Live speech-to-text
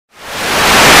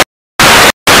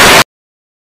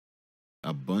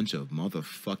a bunch of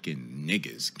motherfucking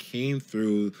niggas came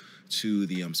through to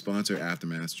the sponsor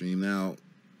aftermath stream. Now,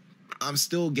 I'm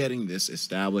still getting this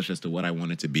established as to what I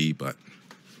want it to be, but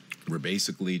we're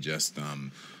basically just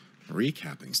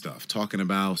recapping stuff, talking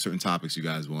about certain topics you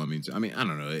guys want me to. I mean, I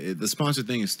don't know. The sponsor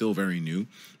thing is still very new.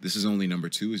 This is only number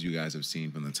 2, as you guys have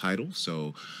seen from the title.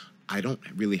 So I don't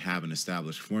really have an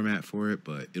established format for it,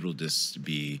 but it'll just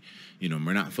be, you know,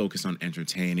 we're not focused on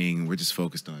entertaining. We're just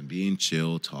focused on being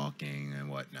chill, talking, and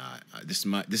whatnot. This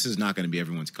is not going to be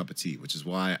everyone's cup of tea, which is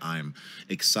why I'm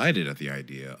excited at the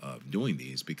idea of doing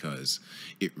these, because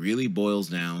it really boils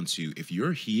down to, if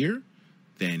you're here,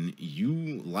 then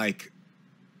you like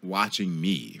watching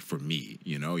me for me.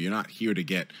 You know, you're not here to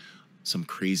get some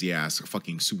crazy ass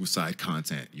fucking suicide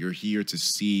content. You're here to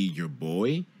see your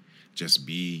boy just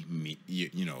be me,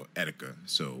 you know, Etika.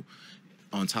 So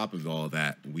on top of all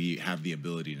that, we have the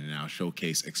ability to now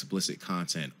showcase explicit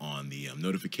content on the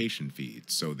notification feed.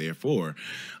 So therefore,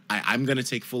 I'm going to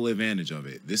take full advantage of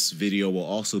it. This video will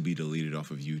also be deleted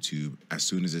off of YouTube as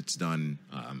soon as it's done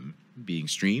being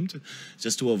streamed,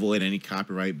 just to avoid any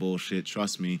copyright bullshit.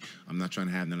 Trust me, I'm not trying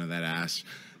to have none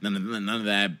of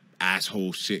that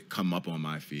asshole shit come up on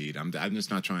my feed. I'm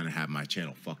just not trying to have my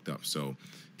channel fucked up. So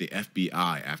the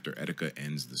FBI after Etika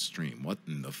ends the stream. What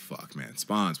in the fuck, man?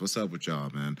 Spawns, what's up with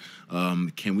y'all, man?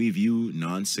 Can we view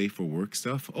non-safe for work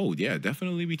stuff? Oh yeah,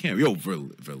 definitely we can. Yo,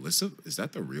 Verlissa, is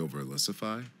that the real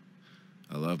Verlissify?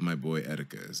 I love my boy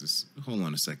Etika. Is this? Hold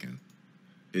on a second.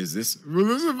 Is this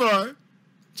Verlissify?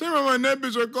 Check out my net,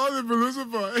 bitch. I call it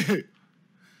Verlissify.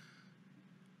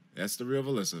 That's the real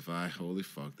Verlissify. Holy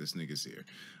fuck, this nigga's here.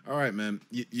 All right, man.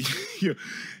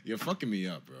 You're fucking me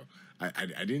up, bro.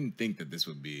 I didn't think that this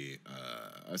would be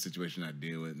a situation I'd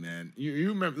deal with, man. You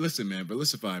remember, listen, man,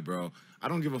 Verlissify, bro. I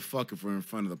don't give a fuck if we're in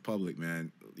front of the public,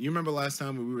 man. You remember last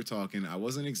time when we were talking, I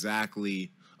wasn't exactly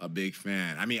a big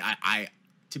fan. I mean, I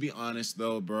to be honest,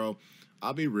 though, bro,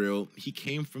 I'll be real. He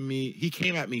came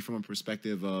at me from a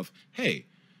perspective of, hey,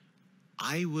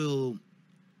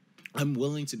 I'm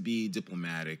willing to be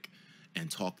diplomatic and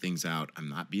talk things out. I'm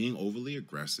not being overly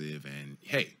aggressive, and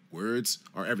hey, words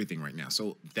are everything right now.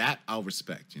 So that I'll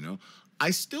respect, you know.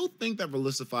 I still think that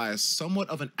Verlissify is somewhat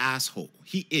of an asshole.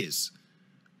 He is.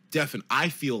 Definitely. I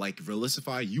feel like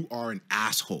Verlissify, you are an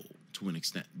asshole to an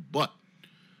extent. But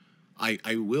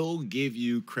I will give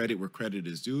you credit where credit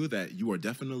is due, that you are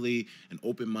definitely an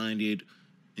open-minded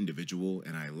individual,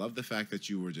 and I love the fact that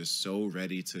you were just so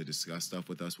ready to discuss stuff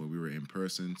with us when we were in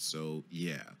person. So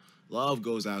yeah, love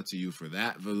goes out to you for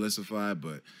that, Verlissify.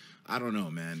 But I don't know,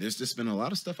 man, there's just been a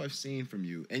lot of stuff I've seen from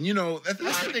you, and you know,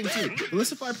 that's the thing too.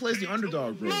 Verlissify plays the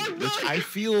underdog role, which I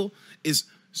feel is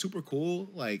super cool.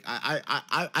 Like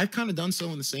I've kind of done so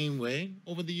in the same way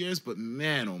over the years, but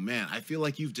man, oh man, I feel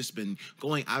like you've just been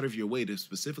going out of your way to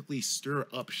specifically stir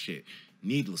up shit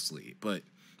needlessly. But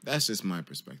that's just my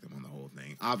perspective on the whole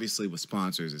thing. Obviously, with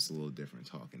sponsors, it's a little different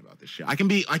talking about this shit. I can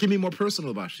be more personal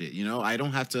about shit, you know? I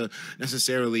don't have to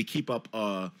necessarily keep up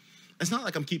it's not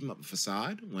like I'm keeping up a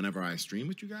facade whenever I stream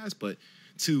with you guys, but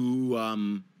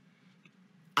to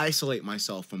isolate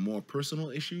myself from more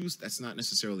personal issues, that's not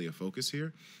necessarily a focus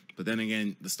here. But then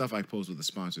again, the stuff I post with the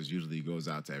sponsors usually goes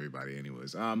out to everybody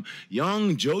anyways.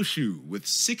 Young Joshu with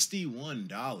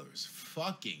 $61.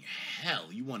 Fucking hell,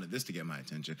 you wanted this to get my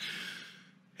attention.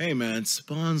 Hey man,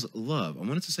 Spawns love. I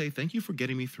wanted to say thank you for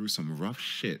getting me through some rough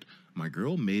shit. My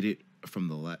girl made it from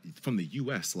the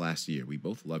US last year. We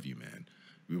both love you, man.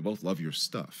 We both love your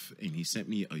stuff. And he sent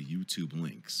me a YouTube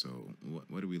link. So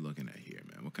what are we looking at here,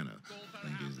 man? What kind of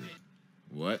link is it?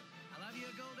 What?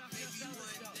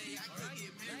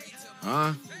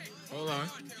 Huh? Hold on.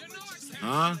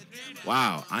 Huh?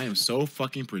 Wow, I am so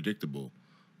fucking predictable.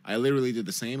 I literally did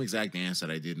the same exact dance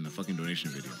that I did in the fucking donation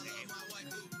video.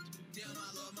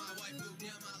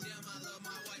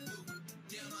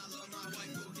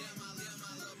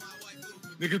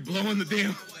 Nigga blowing the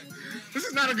damn. This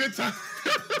is not a good time.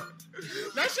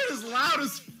 That shit is loud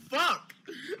as fuck.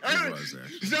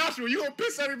 Joshua, you gonna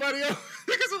piss everybody off?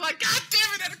 Niggas are like, God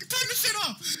damn it, turn this shit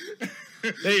off.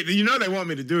 You know they want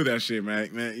me to do that shit,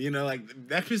 man. You know, like,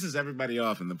 that pisses everybody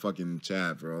off in the fucking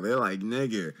chat, bro. They're like,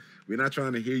 nigga, we're not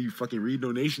trying to hear you fucking read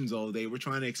donations all day. We're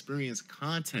trying to experience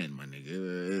content, my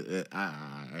nigga.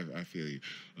 I feel you.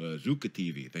 Zuka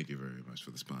TV, thank you very much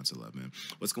for the sponsor love, man.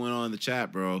 What's going on in the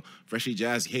chat, bro? Freshy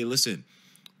Jazzy. Hey, listen.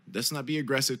 Let's not be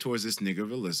aggressive towards this nigga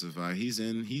Verlissify.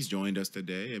 He's joined us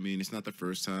today. I mean, it's not the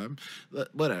first time.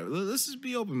 Whatever. Let's just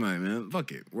be open-minded, man.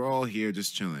 Fuck it. We're all here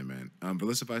just chilling, man.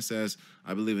 Verlissify says,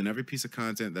 I believe in every piece of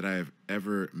content that I have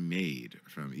ever made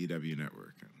from EW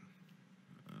Network.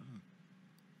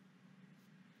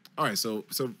 All right, so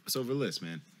Verliss,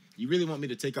 man. You really want me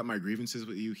to take up my grievances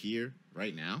with you here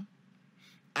right now?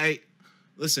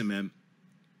 Listen, man.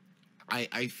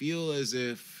 I feel as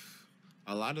if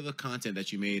a lot of the content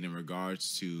that you made in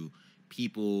regards to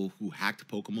people who hacked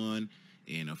Pokemon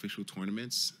in official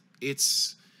tournaments,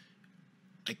 it's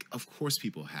like, of course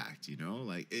people hacked, you know?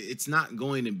 Like, it's not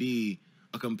going to be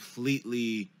a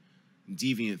completely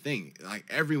deviant thing. Like,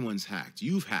 everyone's hacked.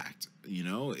 You've hacked, you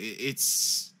know?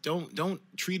 It's don't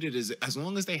treat it as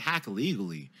long as they hack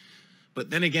legally. But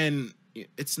then again,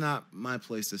 it's not my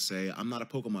place to say. I'm not a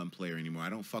Pokemon player anymore. I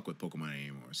don't fuck with Pokemon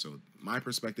anymore. So my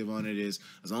perspective on it is,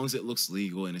 as long as it looks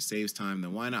legal and it saves time,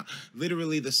 then why not?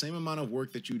 Literally the same amount of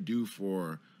work that you do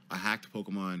for a hacked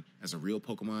Pokemon as a real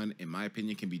Pokemon, in my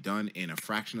opinion, can be done in a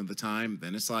fraction of the time.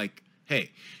 Then it's like, hey,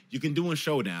 you can do a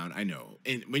showdown, I know.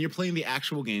 And when you're playing the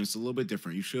actual game, it's a little bit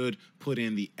different. You should put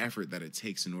in the effort that it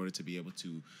takes in order to be able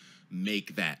to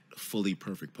make that fully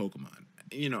perfect Pokemon.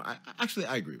 You know,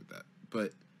 I agree with that.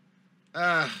 But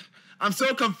I'm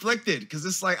so conflicted because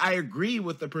it's like, I agree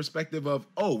with the perspective of,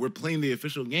 oh, we're playing the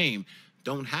official game,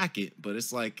 don't hack it. But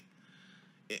it's like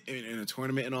in a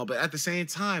tournament and all. But at the same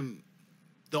time,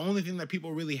 the only thing that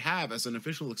people really have as an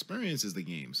official experience is the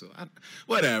game. So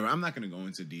whatever. I'm not gonna go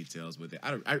into details with it.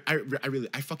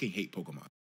 I fucking hate Pokemon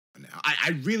now.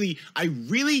 I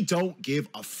really don't give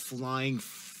a flying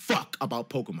fuck about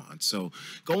Pokemon. So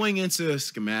going into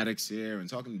schematics here and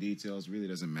talking details really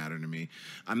doesn't matter to me.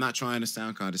 I'm not trying to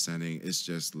sound condescending. It's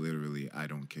just literally, I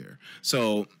don't care.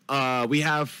 So we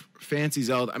have Fancy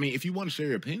Zelda. I mean, if you want to share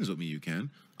your opinions with me, you can.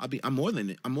 I'm more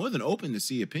than open to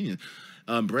see opinions.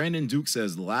 Brandon Duke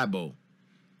says Labo.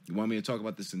 You want me to talk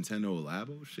about this Nintendo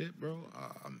Labo shit, bro?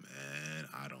 Oh, man,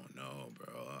 I don't know,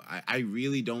 bro. I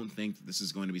really don't think that this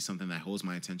is going to be something that holds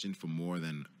my attention for more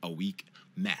than a week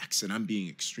max, and I'm being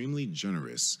extremely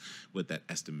generous with that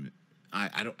estimate.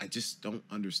 I just don't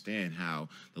understand how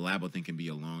the Labo thing can be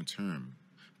a long term,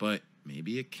 but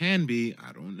maybe it can be.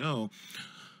 I don't know.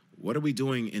 What are we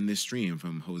doing in this stream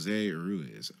from Jose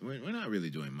Ruiz? We're not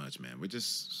really doing much, man. We're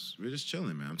just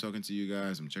chilling, man. I'm talking to you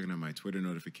guys. I'm checking out my Twitter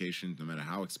notifications, no matter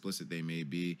how explicit they may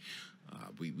be.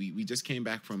 We just came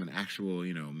back from an actual,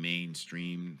 you know,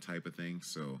 mainstream type of thing.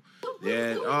 So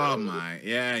yeah, oh my,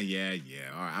 yeah.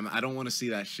 All right, I don't want to see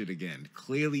that shit again.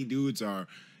 Clearly, dudes are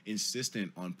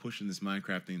insistent on pushing this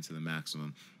Minecraft thing to the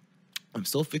maximum. I'm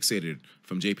still fixated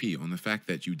from JP on the fact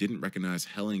that you didn't recognize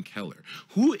Helen Keller.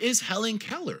 Who is Helen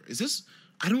Keller? Is this?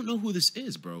 I don't know who this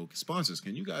is, bro. Sponsors,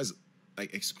 can you guys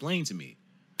like explain to me?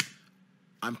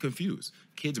 I'm confused.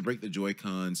 Kids break the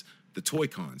Joy-Cons, the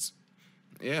Toy-Cons.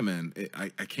 Yeah, man. I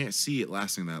can't see it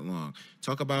lasting that long.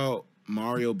 Talk about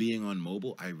Mario being on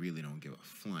mobile. I really don't give a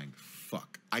flying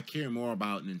fuck. I care more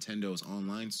about Nintendo's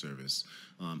online service.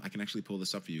 I can actually pull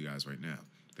this up for you guys right now.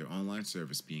 Their online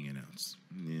service being announced.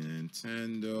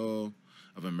 Nintendo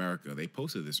of America. They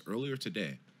posted this earlier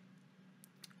today,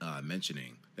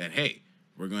 mentioning that, hey,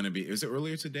 we're going to be, is it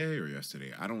earlier today or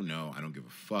yesterday? I don't know. I don't give a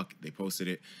fuck. They posted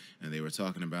it, and they were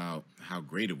talking about how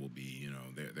great it will be. You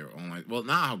know, their online, well,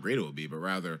 not how great it will be, but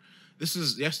rather, this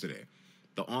is yesterday.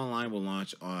 The online will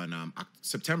launch on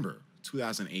September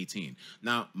 2018.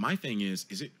 Now, my thing is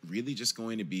it really just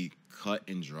going to be cut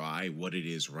and dry what it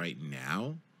is right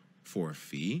now for a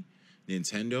fee?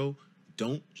 Nintendo,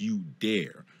 don't you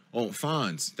dare. Oh,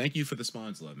 Fonz, thank you for the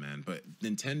spawns, love, man. But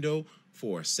Nintendo,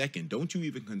 for a second, don't you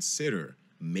even consider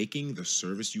making the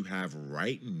service you have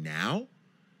right now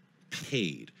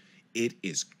paid. It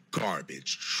is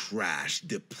garbage, trash,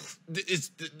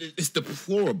 it's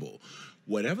deplorable.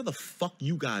 Whatever the fuck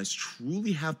you guys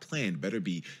truly have planned better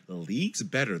be leagues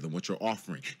better than what you're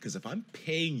offering. Because if I'm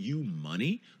paying you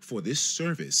money for this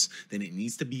service, then it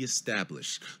needs to be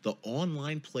established. The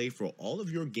online play for all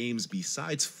of your games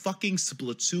besides fucking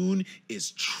Splatoon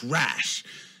is trash.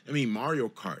 I mean, Mario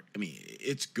Kart, I mean,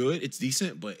 it's good, it's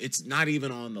decent, but it's not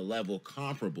even on the level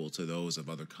comparable to those of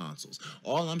other consoles.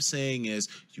 All I'm saying is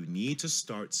you need to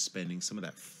start spending some of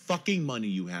that fucking money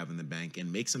you have in the bank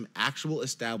and make some actual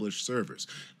established servers.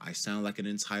 I sound like an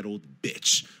entitled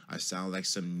bitch. I sound like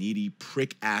some needy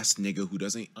prick-ass nigga who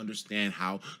doesn't understand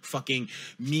how fucking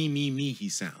me he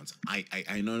sounds.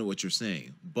 I know what you're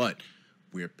saying, but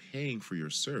we're paying for your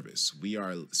service. We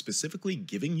are specifically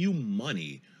giving you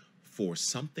money for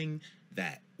something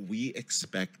that we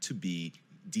expect to be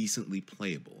decently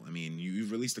playable. I mean,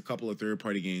 you've released a couple of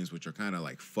third-party games which are kind of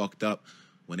like fucked up.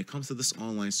 When it comes to this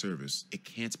online service, it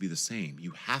can't be the same.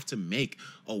 You have to make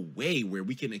a way where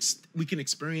we can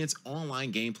experience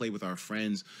online gameplay with our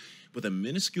friends with a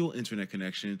minuscule internet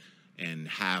connection and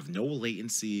have no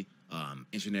latency,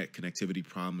 internet connectivity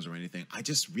problems or anything. I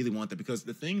just really want that, because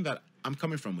the thing that I'm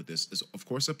coming from with this is, of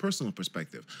course, a personal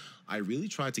perspective. I really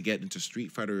tried to get into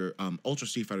Ultra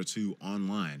Street Fighter 2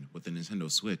 online with the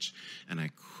Nintendo Switch, and I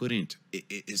couldn't.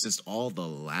 It's just all the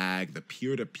lag, the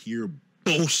peer-to-peer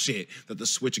bullshit that the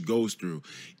Switch goes through.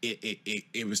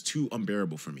 It was too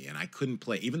unbearable for me, and I couldn't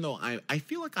play, even though I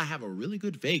feel like I have a really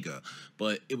good Vega,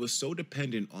 but it was so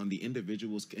dependent on the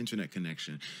individual's internet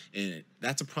connection, and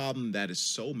that's a problem that is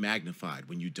so magnified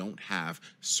when you don't have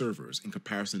servers in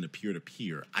comparison to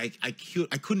peer-to-peer. I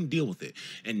couldn't deal with it,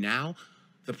 and now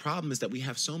the problem is that we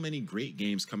have so many great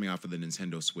games coming out for the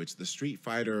Nintendo Switch, the Street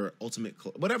Fighter Ultimate,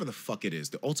 whatever the fuck it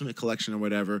is, the Ultimate Collection or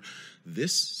whatever.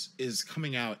 This is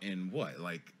coming out in what,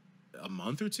 like a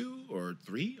month or 2 or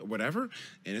 3 or whatever,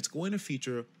 and it's going to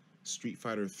feature Street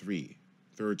Fighter 3,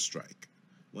 Third Strike,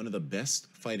 one of the best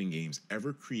fighting games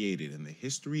ever created in the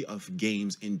history of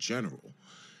games in general.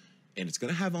 And it's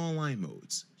going to have online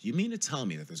modes. You mean to tell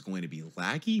me that there's going to be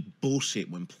laggy bullshit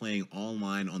when playing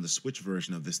online on the Switch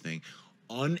version of this thing?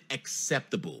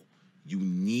 Unacceptable. You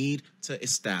need to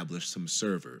establish some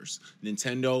servers.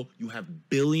 Nintendo, you have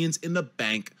billions in the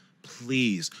bank.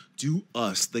 Please do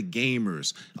us, the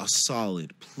gamers, a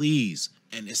solid, please,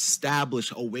 and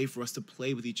establish a way for us to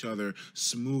play with each other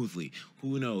smoothly.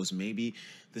 Who knows? Maybe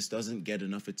this doesn't get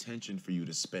enough attention for you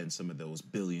to spend some of those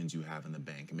billions you have in the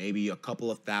bank. Maybe a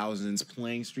couple of thousands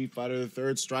playing Street Fighter the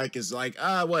Third Strike is like,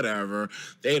 whatever.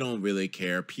 They don't really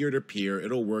care. Peer-to-peer,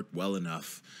 it'll work well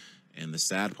enough. And the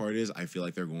sad part is, I feel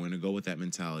like they're going to go with that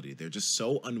mentality. They're just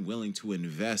so unwilling to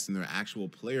invest in their actual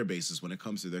player bases when it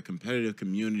comes to their competitive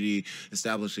community,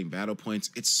 establishing battle points.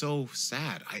 It's so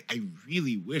sad. I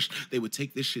really wish they would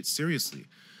take this shit seriously.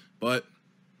 But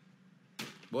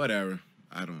whatever.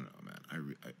 I don't know,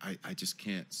 man. I just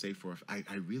can't say for... I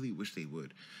really wish they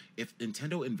would. If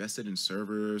Nintendo invested in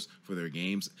servers for their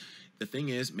games, the thing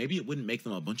is, maybe it wouldn't make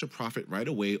them a bunch of profit right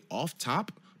away off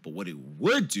top, but what it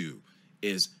would do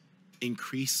is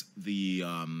increase the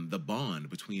bond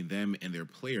between them and their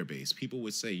player base. People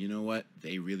would say, you know what?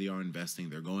 They really are investing.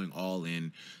 They're going all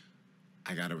in.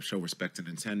 I got to show respect to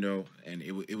Nintendo. And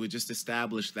it would just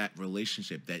establish that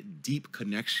relationship, that deep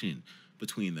connection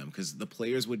between them, because the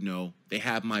players would know they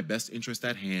have my best interest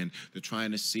at hand. They're trying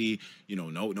to see,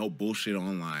 no bullshit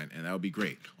online, and that would be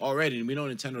great. Already, and we know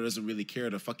Nintendo doesn't really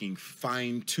care to fucking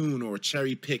fine tune or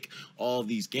cherry pick all of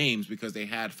these games, because they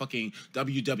had fucking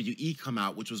WWE come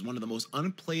out, which was one of the most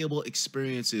unplayable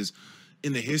experiences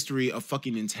in the history of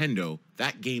fucking Nintendo.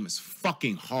 That game is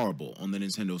fucking horrible on the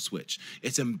Nintendo Switch.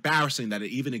 It's embarrassing that it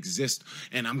even exists,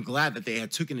 and I'm glad that they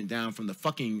had taken it down from the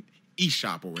fucking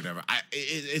eShop or whatever.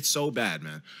 It's so bad,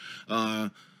 man.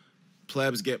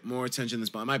 Plebs get more attention than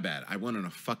spot. My bad. I went on a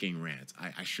fucking rant.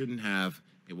 I shouldn't have.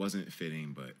 It wasn't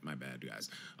fitting, but my bad, guys.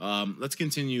 Let's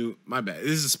continue. My bad.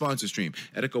 This is a sponsor stream.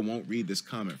 Etika won't read this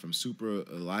comment from Super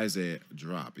Eliza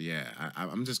Drop. Yeah,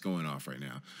 I'm just going off right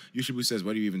now. Yushibu says,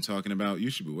 what are you even talking about?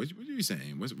 Yushibu, what are you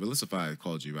saying? Velicify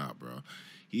called you out, bro.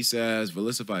 He says,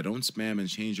 Velicify, don't spam and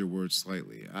change your words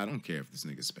slightly. I don't care if this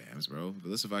nigga spams, bro.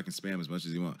 Velicify can spam as much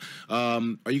as he wants. Are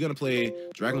you going to play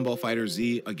Dragon Ball Fighter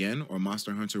Z again or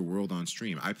Monster Hunter World on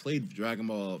stream? I played Dragon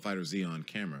Ball Fighter Z on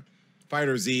camera.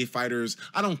 Fighter Z, Fighters.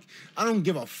 I don't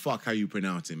give a fuck how you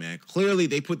pronounce it, man. Clearly,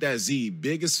 they put that Z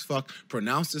big as fuck,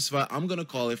 pronounced as fuck. I'm going to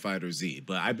call it Fighter Z,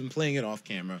 but I've been playing it off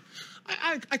camera.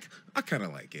 I kind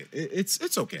of like it.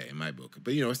 It's okay in my book,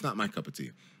 but, it's not my cup of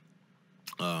tea.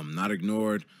 Not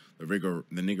ignored. The nigga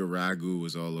ragu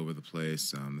was all over the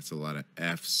place. That's a lot of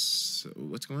F's.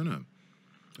 What's going on?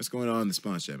 What's going on in the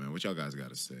spawn chat, man? What y'all guys got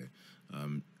to say?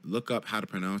 Look up how to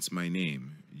pronounce my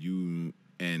name. You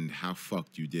and how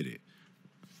fucked you did it.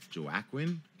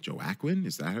 Joaquin?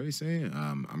 Is that how you say it?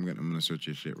 I'm gonna search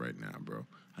your shit right now, bro.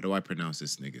 How do I pronounce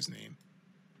this nigga's name?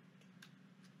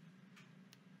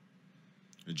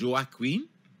 Joaquin?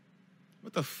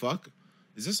 What the fuck?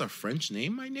 Is this a French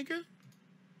name, my nigga?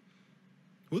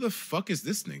 Who the fuck is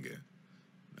this nigga?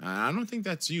 I don't think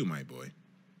that's you, my boy.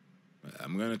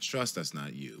 I'm going to trust that's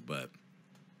not you, but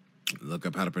look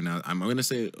up how to pronounce. I'm going to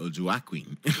say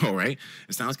Joaquin, all right?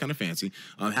 It sounds kind of fancy.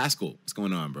 Haskell, what's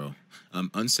going on, bro?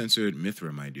 Uncensored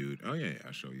Mithra, my dude. Oh, yeah,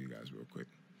 I'll show you guys real quick.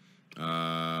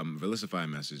 Velicify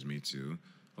messaged me, too.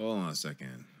 Hold on a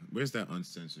second. Where's that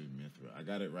uncensored Mithra? I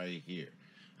got it right here.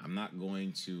 I'm not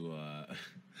going to,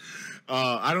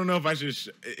 I don't know if I should,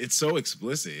 it's so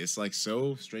explicit. It's like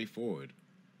so straightforward.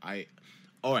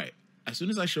 All right. As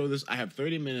soon as I show this, I have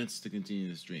 30 minutes to continue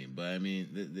the stream. But I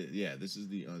mean, yeah, this is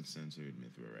the uncensored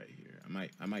Mithra right here.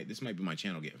 This might be my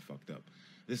channel getting fucked up.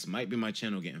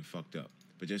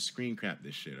 But just screen cap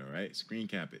this shit, all right? Screen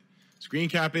cap it. Screen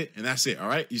cap it, and that's it, all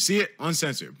right? You see it?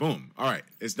 Uncensored. Boom. All right,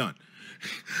 it's done.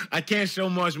 I can't show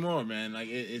much more, man. Like,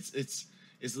 it's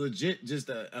legit just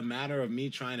a matter of me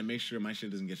trying to make sure my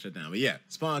shit doesn't get shut down. But yeah,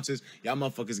 sponsors, y'all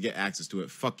motherfuckers get access to it.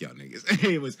 Fuck y'all niggas.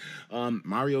 It was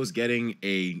Mario's getting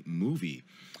a movie.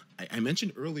 I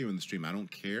mentioned earlier in the stream, I don't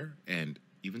care, and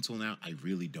even till now, I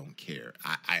really don't care.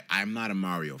 I'm not a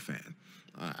Mario fan.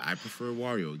 I prefer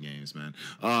Wario games, man.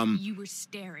 You were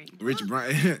staring. Rich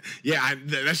Brian, yeah,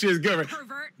 that shit is good. Right?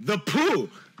 Pervert. The poo.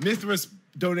 Mithras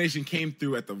donation came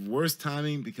through at the worst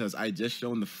timing because I just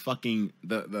shown the fucking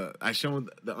I shown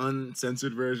the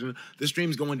uncensored version. The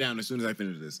stream's going down as soon as I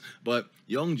finish this. But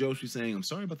Young Joshi saying, "I'm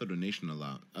sorry about the donation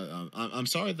amount. I'm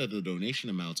sorry that the donation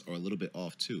amounts are a little bit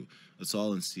off too. It's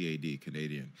all in CAD,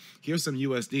 Canadian. Here's some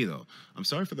USD though. I'm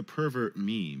sorry for the pervert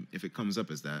meme if it comes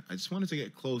up as that. I just wanted to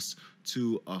get close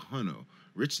to a hundo.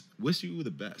 Rich, wish you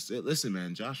the best. Listen,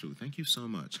 man, Joshua, thank you so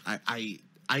much.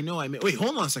 I know I made. Wait,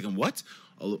 hold on a second. What?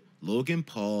 Logan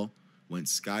Paul went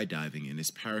skydiving and his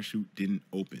parachute didn't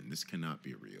open. This cannot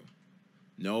be real.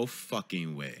 No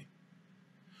fucking way.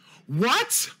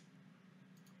 What?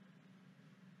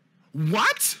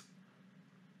 What?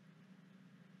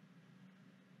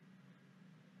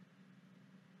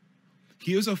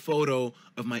 Here's a photo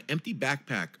of my empty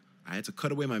backpack. I had to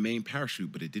cut away my main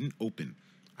parachute, but it didn't open.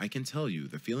 I can tell you,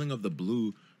 the feeling of the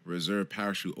blue reserve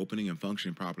parachute opening and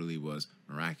functioning properly was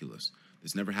miraculous.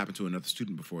 This never happened to another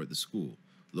student before at the school.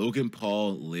 Logan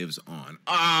Paul lives on.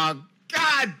 Ah,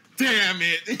 God damn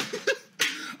it.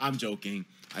 I'm joking.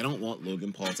 I don't want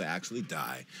Logan Paul to actually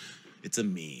die. It's a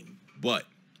meme. But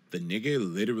the nigga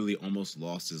literally almost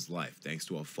lost his life thanks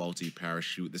to a faulty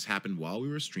parachute. This happened while we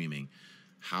were streaming.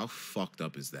 How fucked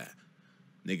up is that?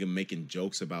 Nigga making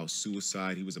jokes about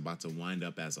suicide. He was about to wind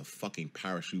up as a fucking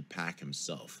parachute pack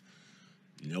himself.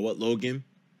 You know what, Logan?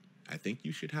 I think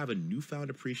you should have a newfound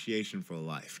appreciation for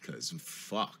life, because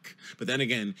fuck. But then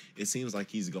again, it seems like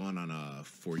he's gone on a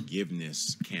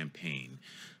forgiveness campaign,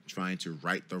 trying to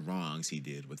right the wrongs he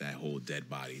did with that whole dead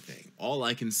body thing. All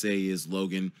I can say is,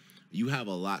 Logan, you have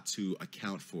a lot to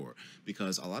account for,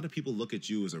 because a lot of people look at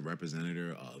you as a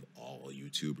representative of all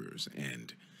YouTubers,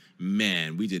 and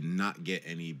man, we did not get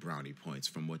any brownie points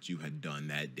from what you had done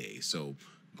that day. So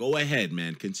go ahead,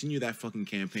 man. Continue that fucking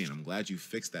campaign. I'm glad you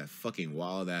fixed that fucking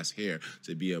wild-ass hair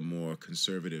to be a more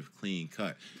conservative, clean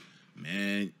cut.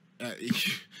 Man,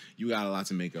 you got a lot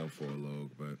to make up for,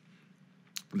 Log, but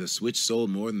the Switch sold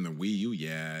more than the Wii U?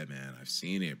 Yeah, man, I've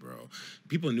seen it, bro.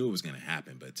 People knew it was going to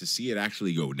happen, but to see it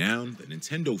actually go down, the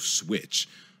Nintendo Switch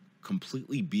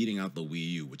completely beating out the Wii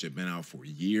U, which had been out for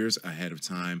years ahead of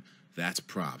time, that's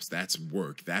props. That's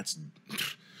work. That's...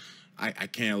 I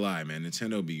can't lie, man.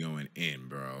 Nintendo be going in,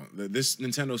 bro. This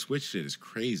Nintendo Switch shit is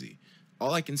crazy.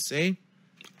 All I can say,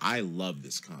 I love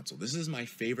this console. This is my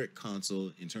favorite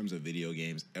console in terms of video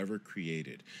games ever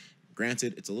created.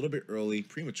 Granted, it's a little bit early,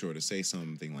 premature to say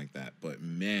something like that, but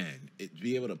man, to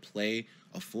be able to play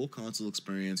a full console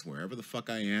experience wherever the fuck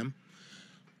I am,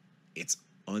 it's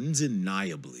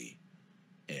undeniably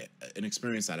an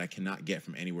experience that I cannot get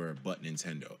from anywhere but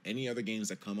Nintendo. Any other games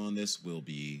that come on this will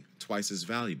be twice as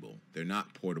valuable. They're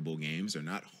not portable games. They're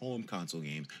not home console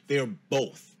games. They are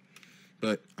both.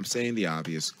 But I'm saying the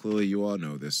obvious. Clearly, you all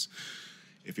know this.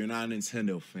 If you're not a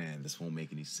Nintendo fan, this won't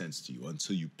make any sense to you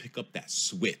until you pick up that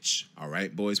Switch. All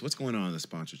right, boys? What's going on in the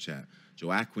sponsor chat?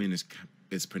 Joaquin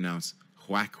is pronounced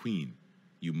Joaquin.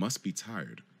 You must be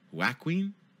tired.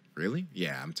 Joaquin? Really?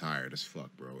 Yeah, I'm tired as fuck,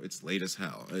 bro. It's late as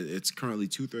hell. It's currently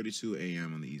 2:32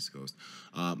 a.m. on the East Coast.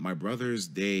 My brother's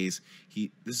days,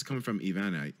 this is coming from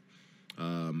Evanite.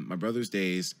 My brother's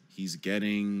days, he's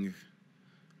getting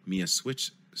me a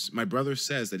Switch. My brother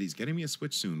says that he's getting me a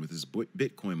Switch soon with his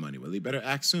Bitcoin money. Well, he better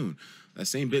act soon. That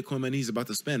same Bitcoin money he's about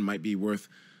to spend might be worth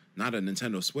not a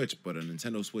Nintendo Switch, but a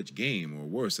Nintendo Switch game, or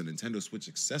worse, a Nintendo Switch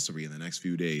accessory in the next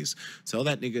few days. Tell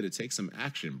that nigga to take some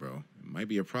action, bro. It might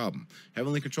be a problem.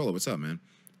 Heavenly Controller, what's up, man?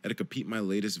 Etika, peep my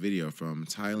latest video from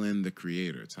Thailand the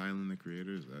Creator. Thailand the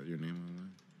Creator, is that your name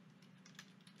online?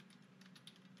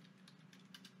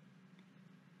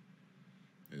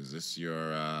 Is this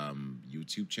your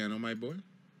YouTube channel, my boy?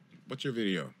 What's your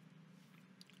video?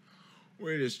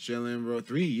 We're just chilling, bro.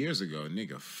 3 years ago,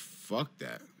 nigga, fuck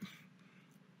that.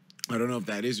 I don't know if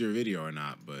that is your video or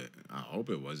not, but I hope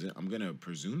it wasn't. I'm going to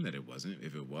presume that it wasn't.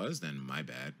 If it was, then my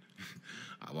bad.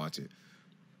 I'll watch it.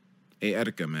 Hey,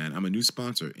 Etika, man, I'm a new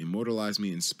sponsor. Immortalize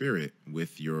me in spirit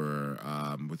with your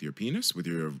penis, with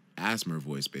your asthma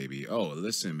voice, baby. Oh,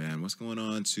 listen, man, what's going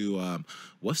on to,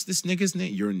 what's this nigga's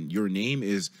name? Your name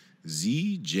is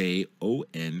ZJON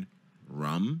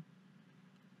Rum,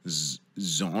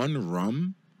 Zon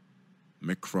Rum,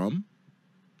 McCrum.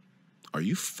 Are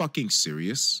you fucking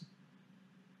serious?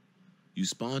 You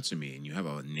sponsor me and you have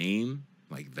a name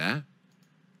like that?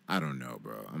 I don't know,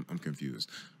 bro. I'm confused.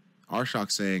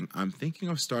 Arshock saying, I'm thinking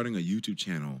of starting a YouTube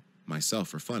channel myself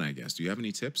for fun, I guess. Do you have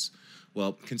any tips?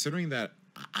 Well, considering that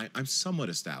I'm somewhat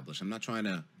established, I'm not trying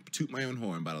to toot my own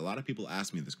horn, but a lot of people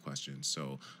ask me this question,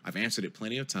 so I've answered it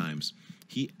plenty of times.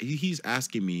 He's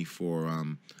asking me for,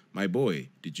 my boy,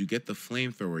 did you get the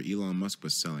flamethrower Elon Musk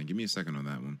was selling? Give me a second on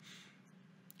that one.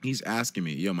 He's asking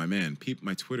me, yo, my man, peep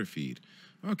my Twitter feed.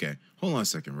 Okay, hold on a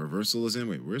second. Reversal is in.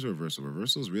 Wait, where's Reversal?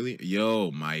 Reversal's really?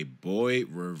 Yo, my boy,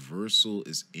 Reversal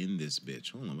is in this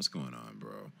bitch. Hold on, what's going on,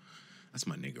 bro? That's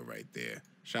my nigga right there.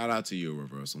 Shout out to you,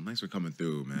 Reversal. Thanks for coming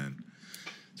through, man.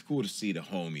 It's cool to see the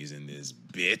homies in this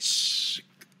bitch.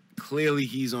 Clearly,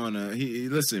 he's on a.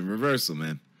 Listen, Reversal,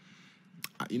 man.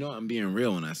 You know I'm being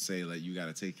real when I say like you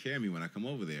gotta take care of me when I come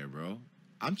over there, bro.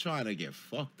 I'm trying to get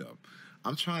fucked up.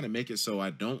 I'm trying to make it so I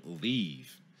don't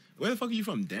leave. Where the fuck are you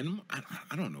from? Denmark?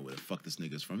 I don't know where the fuck this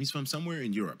nigga's from. He's from somewhere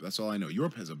in Europe. That's all I know.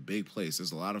 Europe has a big place.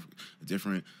 There's a lot of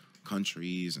different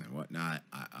countries and whatnot.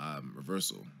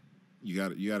 Reversal. You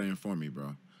gotta inform me,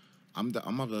 bro. I'm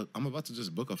about to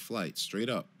just book a flight straight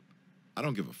up. I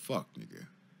don't give a fuck, nigga.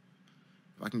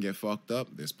 If I can get fucked up,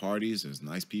 there's parties, there's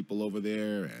nice people over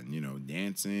there, and, you know,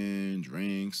 dancing,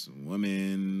 drinks,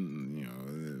 women, you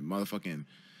know, motherfucking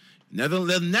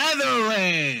the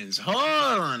Netherlands. Hold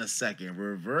on a second.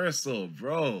 Reversal,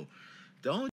 bro.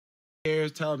 Don't dare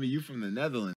tell me you from the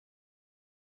Netherlands.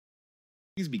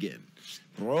 Please begin.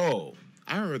 Bro,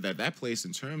 I heard that place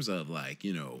in terms of, like,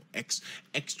 you know,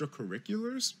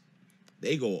 extracurriculars,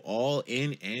 they go all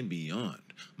in and beyond.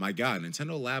 My God,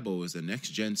 Nintendo Labo is the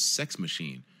next-gen sex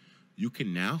machine. You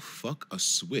can now fuck a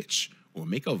Switch or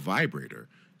make a vibrator.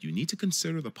 You need to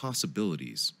consider the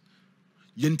possibilities.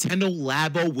 Nintendo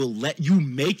Labo will let you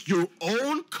make your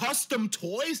own custom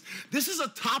toys? This is a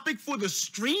topic for the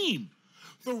stream.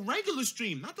 The regular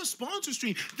stream, not the sponsor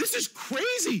stream. This is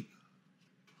crazy.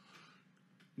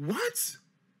 What?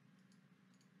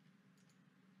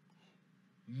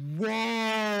 Whoa.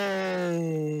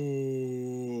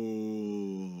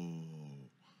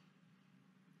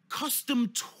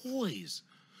 Custom toys.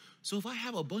 So if I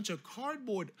have a bunch of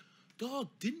cardboard, dog,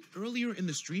 didn't earlier in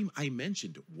the stream I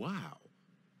mentioned, wow,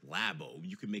 Labo,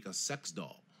 you can make a sex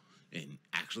doll and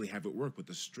actually have it work with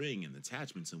the string and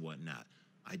attachments and whatnot.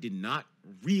 I did not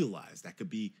realize that could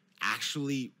be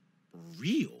actually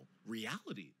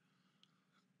reality.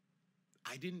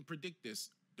 I didn't predict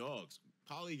this. Dogs,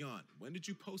 Polygon, when did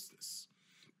you post this?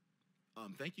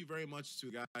 Thank you very much to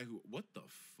a guy who, what the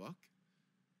fuck?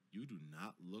 You do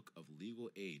not look of legal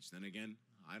age. Then again,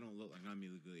 I don't look like I'm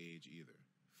legal age either.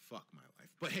 Fuck my life.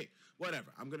 But hey,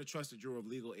 whatever. I'm gonna trust that you're of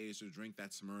legal age to drink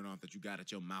that Smirnoff that you got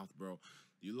at your mouth, bro.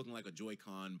 You're looking like a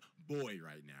Joy-Con boy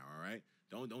right now, all right?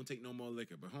 Don't take no more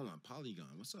liquor. But hold on,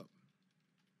 Polygon, what's up?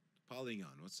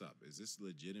 Polygon, what's up? Is this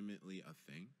legitimately a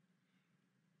thing?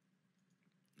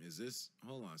 Is this,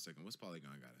 hold on a second, what's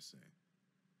Polygon gotta say?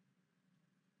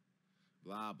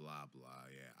 Blah, blah, blah,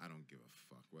 yeah, I don't give a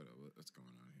fuck. What's going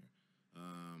on here?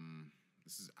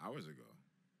 This is hours ago.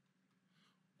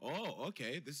 Oh,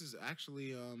 okay, this is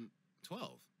actually,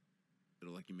 12.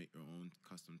 It'll let you make your own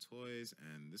custom toys,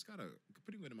 and this got a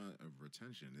pretty good amount of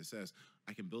retention. It says,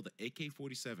 I can build an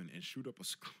AK-47 and shoot up a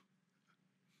school.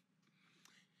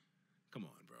 Come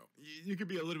on, bro. You could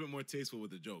be a little bit more tasteful with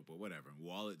the joke, but whatever.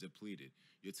 Wallet depleted.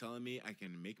 You're telling me I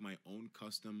can make my own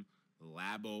custom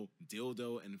Labo,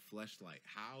 dildo, and fleshlight.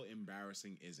 How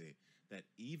embarrassing is it that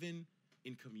even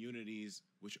in communities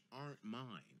which aren't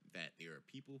mine, that there are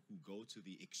people who go to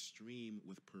the extreme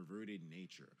with perverted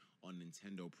nature on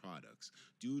Nintendo products.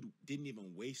 Dude didn't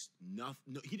even waste nothing.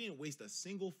 No, he didn't waste a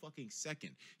single fucking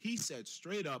second. He said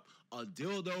straight up, a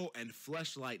dildo and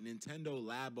fleshlight Nintendo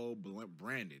Labo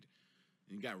branded.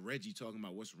 And you got Reggie talking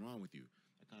about what's wrong with you.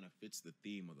 That kind of fits the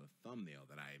theme of the thumbnail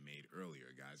that I made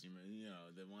earlier, guys. You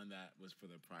know, the one that was for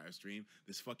the prior stream,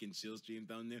 this fucking chill stream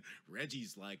thumbnail.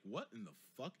 Reggie's like, what in the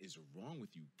fuck is wrong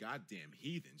with you goddamn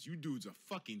heathens? You dudes are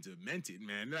fucking demented,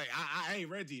 man. Like, hey,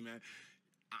 Reggie, man.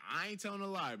 I ain't telling a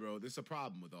lie, bro. There's a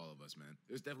problem with all of us, man.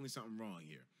 There's definitely something wrong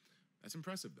here. That's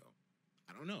impressive, though.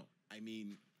 I don't know. I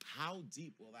mean, how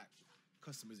deep will that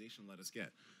customization let us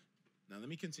get? Now, let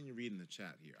me continue reading the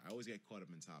chat here. I always get caught up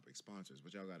in topics. Sponsors,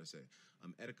 what y'all got to say?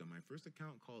 Etika, my first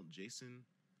account called Jason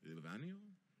Levanio.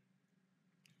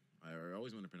 I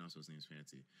always want to pronounce those names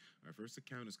fancy. My first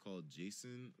account is called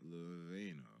Jason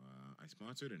Levano. I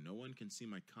sponsored and no one can see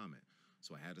my comment,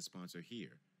 so I had to sponsor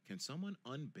here. Can someone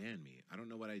unban me? I don't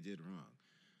know what I did wrong.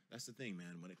 That's the thing,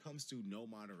 man. When it comes to no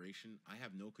moderation, I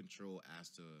have no control as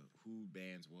to who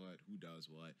bans what, who does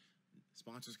what.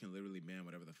 sponsors can literally ban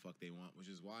whatever the fuck they want, which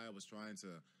is why I was trying to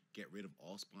get rid of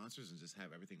all sponsors and just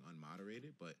have everything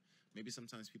unmoderated. But maybe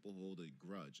sometimes people hold a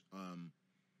grudge.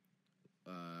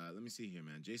 Let me see here,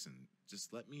 man. Jason,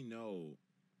 just let me know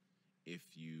if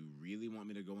you really want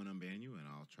me to go and unban you, and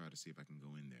I'll try to see if I can go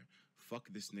in there. Fuck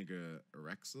this nigga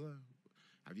Erexla.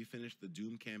 Have you finished the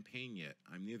Doom campaign yet?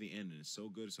 I'm near the end, and it's so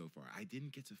good so far. I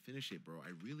didn't get to finish it, bro. I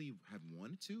really have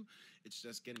wanted to. It's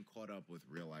just getting caught up with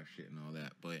real life shit and all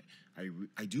that. But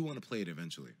I do want to play it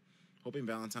eventually. Hoping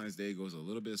Valentine's Day goes a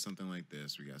little bit of something like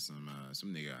this. We got some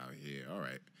nigga out here. All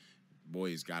right. Boy,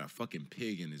 he's got a fucking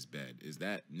pig in his bed. Is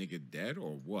that nigga dead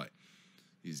or what?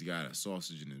 He's got a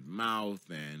sausage in his mouth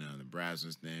and the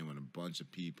Brazzers thing with a bunch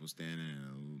of people standing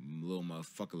and a little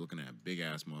motherfucker looking at a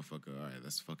big-ass motherfucker. All right,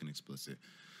 that's fucking explicit.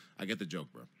 I get the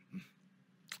joke, bro.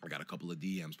 I got a couple of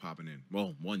DMs popping in.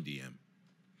 Well, one DM.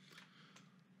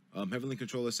 Heavenly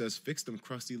Controller says, fix them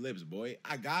crusty lips, boy.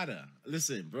 I gotta.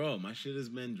 Listen, bro, my shit has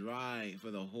been dry for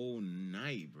the whole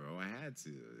night, bro. I had to.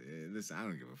 Listen, I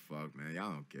don't give a fuck, man.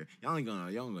 Y'all don't care. Y'all ain't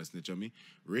gonna snitch on me.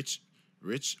 Rich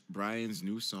Brian's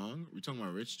new song. We talking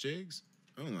about Rich Jigs?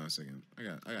 Hold on a second. I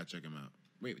gotta check him out.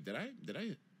 Wait, did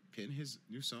I pin his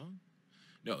new song?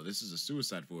 No, this is a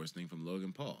Suicide Force thing from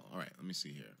Logan Paul. All right, let me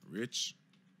see here. Rich.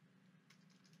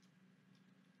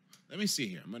 Let me see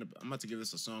here. I'm about to give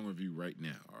this a song review right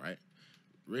now. All right,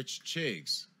 Rich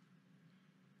Chigs.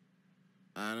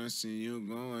 I don't see you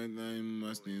going. You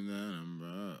must be that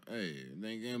umbrella. Hey,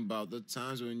 thinking about the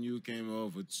times when you came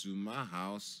over to my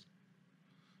house.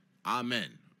 Amen.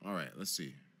 All right, let's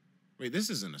see. Wait, this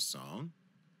isn't a song.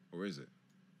 Or is it?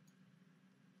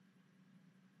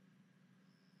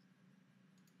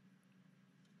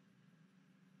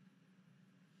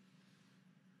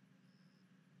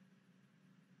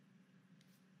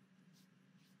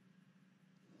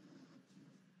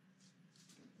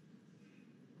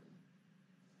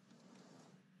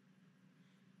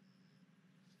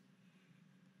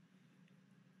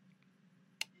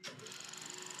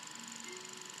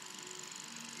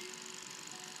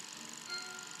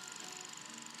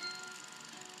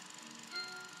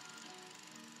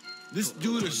 This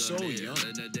dude is so young.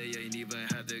 The day ain't even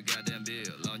have the goddamn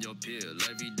bill on your pill.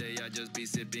 Every day I just be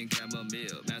sipping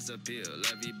chamomile, mass appeal.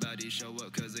 Everybody show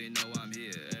up cause they know I'm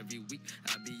here. Every week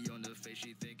I be on the face,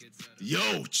 she think it's Yo,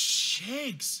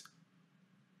 Chigs.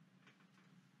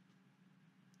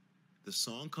 The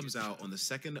song comes out on the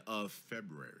 2nd of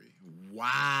February.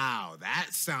 Wow, that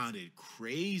sounded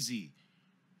crazy.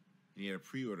 And you had a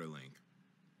pre-order link.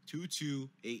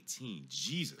 2218.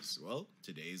 Jesus. Well,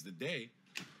 today's the day.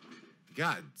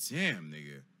 God damn,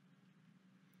 nigga.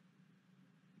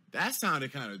 That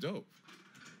sounded kind of dope.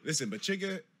 Listen, but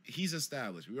Chigga, he's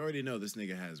established. We already know this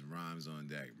nigga has rhymes on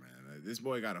deck, man. This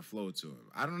boy got a flow to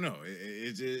him. I don't know.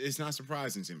 It's not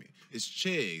surprising to me. It's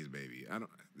Chigs, baby.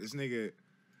 This nigga.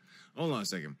 Hold on a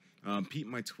second. Peep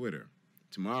my Twitter.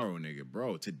 Tomorrow, nigga.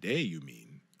 Bro, today, you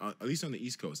mean. At least on the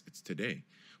East Coast, it's today.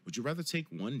 Would you rather take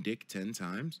one dick 10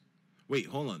 times? Wait,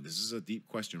 hold on. This is a deep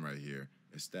question right here.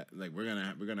 It's that, like, we're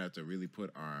gonna have to really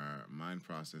put our mind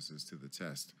processes to the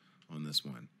test on this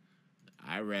one.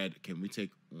 I read, can we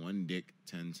take one dick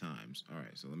 10 times? All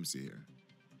right, so let me see here.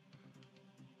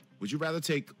 Would you rather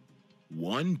take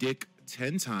one dick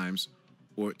 10 times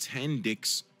or 10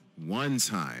 dicks one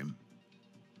time?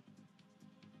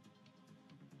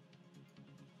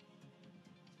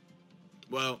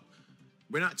 Well,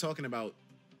 we're not talking about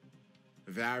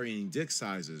varying dick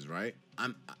sizes, right?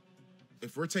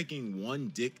 If we're taking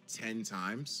one dick 10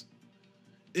 times,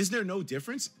 is there no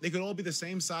difference? They could all be the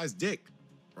same size dick,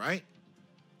 right?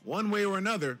 One way or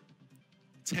another,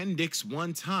 10 dicks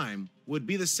one time would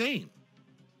be the same.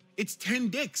 It's 10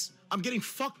 dicks. I'm getting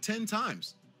fucked 10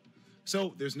 times.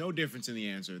 So there's no difference in the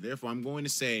answer. Therefore, I'm going to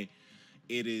say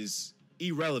it is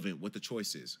irrelevant what the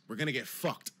choice is. We're going to get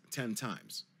fucked 10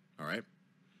 times, all right?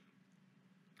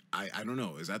 I don't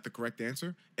know. Is that the correct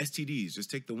answer? STDs, just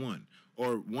take the one.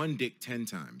 Or one dick 10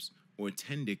 times. Or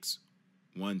 10 dicks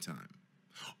one time.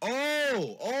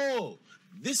 Oh,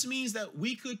 this means that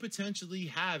we could potentially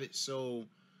have it so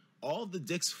all the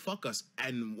dicks fuck us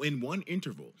and in one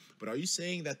interval. But are you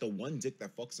saying that the one dick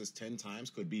that fucks us 10 times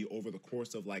could be over the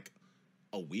course of like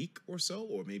a week or so?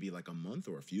 Or maybe like a month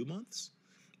or a few months?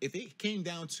 If it came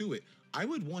down to it, I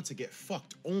would want to get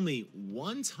fucked only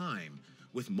one time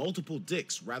with multiple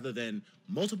dicks rather than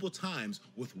multiple times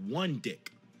with one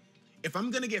dick. If I'm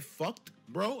gonna get fucked,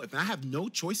 bro, if I have no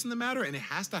choice in the matter and it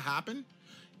has to happen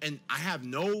and I have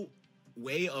no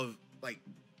way of like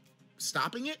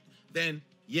stopping it, then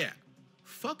yeah,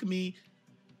 fuck me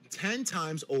 10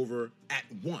 times over at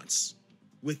once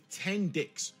with 10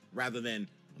 dicks rather than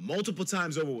multiple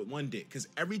times over with one dick. Because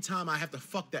every time I have to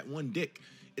fuck that one dick,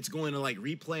 it's going to like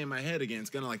replay in my head again. It's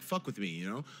going to like fuck with me, you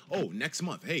know? Oh, next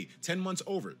month. Hey, 10 months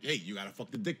over. Hey, you got to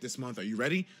fuck the dick this month. Are you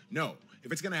ready? No.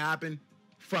 If it's going to happen,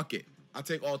 fuck it. I'll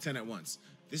take all 10 at once.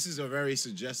 This is a very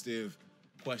suggestive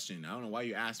question. I don't know why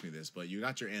you asked me this, but you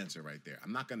got your answer right there.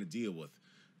 I'm not going to deal with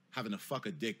having to fuck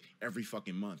a dick every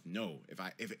fucking month. No.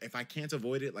 If I can't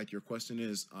avoid it like your question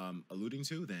is alluding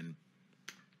to, then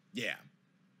yeah.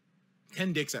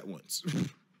 10 dicks at once.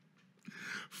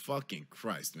 Fucking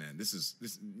Christ, man. This is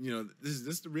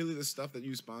really the stuff that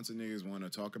you sponsor niggas want to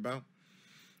talk about.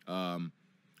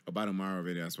 About a Mario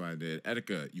video, that's why I did.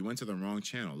 Etika, you went to the wrong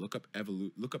channel. Look up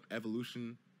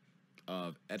evolution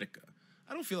of Etika.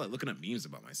 I don't feel like looking up memes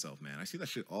about myself, man. I see that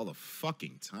shit all the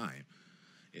fucking time.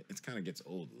 It kind of gets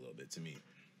old a little bit to me.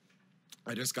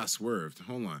 I just got swerved.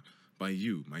 Hold on. By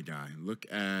you, my guy. Look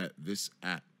at this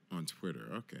at on Twitter.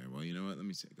 Okay, well, you know what? Let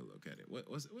me take a look at it. What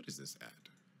is this at?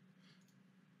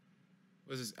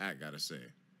 What's this at got to say?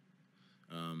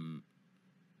 All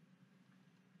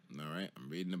right, I'm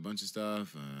reading a bunch of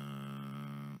stuff.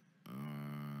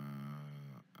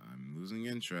 I'm losing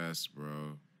interest,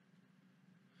 bro.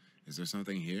 Is there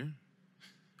something here?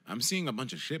 I'm seeing a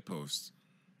bunch of shit posts.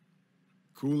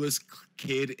 Coolest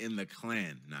kid in the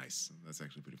clan. Nice. That's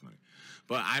actually pretty funny.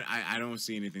 But I don't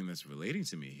see anything that's relating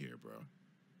to me here, bro.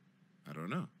 I don't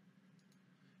know.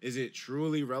 Is it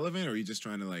truly relevant, or are you just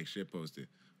trying to like shit post it?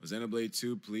 Was Xenoblade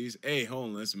 2, please? Hey, hold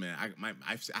on, listen, man.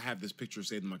 I have this picture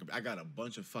saved on my computer. I got a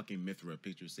bunch of fucking Mithra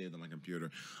pictures saved on my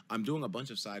computer. I'm doing a bunch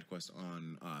of side quests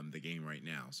on the game right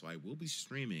now, so I will be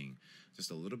streaming just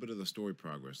a little bit of the story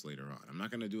progress later on. I'm not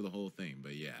gonna do the whole thing,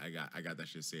 but yeah, I got that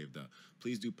shit saved up.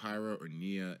 Please do Pyra or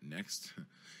Nia next.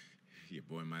 Your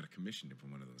boy might have commissioned it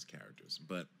from one of those characters,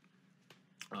 but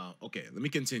okay, let me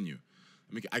continue.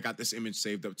 I got this image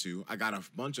saved up too. I got a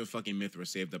bunch of fucking Mithra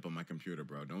saved up on my computer,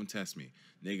 bro. Don't test me.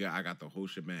 Nigga, I got the whole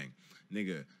shebang.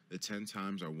 Nigga, the 10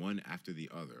 times are one after the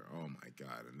other. Oh my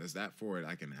God. And there's that for it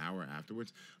like an hour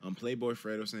afterwards. Playboy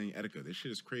Fredo saying, Etika, this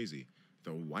shit is crazy.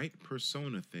 The white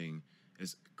persona thing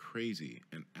is crazy.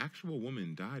 An actual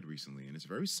woman died recently, and it's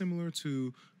very similar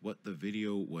to what the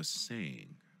video was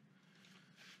saying.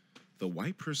 The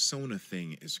white persona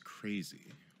thing is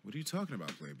crazy. What are you talking about,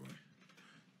 Playboy?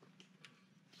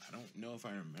 I don't know if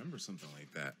I remember something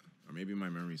like that. Or maybe my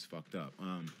memory's fucked up.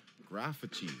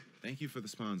 Graffici. Thank you for the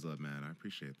spawns, love, man. I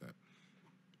appreciate that.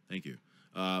 Thank you.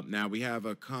 Now, we have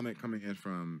a comment coming in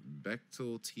from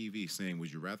Bechtel TV saying,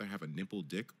 would you rather have a nipple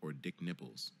dick or dick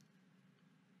nipples?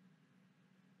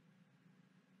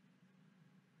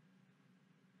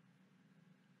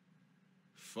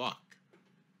 Fuck.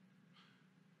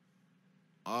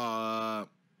 I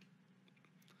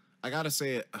gotta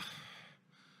say it.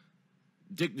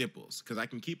 Dick nipples, because I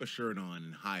can keep a shirt on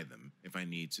and hide them if I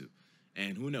need to.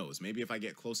 And who knows, maybe if I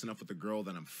get close enough with the girl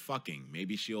that I'm fucking,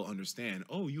 maybe she'll understand,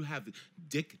 oh, you have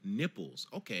dick nipples.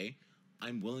 Okay,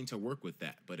 I'm willing to work with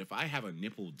that. But if I have a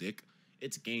nipple dick,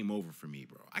 it's game over for me,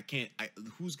 bro.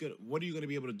 What are you gonna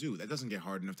be able to do? That doesn't get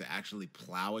hard enough to actually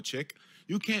plow a chick.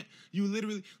 You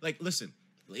literally, like, listen,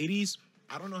 ladies,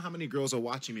 I don't know how many girls are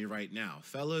watching me right now.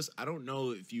 Fellas, I don't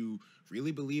know if you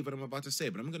really believe what I'm about to say,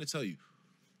 but I'm gonna tell you,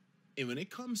 and when it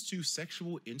comes to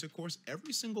sexual intercourse,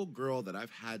 every single girl that I've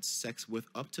had sex with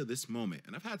up to this moment,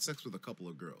 and I've had sex with a couple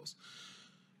of girls,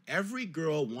 every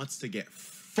girl wants to get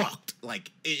fucked.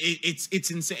 Like, it's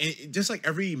insane. Just like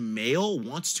every male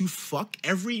wants to fuck,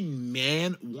 every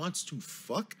man wants to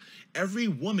fuck, every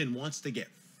woman wants to get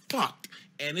fucked.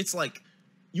 And it's like,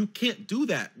 you can't do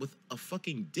that with a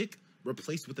fucking dick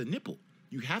replaced with a nipple.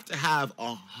 You have to have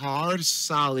a hard,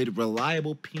 solid,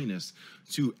 reliable penis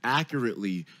to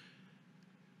accurately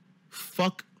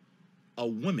fuck a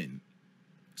woman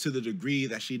to the degree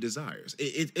that she desires.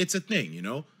 It's a thing, you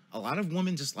know? A lot of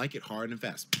women just like it hard and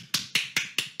fast.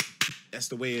 That's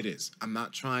the way it is. I'm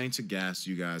not trying to gas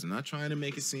you guys. I'm not trying to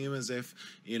make it seem as if,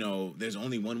 you know, there's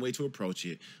only one way to approach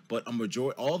it. But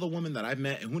all the women that I've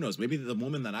met, and who knows, maybe the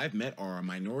women that I've met are a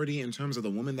minority in terms of the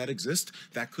women that exist.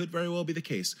 That could very well be the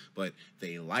case. But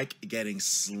they like getting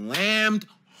slammed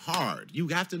hard. You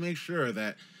have to make sure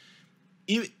that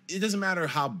it doesn't matter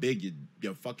how big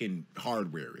your fucking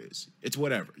hardware is. It's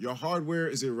whatever. Your hardware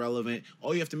is irrelevant.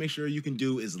 All you have to make sure you can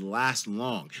do is last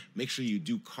long. Make sure you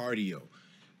do cardio.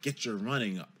 Get your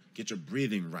running up. Get your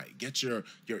breathing right. Get your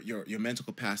mental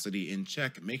capacity in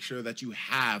check. Make sure that you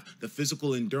have the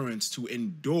physical endurance to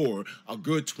endure a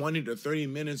good 20 to 30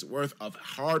 minutes worth of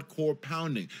hardcore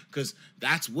pounding, because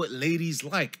that's what ladies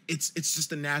like. It's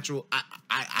just a natural.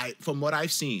 I from what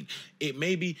I've seen, it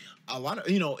may be a lot of,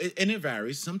 you know, and it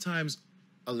varies. Sometimes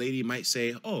a lady might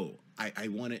say, oh, I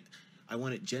want it. I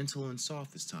want it gentle and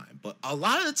soft this time. But a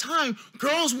lot of the time,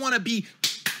 girls want to be...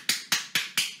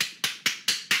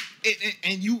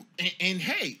 And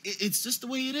hey, it's just the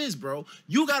way it is, bro.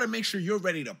 You got to make sure you're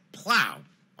ready to plow.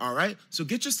 All right, so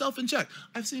get yourself in check.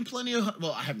 I've seen plenty of,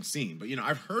 well, I haven't seen, but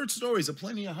I've heard stories of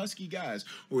plenty of husky guys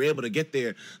who are able to get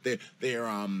their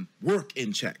work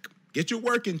in check. Get your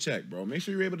work in check, bro. Make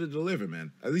sure you're able to deliver,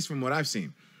 man. At least from what I've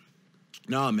seen.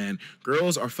 Nah, man,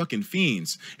 girls are fucking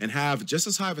fiends and have just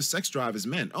as high of a sex drive as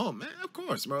men. Oh, man, of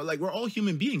course, bro. Like, we're all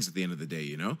human beings at the end of the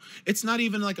day, It's not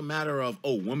even like a matter of,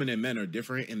 oh, women and men are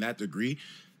different in that degree.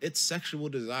 It's sexual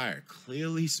desire.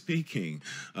 Clearly speaking,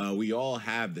 we all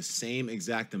have the same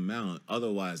exact amount.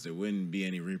 Otherwise, there wouldn't be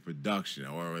any reproduction,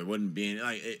 or it wouldn't be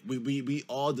any, we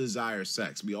all desire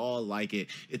sex. We all like it.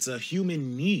 It's a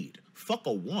human need. Fuck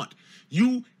a want.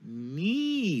 You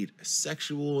need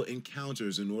sexual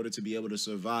encounters in order to be able to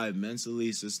survive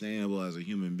mentally sustainable as a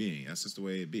human being. That's just the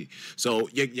way it be. So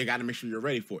you got to make sure you're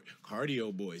ready for it.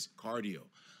 Cardio, boys. Cardio.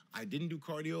 I didn't do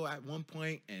cardio at one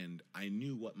point, and I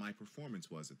knew what my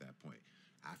performance was at that point.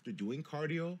 After doing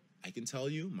cardio, I can tell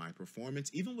you my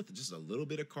performance, even with just a little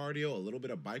bit of cardio, a little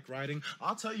bit of bike riding,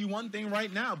 I'll tell you one thing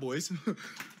right now, boys.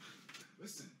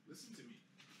 Listen to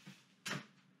me.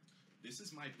 This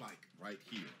is my bike right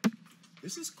here.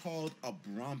 This is called a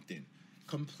Brompton,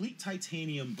 complete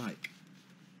titanium bike.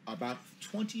 About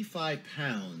 25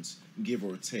 pounds, give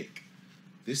or take.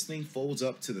 This thing folds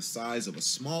up to the size of a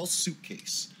small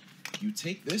suitcase. You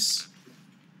take this,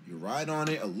 you ride on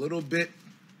it a little bit.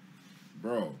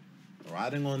 Bro,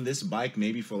 riding on this bike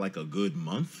maybe for like a good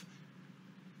month.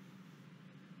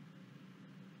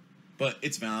 But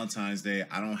it's Valentine's Day.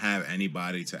 I don't have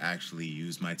anybody to actually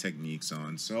use my techniques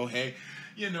on. So, hey,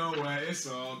 you know what? It's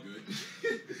all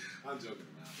good. I'm joking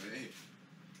around, but hey.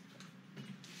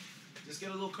 Just get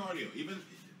a little cardio. Even...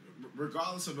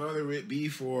 regardless of whether it be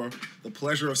for the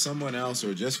pleasure of someone else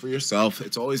or just for yourself,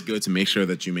 it's always good to make sure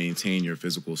that you maintain your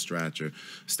physical stature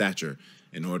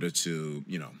in order to,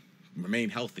 remain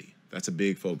healthy. That's a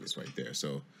big focus right there.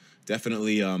 So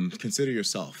definitely consider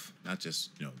yourself, not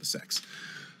just, the sex.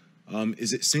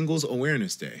 Is it Singles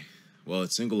Awareness Day? Well,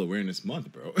 it's Single Awareness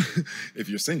Month, bro. If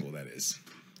you're single, that is.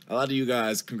 A lot of you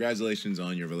guys, congratulations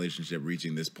on your relationship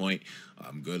reaching this point.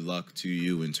 Good luck to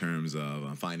you in terms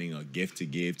of finding a gift to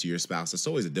give to your spouse. It's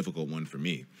always a difficult one for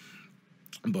me.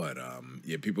 But,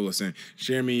 yeah, people are saying,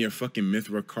 share me your fucking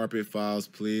Mithra carpet files,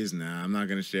 please. Nah, I'm not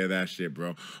going to share that shit,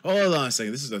 bro. Hold on a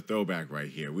second. This is a throwback right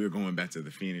here. We were going back to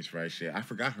the Phoenix Wright shit. I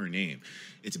forgot her name.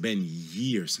 It's been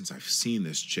years since I've seen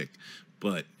this chick.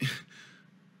 But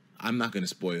I'm not going to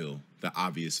spoil the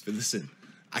obvious. Listen.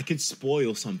 I could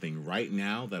spoil something right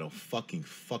now that'll fucking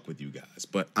fuck with you guys,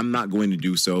 but I'm not going to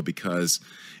do so because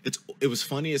it was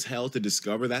funny as hell to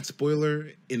discover that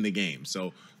spoiler in the game.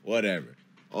 So whatever.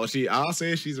 I'll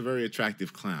say she's a very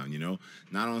attractive clown,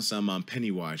 not on some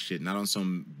Pennywise shit, not on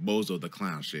some Bozo the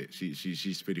Clown shit.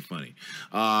 She's pretty funny.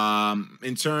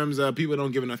 In terms of people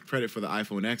don't give enough credit for the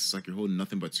iPhone X, it's like you're holding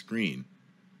nothing but screen.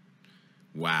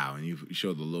 Wow, and you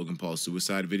showed the Logan Paul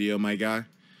suicide video, my guy.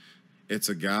 It's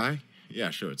a guy. Yeah,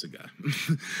 sure, it's a guy.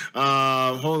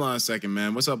 Hold on a second,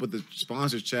 man. What's up with the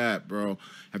sponsor chat, bro?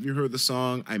 Have you heard the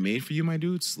song I Made For You, my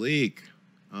dude? Sleek.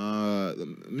 Let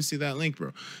me see that link,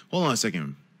 bro. Hold on a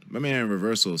second. My man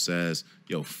Reversal says,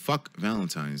 yo, fuck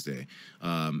Valentine's Day.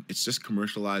 It's just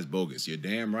commercialized bogus. You're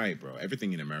damn right, bro.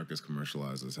 Everything in America is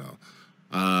commercialized as hell.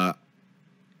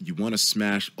 You want to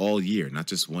smash all year, not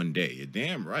just one day. You're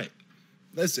damn right.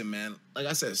 Listen, man, like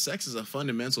I said, sex is a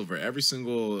fundamental for every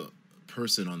single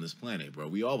person on this planet, bro.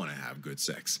 We all want to have good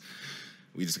sex.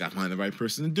 We just got to find the right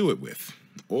person to do it with,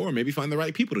 or maybe find the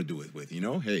right people to do it with.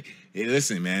 Hey,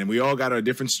 listen, man. We all got our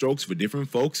different strokes for different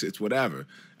folks. It's whatever,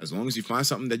 as long as you find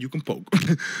something that you can poke.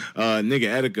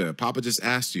 Nigga, Etika, Papa just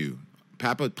asked you.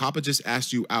 Papa just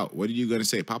asked you out. What are you gonna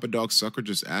say? Papa Dog Sucker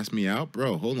just asked me out,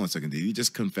 bro. Hold on a second. Did he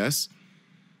just confess?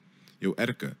 Yo,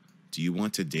 Etika, do you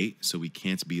want to date so we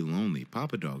can't be lonely?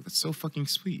 Papa Dog, that's so fucking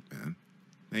sweet, man.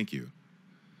 Thank you.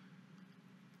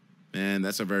 Man,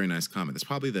 that's a very nice comment. That's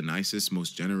probably the nicest,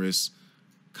 most generous,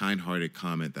 kind-hearted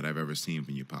comment that I've ever seen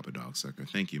from you, Papa Dog Sucker.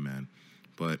 Thank you, man.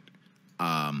 But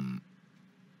I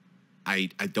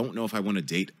don't know if I want to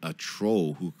date a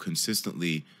troll who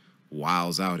consistently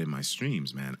wiles out in my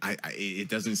streams, man. It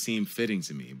doesn't seem fitting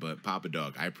to me. But Papa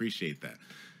Dog, I appreciate that.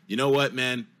 You know what,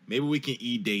 man? Maybe we can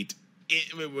e-date.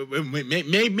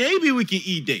 Maybe we can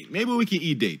e-date. Maybe we can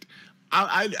e-date.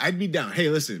 I'd be down. Hey,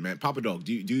 listen, man, Papa Dog,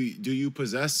 do you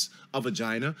possess a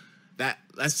vagina? That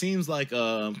seems like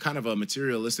kind of a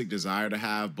materialistic desire to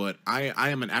have, but I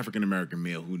am an African American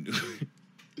male who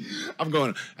I'm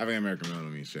going African American male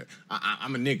don't mean shit.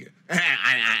 I'm a nigga.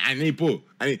 I need pool.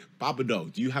 I need Papa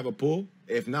Dog. Do you have a pool?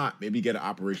 If not, maybe get an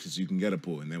operation so you can get a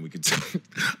pool, and then we could.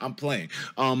 I'm playing.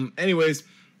 Anyways,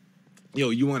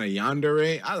 yo, you want a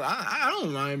yandere? I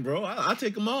don't mind, bro. I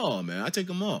take them all, man. I take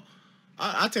them all.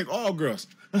 I take all girls.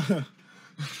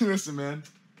 Listen, man.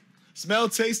 Smell,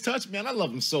 taste, touch, man. I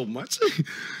love them so much.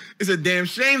 It's a damn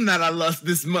shame that I lust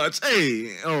this much.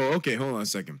 Hey, oh, okay. Hold on a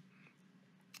second.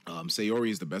 Sayori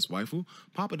is the best waifu.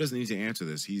 Papa doesn't need to answer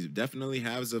this. He definitely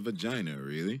has a vagina,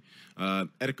 really.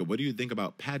 Etika, what do you think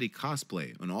about Patty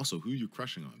cosplay? And also, who are you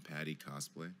crushing on? Patty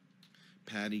cosplay?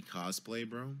 Patty cosplay,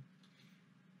 bro?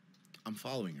 I'm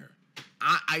following her.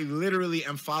 I literally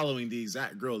am following the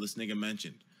exact girl this nigga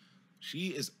mentioned. She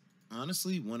is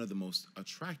honestly one of the most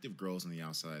attractive girls on the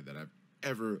outside that I've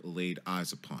ever laid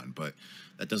eyes upon, but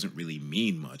that doesn't really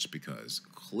mean much because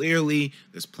clearly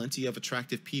there's plenty of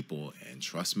attractive people, and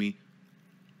trust me,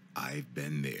 I've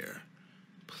been there.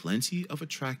 Plenty of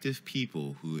attractive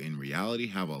people who in reality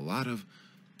have a lot of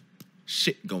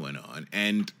shit going on,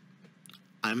 and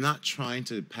I'm not trying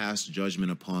to pass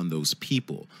judgment upon those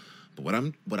people, but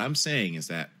what I'm saying is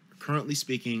that currently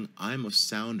speaking, I'm of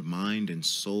sound mind and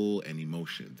soul and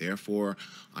emotion. Therefore,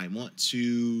 I want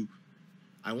to,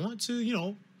 you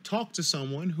know, talk to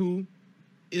someone who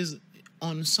is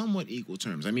on somewhat equal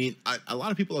terms. I mean, a lot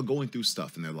of people are going through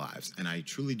stuff in their lives, and I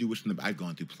truly do wish them I've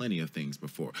gone through plenty of things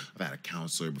before. I've had a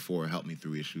counselor before help me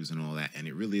through issues and all that, and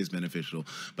it really is beneficial.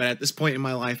 But at this point in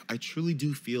my life, I truly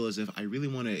do feel as if I really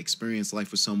want to experience life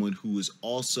with someone who is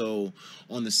also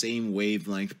on the same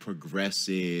wavelength,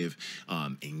 progressive,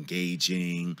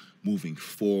 engaging, moving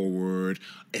forward,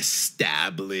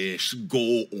 established,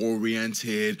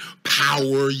 goal-oriented,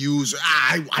 power user.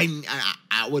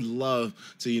 I would love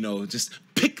to, you know, just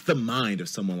pick the mind of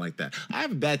someone like that. I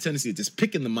have a bad tendency of just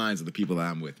picking the minds of the people that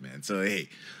I'm with, man. So, hey,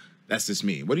 that's just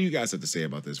me. What do you guys have to say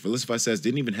about this? Felicify says,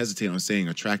 didn't even hesitate on saying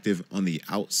attractive on the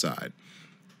outside.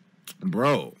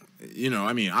 Bro, you know,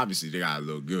 I mean, obviously they gotta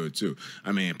look good too.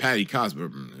 I mean, Patty Cosby,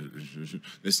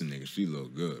 listen, nigga, she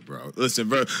look good, bro. Listen,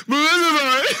 bro, take one of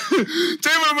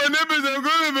my nipples, I'm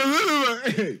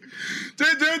good,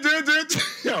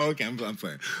 yo, okay, I'm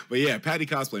playing, but yeah, Patty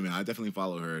cosplay, man, I definitely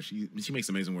follow her. She makes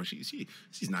amazing work.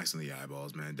 She's nice on the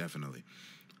eyeballs, man, definitely.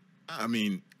 I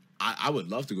mean, I would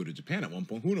love to go to Japan at one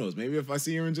point. Who knows? Maybe if I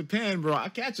see her in Japan, bro,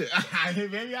 I'll catch it.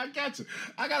 Maybe I'll catch it.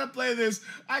 I gotta play this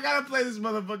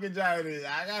motherfucking giant.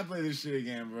 I gotta play this shit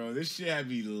again, bro. This shit had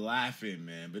me laughing,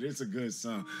 man. But it's a good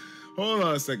song. Hold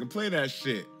on a second. Play that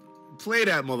shit. Play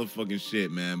that motherfucking shit,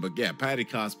 man. But yeah, Patty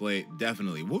cosplay,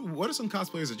 definitely. What are some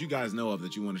cosplayers that you guys know of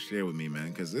that you want to share with me, man?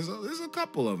 Because there's a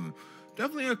couple of them.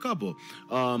 Definitely a couple.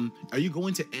 Are you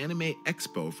going to Anime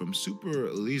Expo from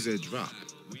Super Lisa Drop?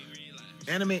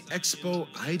 Anime Expo,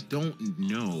 I don't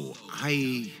know.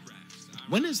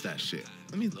 When is that shit?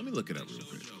 Let me look it up real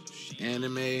quick.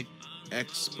 Anime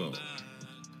Expo.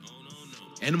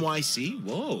 NYC?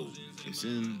 Whoa. It's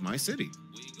in my city.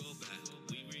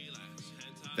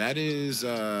 That is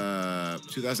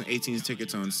 2018's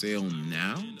tickets on sale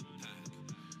now.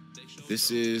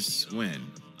 This is when?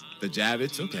 The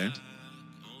Javits? Okay.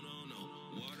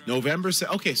 November.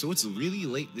 Okay, so it's really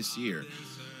late this year.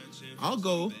 I'll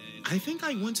go. I think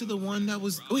I went to the one that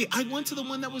was... I went to the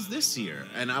one that was this year.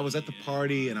 And I was at the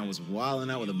party, and I was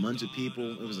wilding out with a bunch of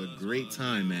people. It was a great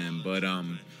time, man. But,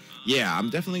 yeah,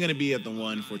 I'm definitely going to be at the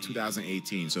one for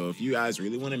 2018. So if you guys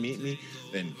really want to meet me,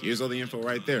 then here's all the info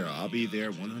right there. I'll be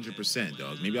there 100%,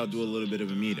 dog. Maybe I'll do a little bit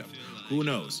of a meetup. Who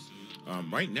knows?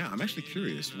 Right now, I'm actually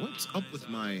curious. What's up with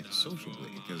my social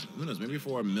blade? Because who knows? Maybe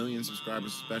for 1 million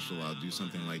subscribers special, I'll do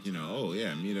something like, you know, oh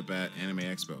yeah, meet up at Anime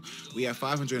Expo. We have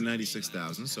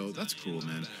 596,000, so that's cool,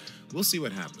 man. We'll see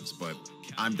what happens, but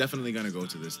I'm definitely gonna go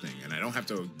to this thing, and I don't have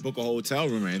to book a hotel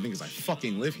room or anything because I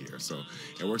fucking live here, so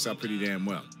it works out pretty damn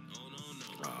well.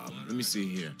 Let me see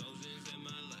here.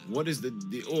 What is the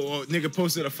nigga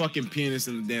posted a fucking penis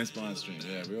in the dance spawn stream.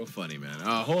 Yeah, real funny, man.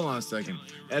 Hold on a second.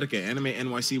 Etika, Anime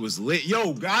NYC was lit.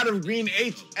 Yo, God of Green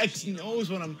HX knows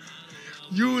what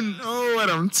you know what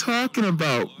I'm talking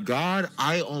about.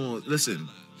 Listen,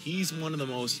 he's one of the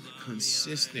most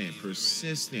consistent,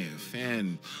 persistent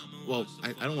fan. Well,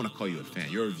 I don't want to call you a fan.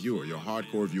 You're a viewer. You're a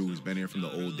hardcore viewer who's been here from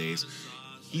the old days.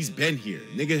 He's been here.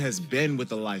 Nigga has been with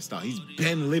the lifestyle. He's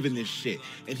been living this shit.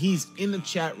 And he's in the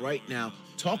chat right now.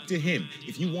 Talk to him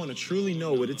if you want to truly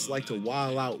know what it's like to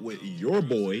wild out with your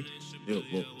boy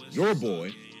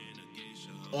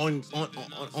on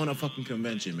a fucking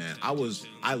convention, man. I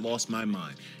lost my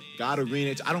mind. got a green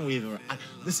H. I don't even.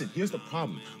 Listen, here's the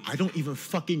problem. I don't even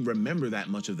fucking remember that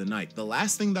much of the night. The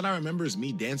last thing that I remember is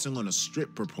me dancing on a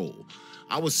stripper pole.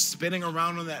 I was spinning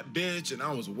around on that bitch and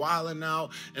I was wilding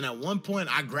out. And at one point,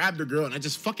 I grabbed a girl and I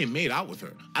just fucking made out with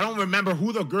her. I don't remember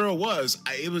who the girl was.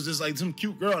 It was just like some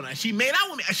cute girl, and she made out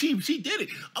with me. She did it.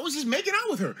 I was just making out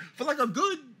with her for like a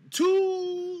good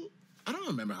 2. I don't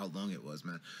remember how long it was,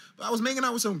 man. But I was making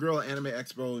out with some girl at Anime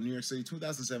Expo in New York City,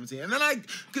 2017. And then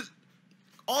because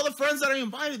all the friends that I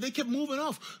invited, they kept moving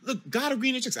off. Look, God of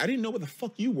Green Chicks, I didn't know what the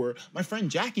fuck you were. My friend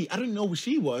Jackie, I didn't know who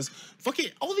she was. Fucking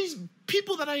all these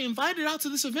people that I invited out to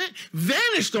this event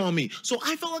vanished on me. So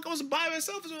I felt like I was by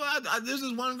myself. So there's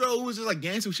this one girl who was just like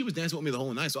dancing. She was dancing with me the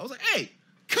whole night. So I was like, hey,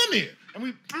 come here. And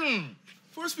we,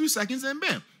 first few seconds, and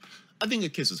bam. I think a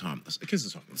kiss is harmless. A kiss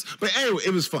is harmless. But anyway,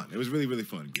 it was fun. It was really, really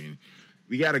fun, Green.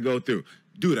 We got to go through.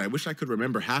 Dude, I wish I could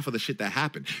remember half of the shit that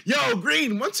happened. Yo,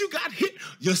 Green, once you got hit,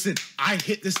 listen, I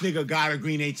hit this nigga, God of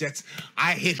Green HX.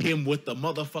 I hit him with the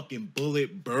motherfucking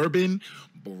bullet bourbon.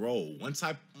 Bro, once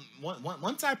I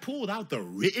pulled out the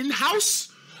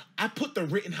Rittenhouse, I put the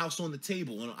Rittenhouse on the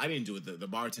table. I didn't do it. The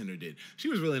bartender did. She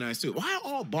was really nice, too. Why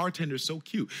are all bartenders so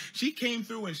cute? She came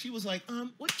through and she was like,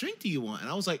 what drink do you want? And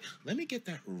I was like, let me get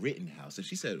that Rittenhouse. And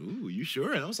she said, ooh, you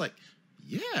sure? And I was like,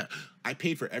 yeah. I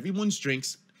paid for everyone's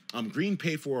drinks. Green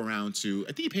paid for a round too.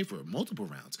 I think he paid for multiple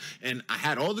rounds. And I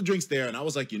had all the drinks there, and I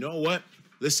was like, you know what?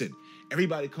 Listen,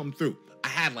 everybody come through. I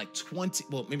had like 20,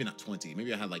 well, maybe not 20.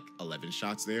 Maybe I had like 11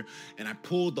 shots there. And I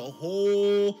pulled the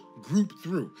whole group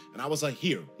through. And I was like,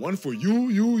 here, one for you,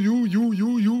 and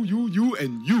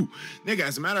you. Nigga,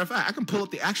 as a matter of fact, I can pull up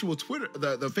the actual Twitter,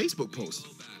 the Facebook post.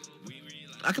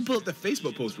 I can pull up the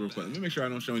Facebook post real quick. Let me make sure I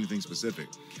don't show anything specific.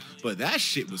 But that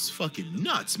shit was fucking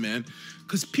nuts, man.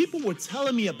 Because people were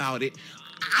telling me about it.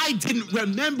 I didn't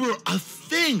remember a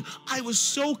thing. I was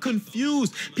so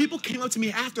confused. People came up to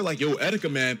me after like, yo,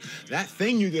 Etika, man, that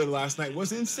thing you did last night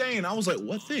was insane. I was like,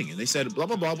 what thing? And they said, blah,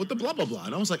 blah, blah, with the blah, blah, blah.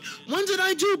 And I was like, when did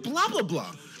I do blah, blah,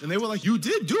 blah? And they were like, you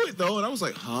did do it, though. And I was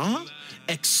like, huh?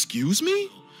 Excuse me?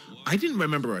 I didn't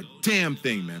remember a damn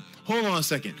thing, man. Hold on a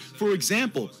second. For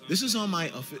example, this is on my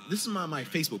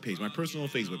Facebook page, my personal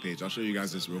Facebook page. I'll show you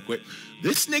guys this real quick.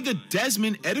 This nigga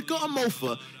Desmond Etika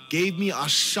Amofa gave me a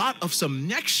shot of some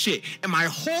next shit, and my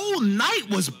whole night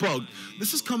was bugged.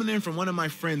 This is coming in from one of my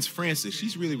friends, Frances.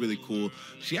 She's really, really cool.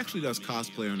 She actually does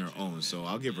cosplay on her own, so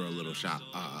I'll give her a little shout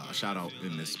out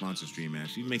in this sponsor stream, man.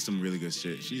 She makes some really good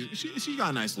shit. She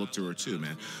got a nice look to her too,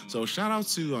 man. So shout out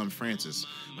to Frances,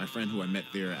 my friend who I met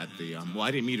there at the well,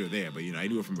 I didn't meet her there, but you know I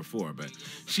knew her from before. But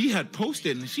she had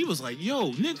posted and she was like,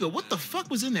 "Yo, nigga, what the fuck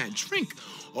was in that drink?"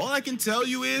 All I can tell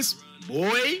you is,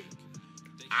 boy,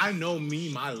 I know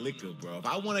me, my liquor, bro. If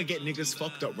I want to get niggas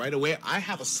fucked up right away, I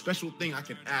have a special thing I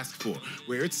can ask for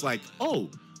where it's like, oh,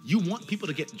 you want people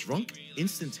to get drunk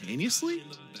instantaneously?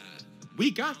 We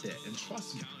got that. And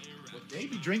trust me, what they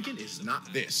be drinking is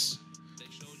not this.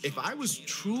 If I was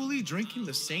truly drinking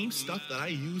the same stuff that I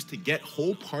use to get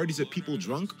whole parties of people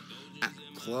drunk at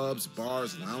clubs,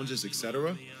 bars, lounges,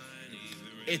 etc.,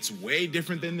 it's way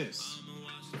different than this.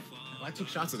 If I took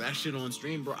shots of that shit on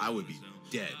stream, bro, I would be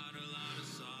dead.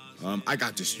 I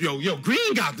got this. Yo,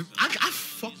 Green got. I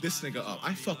fucked this nigga up.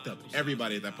 I fucked up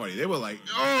everybody at that party. They were like,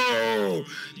 oh,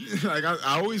 like I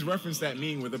always reference that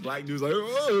meme where the black dude's like,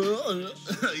 oh,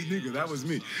 nigga, that was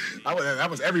me. That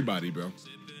was everybody, bro.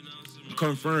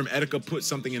 Confirm. Etika put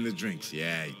something in the drinks.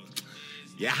 Yeah,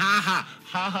 ha.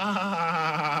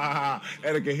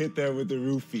 Etika hit that with the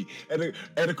roofie.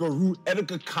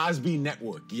 Etika Cosby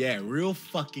Network. Yeah, real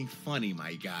fucking funny,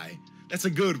 my guy. That's a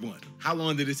good one. How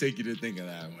long did it take you to think of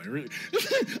that one?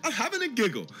 I'm having a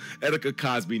giggle. Etika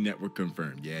Cosby Network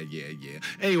confirmed. Yeah.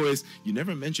 Anyways, you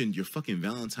never mentioned your fucking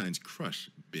Valentine's crush,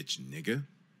 bitch nigga.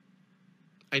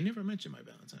 I never mentioned my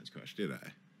Valentine's crush, did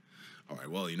I? All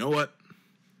right, well, you know what?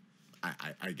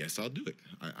 I guess I'll do it.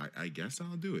 I guess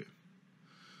I'll do it.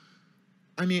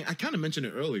 I mean, I kind of mentioned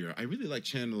it earlier. I really like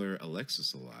Chandler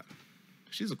Alexis a lot.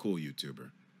 She's a cool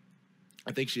YouTuber.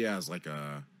 I think she has like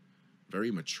a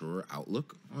very mature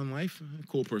outlook on life,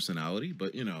 cool personality,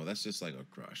 but you know, that's just like a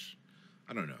crush.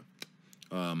 I don't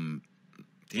know.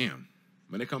 Damn.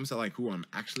 When it comes to like who I'm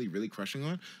actually really crushing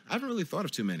on, I haven't really thought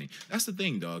of too many. That's the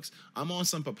thing, dogs. I'm on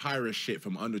some papyrus shit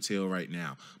from Undertale right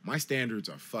now. My standards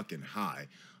are fucking high.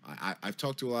 I've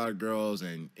talked to a lot of girls,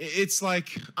 and it's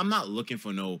like, I'm not looking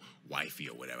for no wifey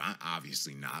or whatever.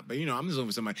 Obviously not, but you know, I'm just looking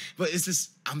for somebody. But it's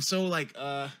just, I'm so like,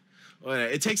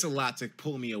 it takes a lot to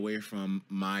pull me away from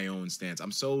my own stance.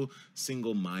 I'm so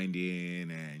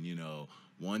single-minded and, you know,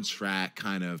 one track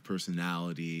kind of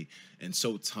personality and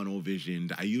so tunnel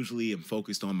visioned. I usually am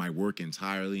focused on my work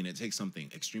entirely, and it takes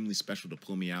something extremely special to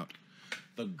pull me out.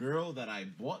 The girl that I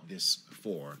bought this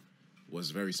for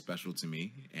was very special to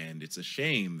me, and it's a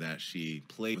shame that she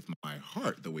played with my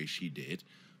heart the way she did.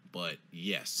 But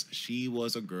yes, she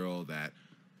was a girl that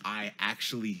I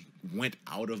actually went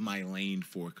out of my lane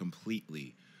for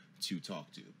completely to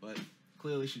talk to. But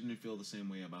clearly she didn't feel the same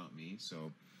way about me,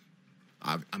 so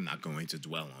I'm not going to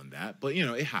dwell on that. But, you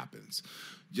know, it happens.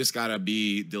 Just got to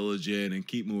be diligent and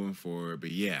keep moving forward. But,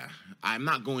 yeah, I'm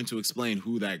not going to explain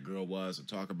who that girl was or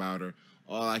talk about her.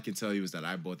 All I can tell you is that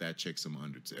I bought that chick some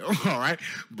Undertale, all right?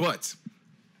 But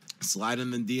slide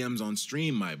in the DMs on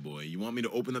stream, my boy. You want me to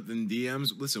open up the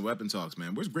DMs? Listen, Weapon Talks,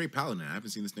 man. Where's Great Paladin? I haven't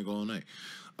seen this nigga all night.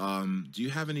 Do you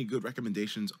have any good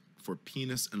recommendations for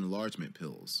penis enlargement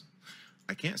pills?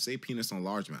 I can't say penis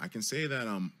enlargement. I can say that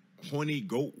horny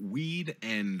goat weed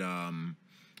and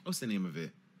what's the name of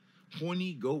it?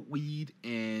 Horny goat weed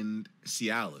and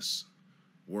Cialis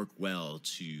work well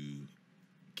to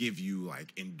give you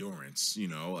like endurance, you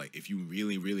know, like if you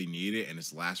really, really need it and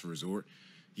it's last resort.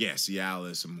 Yeah,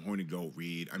 Cialis, some horny goat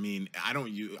weed. I mean, I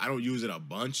don't use it a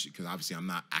bunch because obviously I'm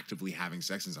not actively having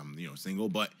sex since I'm, you know, single,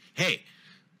 but hey,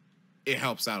 it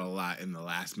helps out a lot in the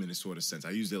last minute sort of sense.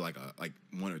 I used it like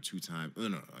one or two times. No,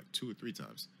 like 2 or 3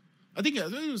 times. I think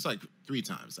it was like 3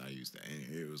 times I used that,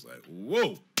 and it was like,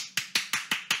 whoa.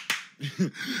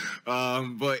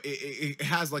 But it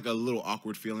has like a little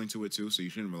awkward feeling to it too, so you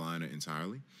shouldn't rely on it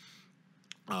entirely.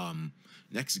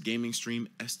 Next gaming stream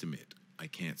estimate. I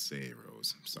can't say,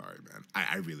 Rose. I'm sorry, man.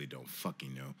 I really don't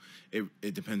fucking know.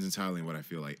 It depends entirely on what I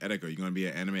feel like. Etika, you're going to be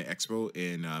at Anime Expo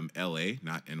in LA,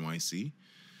 not NYC.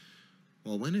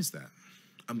 Well, when is that?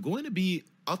 I'm going to be,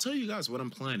 I'll tell you guys what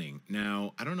I'm planning.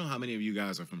 Now, I don't know how many of you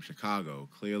guys are from Chicago.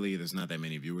 Clearly, there's not that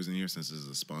many viewers in here since this is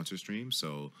a sponsor stream.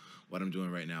 So what I'm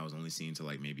doing right now is only seeing to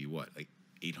like maybe what, like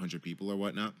 800 people or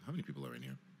whatnot. How many people are in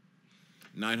here?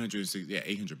 960, yeah,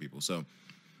 800 people. So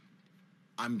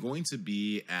I'm going to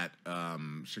be at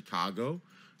Chicago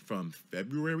from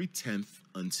February 10th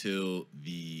until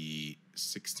the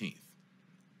 16th.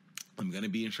 I'm going to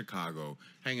be in Chicago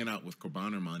hanging out with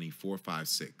Korban Armani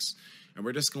 456. And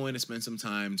we're just going to spend some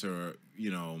time to,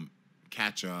 you know,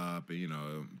 catch up, you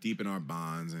know, deepen our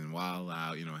bonds and wild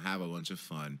out, you know, have a bunch of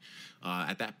fun.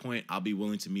 At that point, I'll be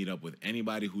willing to meet up with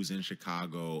anybody who's in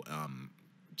Chicago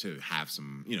to have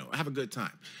some, you know, have a good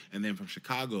time. And then from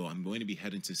Chicago, I'm going to be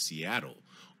heading to Seattle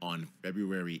on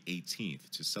February 18th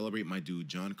to celebrate my dude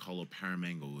John Carlo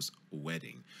Paramango's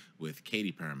wedding with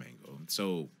Katie Paramango.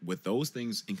 So with those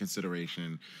things in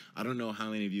consideration, I don't know how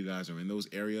many of you guys are in those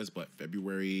areas, but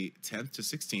February 10th to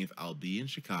 16th, I'll be in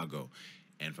Chicago.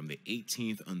 And from the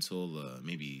 18th until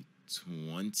maybe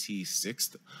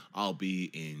 26th, I'll be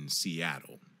in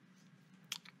Seattle.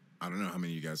 I don't know how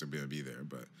many of you guys are going to be there,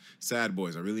 but sad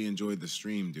boys, I really enjoyed the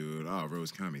stream, dude. Oh,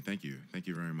 Rose Kami, thank you. Thank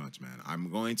you very much, man. I'm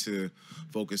going to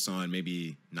focus on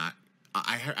maybe not...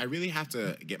 I really have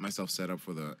to get myself set up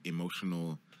for the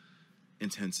emotional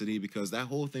intensity because that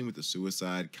whole thing with the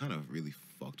suicide kind of really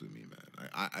fucked with me, man.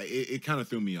 It kind of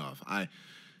threw me off.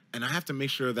 And I have to make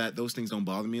sure that those things don't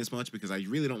bother me as much because I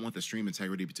really don't want the stream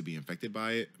integrity to be infected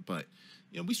by it. But,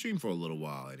 you know, we streamed for a little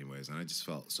while anyways, and I just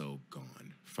felt so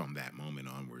gone from that moment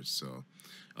onwards. So,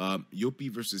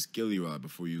 Yopi versus Kiliula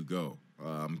before you go.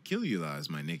 Kiliula is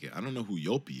my nigga. I don't know who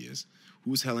Yopi is.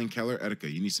 Who's Helen Keller?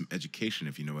 Etika, you need some education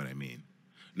if you know what I mean.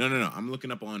 No. I'm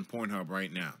looking up on Pornhub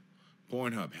right now.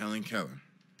 Pornhub, Helen Keller.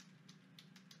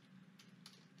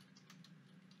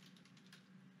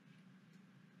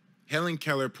 Helen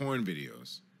Keller porn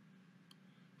videos.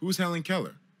 Who's Helen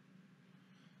Keller?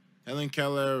 Helen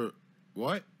Keller,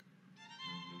 what?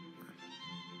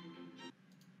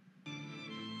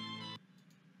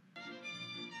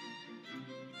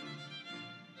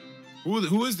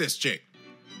 Who is this chick?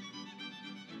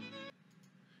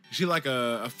 Is she like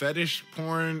a fetish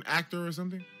porn actor or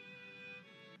something?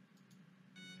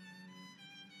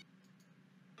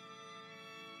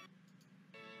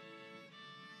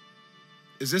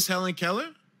 Is this Helen Keller?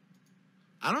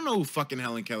 I don't know who fucking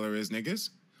Helen Keller is,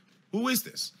 niggas. Who is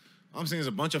this? All I'm saying is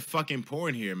a bunch of fucking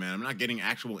porn here, man. I'm not getting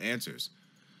actual answers.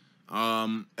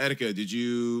 Etika, did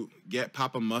you get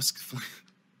Papa Musk?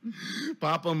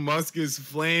 Papa Musk's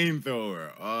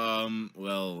flamethrower.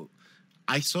 Well,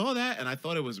 I saw that and I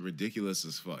thought it was ridiculous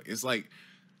as fuck. It's like,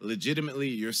 legitimately,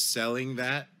 you're selling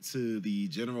that to the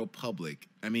general public.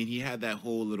 I mean, he had that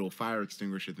whole little fire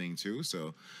extinguisher thing too,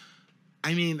 so...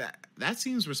 I mean, that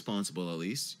seems responsible, at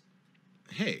least.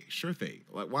 Hey, sure thing.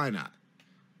 Like, why not?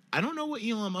 I don't know what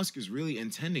Elon Musk is really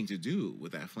intending to do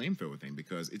with that flamethrower thing,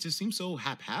 because it just seems so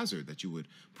haphazard that you would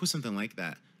put something like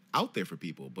that out there for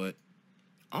people. But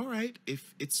all right,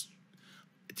 if it's,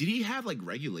 did he have like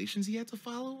regulations he had to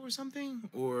follow or something?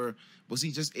 Or was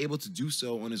he just able to do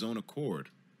so on his own accord?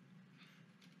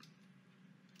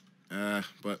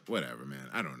 But whatever, man.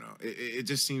 I don't know. It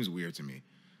just seems weird to me.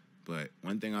 But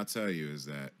one thing I'll tell you is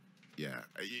that, yeah,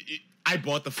 I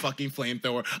bought the fucking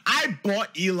flamethrower. I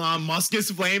bought Elon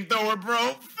Musk's flamethrower,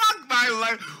 bro. Fuck my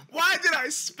life. Why did I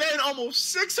spend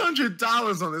almost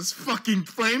 $600 on this fucking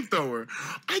flamethrower?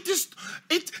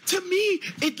 To me,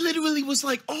 it literally was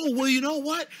like, oh, well, you know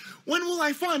what? When will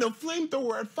I find a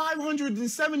flamethrower at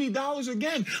 $570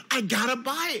 again? I gotta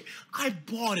buy it. I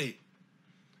bought it.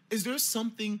 Is there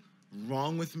something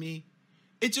wrong with me?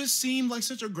 It just seemed like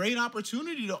such a great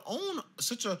opportunity to own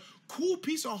such a cool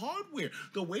piece of hardware.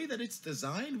 The way that it's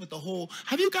designed with the whole...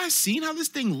 Have you guys seen how this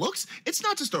thing looks? It's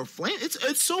not just a flame.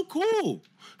 It's so cool.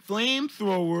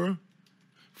 Flamethrower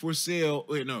for sale.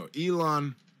 Wait, no.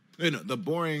 Elon... Wait, no. The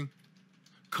Boring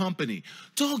Company.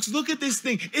 Dogs, look at this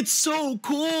thing. It's so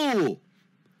cool.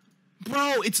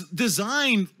 Bro, it's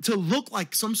designed to look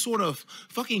like some sort of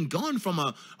fucking gun from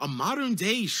a modern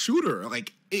day shooter.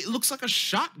 Like, it looks like a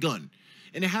shotgun.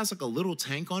 And it has like a little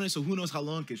tank on it, so who knows how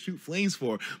long it can shoot flames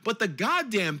for. But the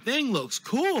goddamn thing looks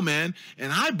cool, man.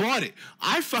 And I bought it.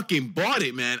 I fucking bought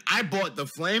it, man. I bought the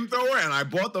flamethrower and I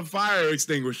bought the fire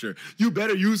extinguisher. You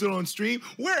better use it on stream.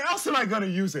 Where else am I gonna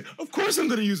use it? Of course I'm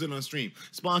gonna use it on stream.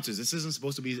 Sponsors, this isn't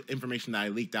supposed to be information that I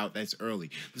leaked out that's early.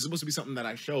 This is supposed to be something that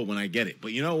I show when I get it.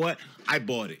 But you know what? I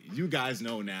bought it. You guys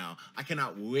know now. I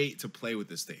cannot wait to play with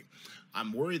this thing.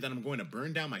 I'm worried that I'm going to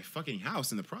burn down my fucking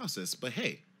house in the process, but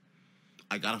hey,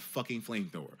 I got a fucking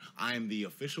flamethrower. I am the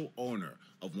official owner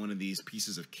of one of these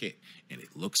pieces of kit, and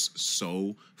it looks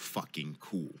so fucking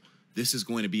cool. This is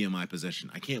going to be in my possession.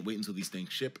 I can't wait until these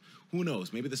things ship. Who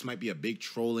knows? Maybe this might be a big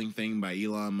trolling thing by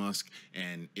Elon Musk,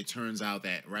 and it turns out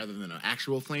that rather than an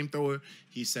actual flamethrower,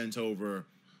 he sent over,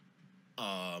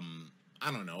 I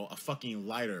don't know, a fucking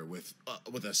lighter with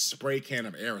a spray can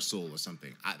of aerosol or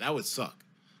something. That would suck.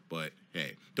 But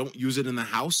hey, don't use it in the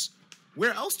house.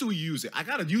 Where else do we use it? I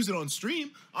gotta use it on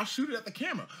stream. I'll shoot it at the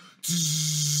camera.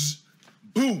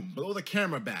 Boom, blow the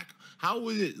camera back. How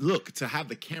would it look to have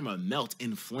the camera melt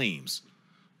in flames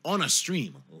on a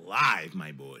stream live,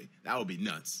 my boy? That would be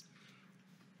nuts.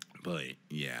 But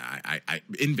yeah, I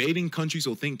invading countries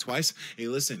will think twice. Hey,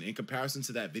 listen, in comparison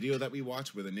to that video that we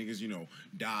watched where the niggas, you know,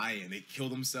 die and they kill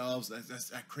themselves, that's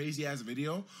that crazy ass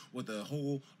video with the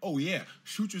whole, oh yeah,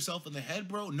 shoot yourself in the head,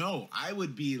 bro. No, I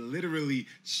would be literally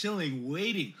chilling,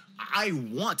 waiting. I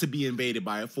want to be invaded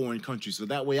by a foreign country so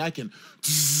that way I can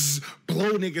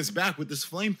blow niggas back with this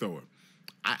flamethrower.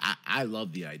 I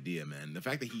love the idea, man. The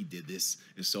fact that he did this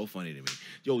is so funny to me.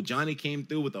 Yo, Johnny came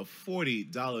through with a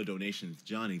 $40 donation.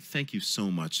 Johnny, thank you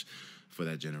so much for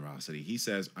that generosity. He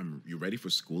says, you ready for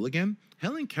school again?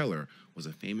 Helen Keller was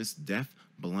a famous deaf,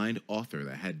 blind author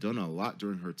that had done a lot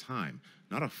during her time.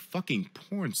 Not a fucking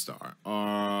porn star.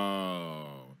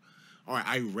 Oh. All right,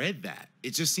 I read that.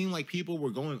 It just seemed like people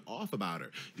were going off about her.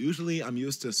 Usually, I'm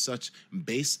used to such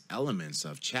base elements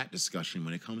of chat discussion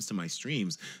when it comes to my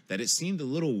streams that it seemed a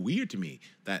little weird to me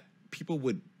that people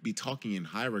would be talking in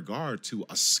high regard to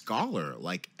a scholar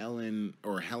like Helen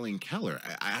Keller.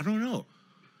 I don't know.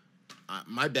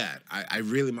 My bad. I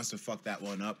really must have fucked that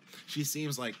one up. She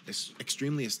seems like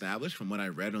extremely established from what I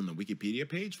read on the Wikipedia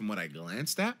page, from what I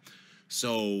glanced at.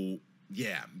 So...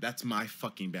 yeah, that's my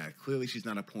fucking bad. Clearly, she's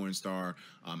not a porn star.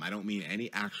 I don't mean any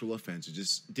actual offense. It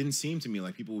just didn't seem to me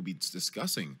like people would be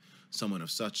discussing someone of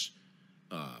such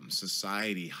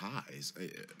society highs.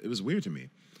 It was weird to me.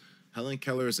 Helen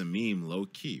Keller is a meme,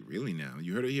 low-key. Really now?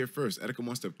 You heard it here first. Etika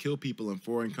wants to kill people in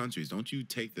foreign countries. Don't you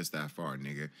take this that far,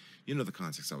 nigga. You know the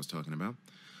context I was talking about.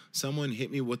 Someone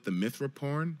hit me with the Mithra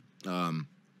porn.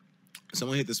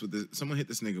 Someone hit this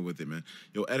nigga with it, man.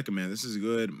 Yo, Etika, man, this is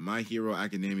good. My Hero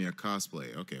Academia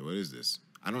cosplay. Okay, what is this?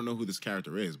 I don't know who this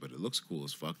character is, but it looks cool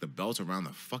as fuck. The belt around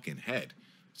the fucking head.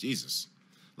 Jesus.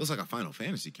 Looks like a Final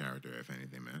Fantasy character, if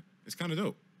anything, man. It's kind of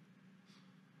dope.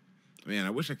 Man, I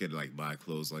wish I could, like, buy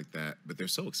clothes like that, but they're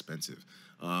so expensive.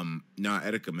 Nah,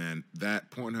 Etika, man,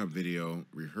 that Pornhub video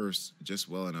rehearsed just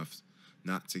well enough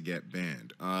not to get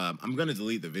banned. I'm gonna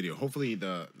delete the video. Hopefully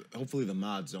the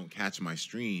mods don't catch my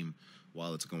stream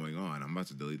while it's going on. I'm about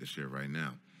to delete the shit right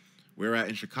now. We're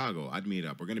in Chicago. I'd meet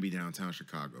up. We're gonna be downtown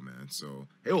Chicago, man. So,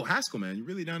 hey, Haskell, man, you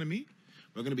really down to meet?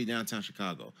 We're gonna be downtown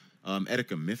Chicago.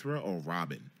 Etika, Mithra or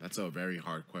Robin? That's a very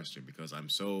hard question because I'm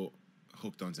so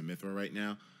hooked onto Mithra right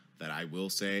now that I will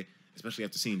say, especially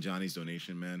after seeing Johnny's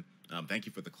donation, man, Thank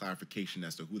you for the clarification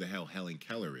as to who the hell Helen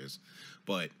Keller is.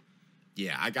 But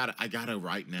yeah, I gotta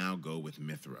right now go with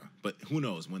Mithra. But who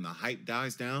knows? When the hype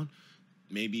dies down,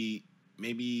 maybe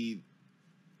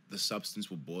the substance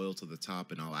will boil to the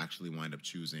top and I'll actually wind up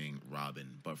choosing Robin.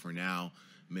 But for now,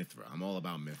 Mithra. I'm all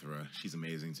about Mithra. She's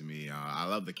amazing to me. I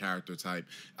love the character type.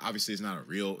 Obviously, it's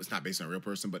not based on a real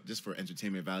person, but just for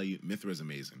entertainment value, Mithra is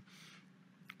amazing.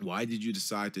 Why did you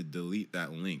decide to delete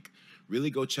that link? Really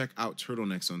go check out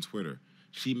Turtlenecks on Twitter.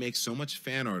 She makes so much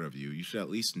fan art of you. You should at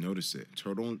least notice it.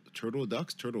 Turtle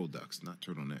ducks, not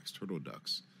turtlenecks, turtle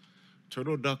ducks.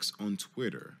 Turtle ducks on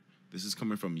Twitter. This is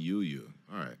coming from Yu.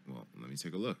 All right, well, let me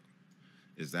take a look.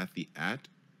 Is that the @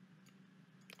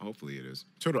 Hopefully it is.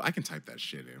 Turtle, I can type that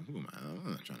shit in. Who am I?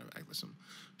 I'm not trying to act like some.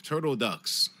 Turtle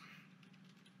ducks.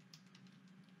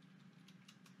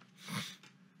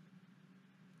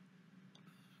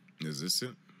 Is this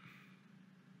it?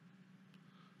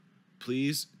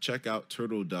 Please check out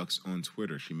Turtle Ducks on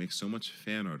Twitter. She makes so much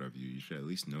fan art of you. You should at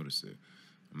least notice it.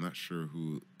 I'm not sure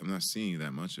who. I'm not seeing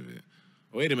that much of it.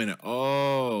 Wait a minute.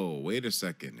 Oh, wait a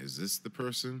second. Is this the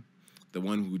person? The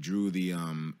one who drew the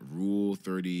Rule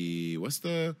 30. What's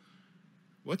the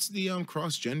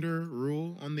cross-gender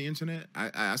rule on the internet?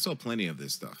 I saw plenty of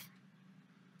this stuff.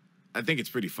 I think it's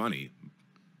pretty funny,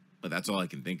 but that's all I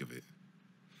can think of it.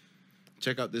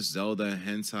 Check out this Zelda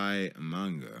hentai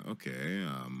manga. Okay,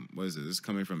 what is it? This is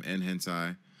coming from N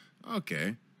Hentai.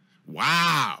 Okay.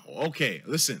 Wow. Okay,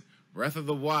 listen. Breath of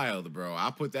the Wild, bro.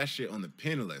 I'll put that shit on the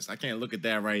pin list. I can't look at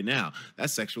that right now.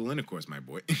 That's sexual intercourse, my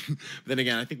boy. Then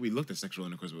again, I think we looked at sexual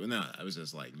intercourse, but no, it was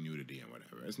just like nudity and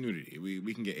whatever. It's nudity.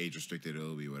 We can get age restricted.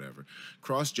 It'll be whatever.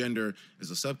 Cross-gender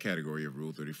is a subcategory of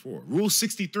Rule 34. Rule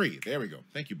 63. There we go.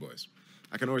 Thank you, boys.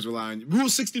 I can always rely on Rule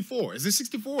 64. Is it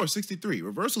 64 or 63?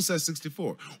 Reversal says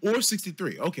 64 or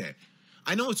 63. Okay.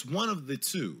 I know it's one of the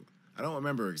two. I don't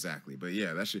remember exactly, but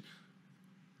yeah, that shit.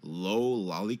 Low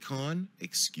lolicon,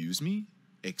 excuse me,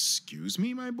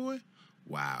 my boy.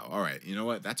 Wow. All right. You know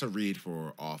what? That's a read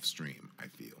for off stream. I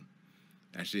feel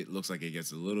that shit looks like it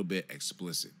gets a little bit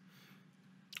explicit.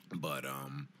 But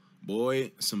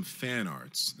boy, some fan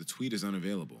arts. The tweet is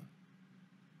unavailable.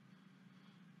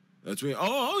 The tweet.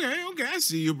 Oh, okay. I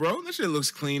see you, bro. That shit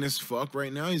looks clean as fuck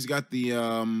right now. He's got the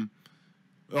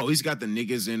he's got the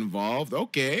niggas involved.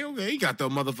 Okay. He got the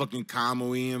motherfucking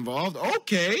Kamui involved.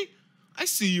 Okay. I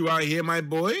see you out here, my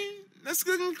boy. That's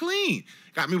good and clean.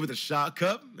 Got me with a shot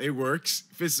cup. It works.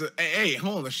 Hey,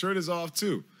 hold on. The shirt is off,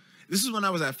 too. This is when I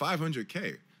was at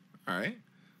 500K. All right?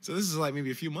 So this is like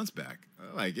maybe a few months back.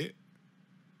 I like it.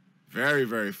 Very,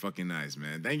 very fucking nice,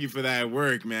 man. Thank you for that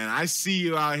work, man. I see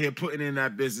you out here putting in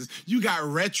that business. You got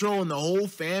Retro and the whole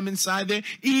fam inside there.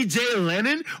 EJ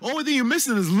Lennon. Only thing you're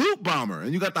missing is Loot Bomber.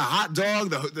 And you got the hot dog,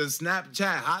 the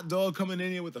Snapchat hot dog coming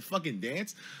in here with the fucking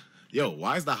dance. Yo,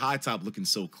 why is the high top looking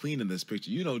so clean in this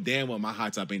picture? You know damn well my high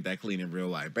top ain't that clean in real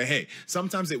life. But hey,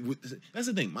 sometimes that's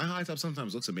the thing. My high top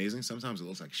sometimes looks amazing. Sometimes it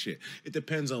looks like shit. It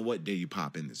depends on what day you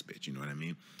pop in this bitch. You know what I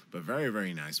mean? But very,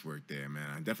 very nice work there, man.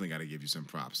 I definitely got to give you some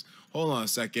props. Hold on a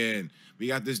second. We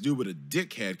got this dude with a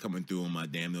dickhead coming through on my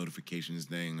damn notifications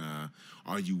thing.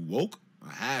 Are you woke?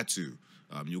 I had to.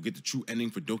 You'll get the true ending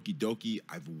for Doki Doki.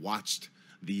 I've watched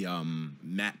the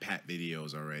Matt Pat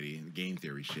videos already, game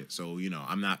theory shit. So, you know,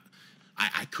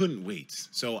 I couldn't wait.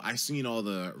 So I seen all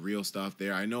the real stuff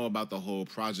there. I know about the whole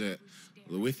Project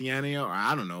Lithuania, or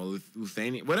I don't know,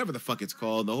 Lithuania, whatever the fuck it's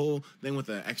called. The whole thing with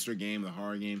the extra game, the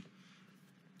horror game.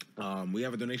 We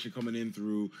have a donation coming in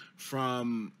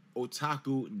from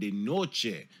Otaku de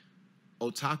Noche.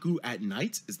 Otaku at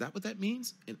night? Is that what that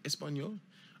means in Espanol?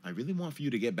 I really want for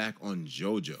you to get back on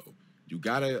JoJo. You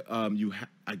gotta,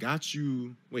 I got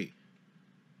you,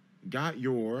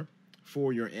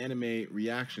 for your anime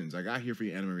reactions. I got here for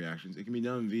your anime reactions. It can be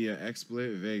done via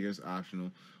XSplit, Vegas,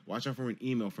 optional. Watch out for an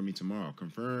email from me tomorrow.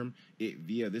 Confirm it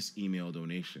via this email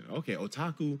donation. Okay,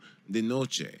 Otaku de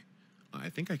Noche. I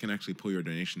think I can actually pull your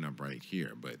donation up right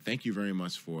here, but thank you very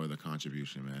much for the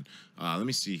contribution, man. Let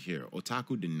me see here.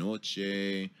 Otaku de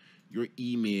Noche. Your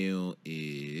email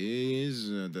is...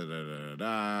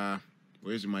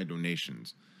 Where's my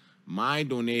donations? My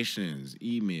donations,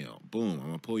 email. Boom. I'm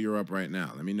going to pull you up right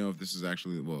now. Let me know if this is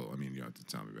actually... Well, I mean, you don't have to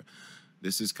tell me, but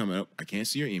this is coming up. I can't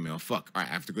see your email. Fuck. All right,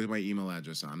 I have to go to my email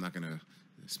address, so I'm not going to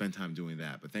spend time doing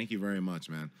that. But thank you very much,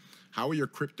 man. How are your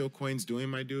crypto coins doing,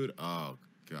 my dude? Oh,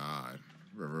 God.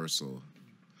 Reversal.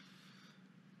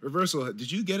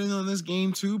 Did you get in on this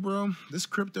game too, bro? This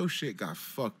crypto shit got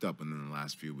fucked up in the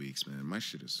last few weeks, man. My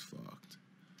shit is fucked.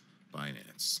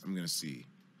 Binance. I'm going to see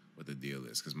what the deal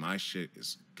is, because my shit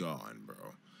is gone, bro.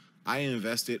 I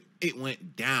invested, it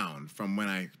went down from when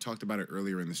I talked about it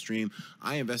earlier in the stream.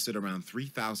 I invested around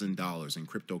 $3,000 in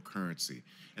cryptocurrency.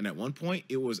 And at one point,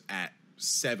 it was at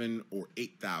 7 or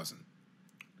 8,000.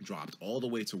 Dropped all the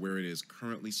way to where it is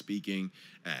currently speaking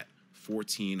at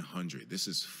 1,400. This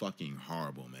is fucking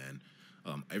horrible, man.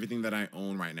 Everything that I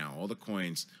own right now, all the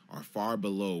coins are far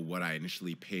below what I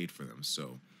initially paid for them.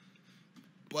 So,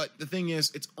 but the thing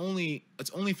is, it's only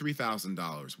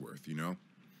 $3,000 worth, you know?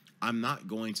 I'm not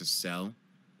going to sell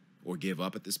or give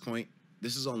up at this point.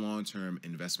 This is a long-term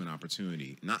investment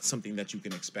opportunity, not something that you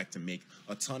can expect to make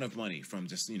a ton of money from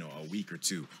just, you know, a week or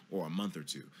two or a month or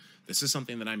two. This is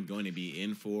something that I'm going to be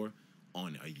in for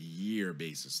on a year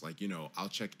basis. Like, you know, I'll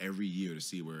check every year to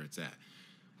see where it's at.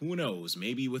 Who knows?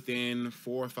 Maybe within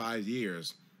 4 or 5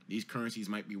 years, these currencies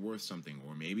might be worth something,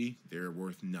 or maybe they're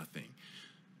worth nothing.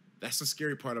 That's the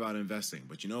scary part about investing.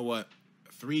 But you know what?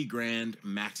 $3,000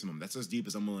 maximum. That's as deep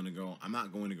as I'm willing to go. I'm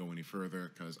not going to go any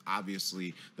further because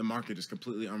obviously the market is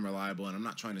completely unreliable, and I'm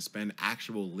not trying to spend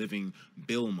actual living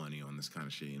bill money on this kind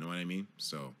of shit. You know what I mean?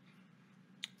 So,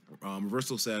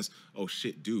 Reversal says, "Oh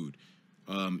shit, dude,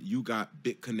 you got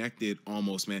bit connected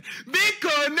almost, man. Bit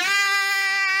connect,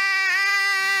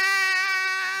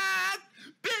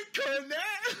 bit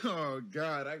connect. Oh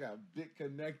god, I got bit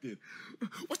connected.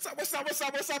 What's up? What's up? What's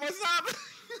up? What's up? What's up?"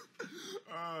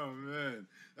 Oh man,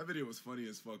 that video was funny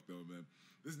as fuck though, man.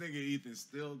 This nigga Ethan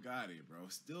still got it, bro.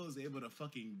 Still is able to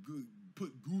fucking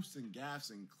put goofs and gaffs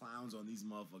and clowns on these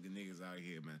motherfucking niggas out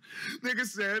here, man. Nigga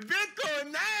said,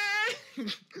 "Bitcoin,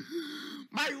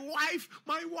 my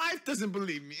wife doesn't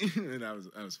believe me." that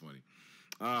was funny.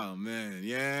 Oh man,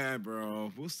 yeah,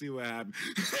 bro. We'll see what happens.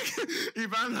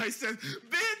 Evanite says,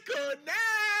 "Bitcoin."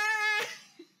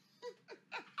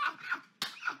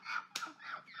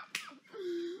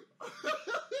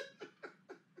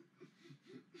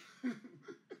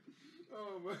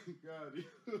 Oh my god.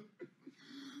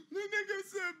 The nigga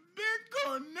said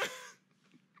Bitcoin.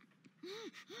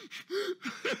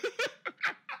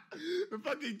 The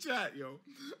fucking chat, yo.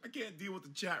 I can't deal with the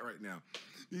chat right now.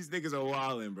 These niggas are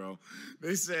wildin', bro.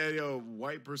 They said, yo,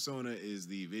 White Persona is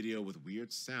the video with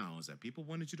weird sounds that people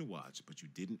wanted you to watch, but you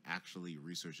didn't actually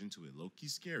research into it. Low-key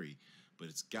scary, but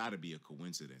it's gotta be a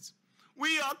coincidence.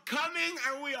 We are coming,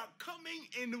 and we are coming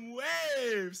in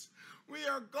waves. We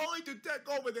are going to take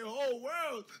over the whole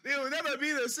world. They will never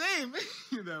be the same.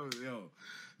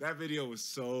 That video was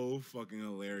so fucking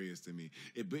hilarious to me.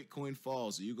 If Bitcoin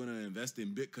falls, are you going to invest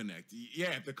in BitConnect?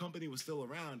 Yeah, if the company was still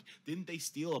around, didn't they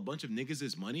steal a bunch of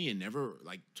niggas' money and never,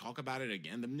 like, talk about it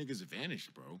again? Them niggas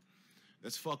vanished, bro.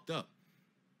 That's fucked up.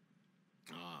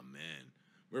 Oh, man.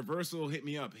 Reversal hit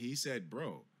me up. He said,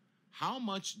 "Bro, how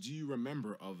much do you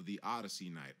remember of the Odyssey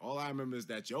night?" All I remember is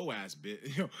that yo ass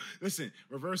bit. Yo, listen,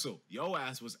 Reversal, yo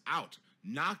ass was out.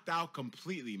 Knocked out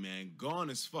completely, man. Gone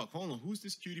as fuck. Hold on, who's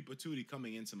this cutie patootie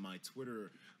coming into my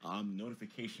Twitter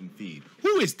notification feed?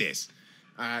 Who is this?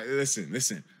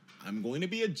 Listen. I'm going to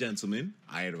be a gentleman.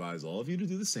 I advise all of you to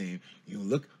do the same. You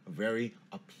look very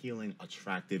appealing,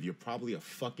 attractive. You're probably a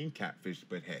fucking catfish,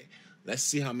 but hey, let's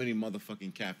see how many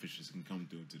motherfucking catfishes can come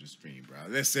through to the stream, bro.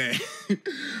 Listen,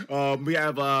 we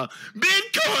have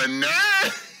Bitcoin.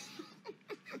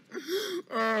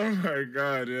 Oh my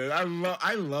god, dude.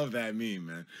 I love that meme,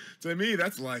 man. To me,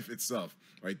 that's life itself,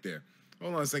 right there.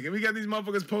 Hold on a second. We got these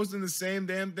motherfuckers posting the same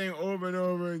damn thing over and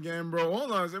over again, bro.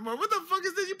 Hold on a second. Bro, what the fuck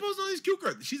is this you post on these cute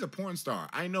girls? She's a porn star.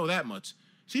 I know that much.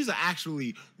 She's an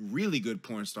actually really good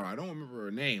porn star. I don't remember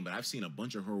her name, but I've seen a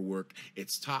bunch of her work.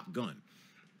 It's Top Gun.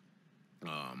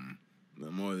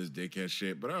 More of this dickhead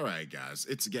shit. But all right, guys.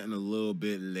 It's getting a little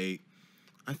bit late.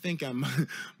 I think I'm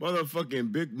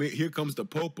motherfucking big. Here comes the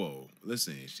popo.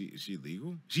 Listen, is she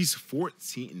legal? She's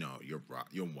 14. No, you're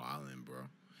wildin', bro.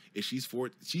 If she's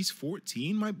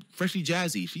 14, my freshly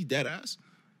jazzy. She's dead ass.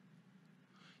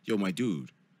 Yo, my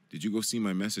dude, did you go see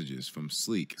my messages from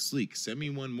Sleek? Sleek, send me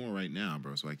one more right now,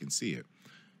 bro, so I can see it.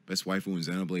 Best waifu in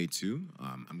Xenoblade 2?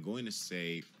 I'm going to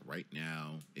say right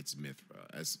now it's Mithra.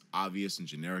 As obvious and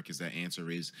generic as that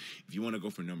answer is, if you want to go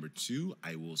for number 2,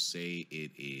 I will say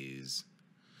it is.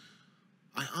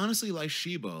 I honestly like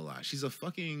Sheba a lot. She's a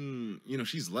fucking,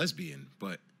 she's lesbian,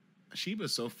 but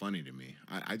Sheba's so funny to me.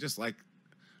 I just like.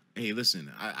 Hey, listen,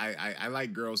 I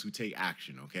like girls who take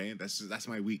action, okay? That's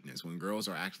my weakness. When girls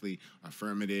are actually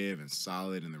affirmative and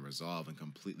solid in the resolve and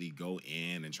completely go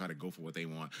in and try to go for what they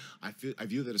want, I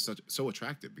view that as so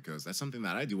attractive because that's something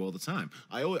that I do all the time.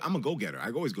 I'm a go-getter. I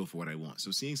always go for what I want.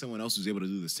 So seeing someone else who's able to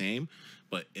do the same,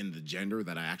 but in the gender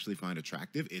that I actually find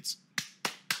attractive, it's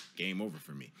game over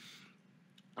for me.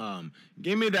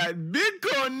 Give me that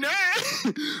Bitcoin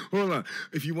now. Hold on.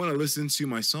 If you want to listen to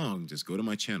my song, just go to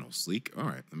my channel, Sleek. All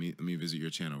right, let me visit your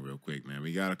channel real quick, man.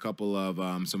 We got a couple of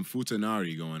some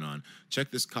futanari going on.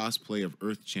 Check this cosplay of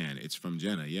Earth Chan. It's from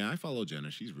Jenna. Yeah, I follow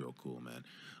Jenna. She's real cool, man.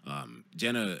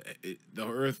 Jenna, the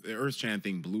Earth Chan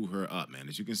thing blew her up, man.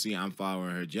 As you can see, I'm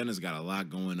following her. Jenna's got a lot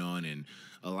going on in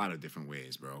a lot of different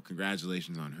ways, bro.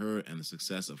 Congratulations on her and the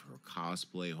success of her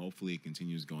cosplay. Hopefully, it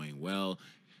continues going well.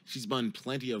 She's done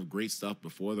plenty of great stuff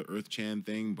before the Earth Chan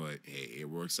thing, but hey, it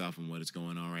works out from what is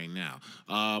going on right now.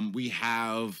 We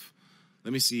have,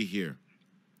 let me see here.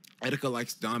 Etika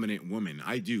likes dominant women.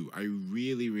 I do. I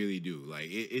really, really do. Like,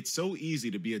 it's so easy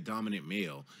to be a dominant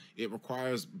male. It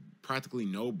requires practically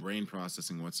no brain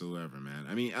processing whatsoever, man.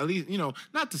 I mean, at least, you know,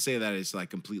 not to say that it's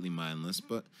like completely mindless,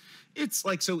 but it's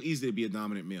like so easy to be a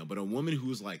dominant male. But a woman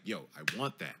who's like, yo, I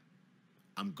want that.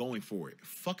 I'm going for it.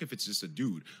 Fuck if it's just a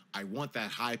dude. I want that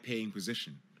high-paying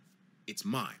position. It's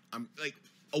mine. I'm like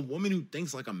a woman who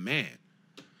thinks like a man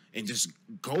and just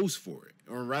goes for it.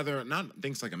 Or rather, not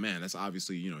thinks like a man. That's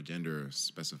obviously, you know, gender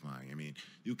specifying. I mean,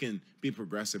 you can be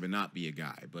progressive and not be a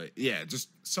guy. But yeah, just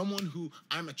someone who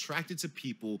I'm attracted to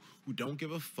people who don't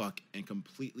give a fuck and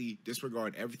completely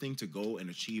disregard everything to go and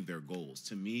achieve their goals.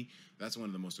 To me, that's one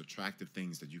of the most attractive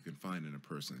things that you can find in a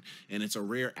person. And it's a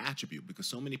rare attribute because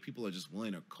so many people are just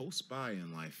willing to coast by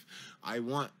in life. I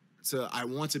want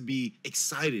to be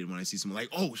excited when I see someone like,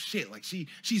 oh shit, like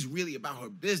she's really about her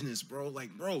business, bro. Like,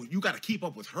 bro, you got to keep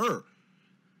up with her.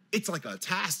 It's like a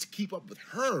task to keep up with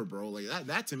her, bro. Like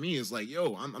that to me is like,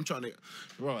 yo, I'm trying to,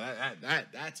 bro.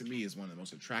 That to me is one of the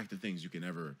most attractive things you can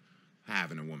ever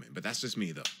have in a woman. But that's just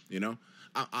me, though. You know,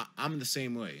 I'm the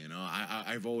same way. You know,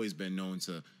 I've always been known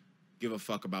to give a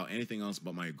fuck about anything else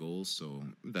but my goals. So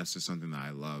that's just something that I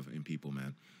love in people,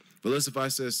 man.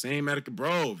 Felicify says, same Etika,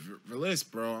 bro. Felis,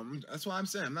 bro. That's what I'm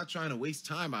saying. I'm not trying to waste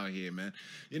time out here, man.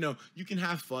 You know, you can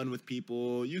have fun with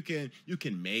people. You can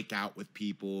make out with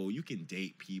people. You can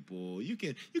date people. You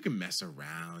can mess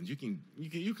around. You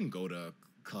can go to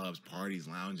clubs, parties,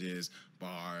 lounges,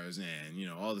 bars, and you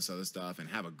know all this other stuff, and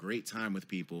have a great time with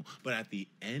people. But at the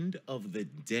end of the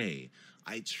day,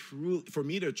 for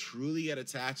me to truly get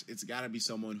attached, it's got to be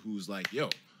someone who's like, yo,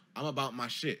 I'm about my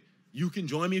shit. You can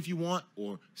join me if you want,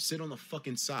 or sit on the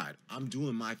fucking side. I'm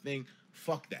doing my thing.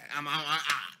 Fuck that.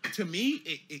 To me,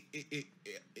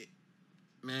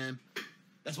 man,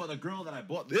 that's why the girl that I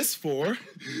bought this for,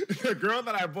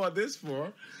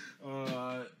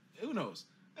 who knows?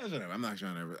 That's whatever. I'm not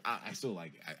trying to. I still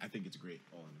like it. I think it's great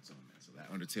all on its own, man. So that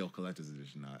Undertale Collector's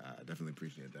Edition, I definitely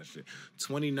appreciate that shit.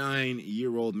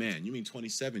 29-year-old man. You mean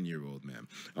 27-year-old man?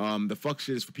 The fuck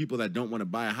shit is for people that don't want to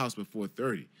buy a house before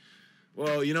 30.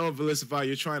 Well, you know what, Felicify,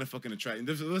 you're trying to fucking attract.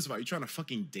 Felicify, you're trying to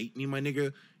fucking date me, my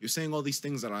nigga. You're saying all these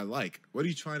things that I like. What are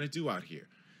you trying to do out here?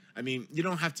 I mean, you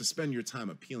don't have to spend your time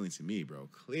appealing to me, bro.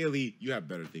 Clearly, you have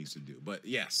better things to do. But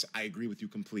yes, I agree with you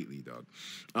completely,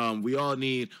 dog. We all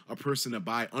need a person to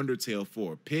buy Undertale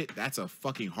for. Pit, that's a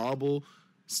fucking horrible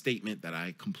statement that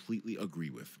I completely agree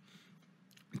with.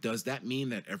 Does that mean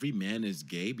that every man is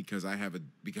gay because they have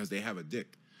a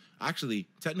dick? Actually,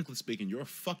 technically speaking, you're a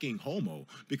fucking homo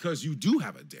because you do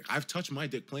have a dick. I've touched my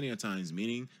dick plenty of times,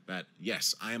 meaning that,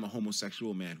 yes, I am a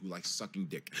homosexual man who likes sucking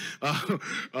dick.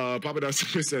 Papa Dog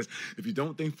says, if you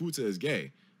don't think Futa is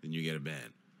gay, then you get a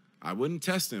ban. I wouldn't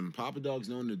test him. Papa Dog's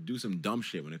known to do some dumb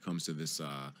shit when it comes to this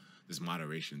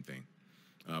moderation thing.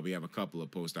 We have a couple of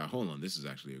posts out. Hold on, this is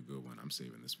actually a good one. I'm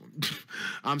saving this one.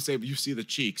 I'm saving. You see the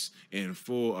cheeks in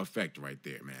full effect right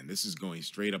there, man. This is going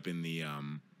straight up in the...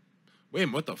 Wait,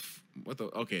 what the?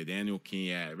 Okay, Daniel King,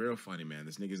 yeah, real funny, man.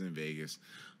 This nigga's in Vegas.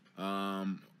 All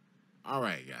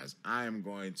right, guys, I am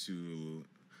going to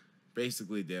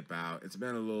basically dip out. It's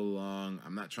been a little long.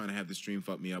 I'm not trying to have the stream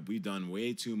fuck me up. We've done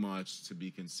way too much to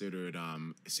be considered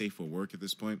safe for work at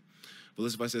this point.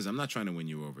 Felicify says, I'm not trying to win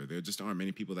you over. There just aren't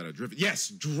many people that are driven. Yes,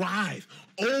 drive.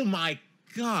 Oh my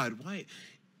God, why?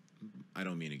 I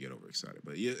don't mean to get overexcited,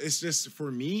 but it's just for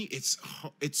me. It's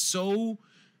so.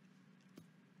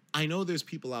 I know there's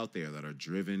people out there that are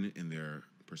driven in their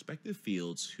respective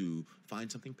fields who find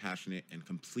something passionate and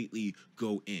completely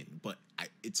go in. But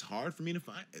it's hard for me to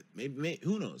find. Maybe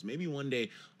who knows? Maybe one day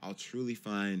I'll truly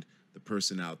find the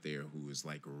person out there who is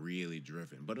like really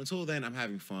driven. But until then, I'm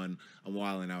having fun. I'm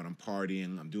wilding out. I'm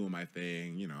partying. I'm doing my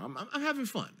thing. You know, I'm having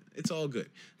fun. It's all good.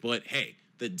 But hey,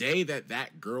 the day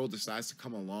that girl decides to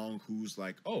come along who's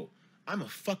like, oh, I'm a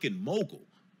fucking mogul.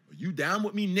 Are you down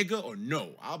with me, nigga, or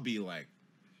no? I'll be like,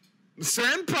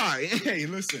 senpai, hey,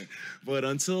 listen. But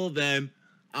until then,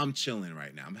 I'm chilling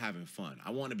right now. I'm having fun.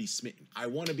 I want to be smitten.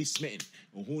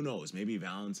 Well, who knows? Maybe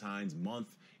Valentine's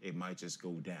month, it might just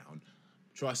go down.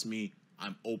 trust me,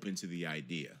 I'm open to the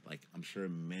idea. Like, I'm sure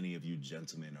many of you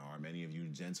gentlemen are, many of you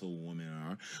gentlewomen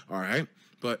are, all right?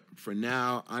 But for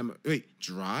now, wait,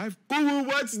 drive? Ooh,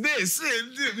 what's this?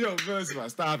 Yo, first of all,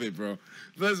 stop it, bro.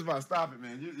 First of all, stop it,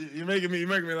 man. You're making me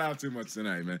laugh too much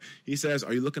tonight, man. He says,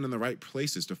 are you looking in the right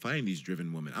places to find these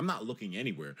driven women? I'm not looking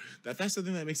anywhere. That's the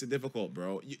thing that makes it difficult,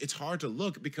 bro. It's hard to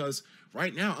look because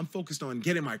right now I'm focused on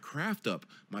getting my craft up.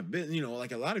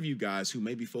 Like a lot of you guys who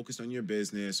may be focused on your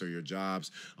business or your jobs,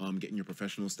 getting your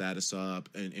professional status up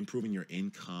and improving your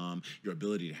income, your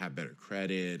ability to have better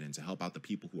credit and to help out the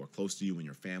people who are close to you and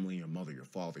your family, your mother, your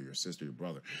father, your sister, your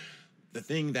brother. The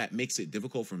thing that makes it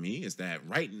difficult for me is that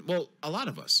a lot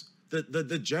of us,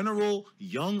 the general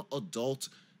young adult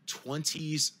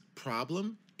 20s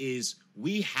problem is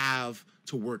we have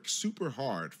to work super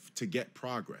hard to get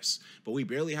progress, but we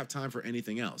barely have time for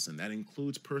anything else, and that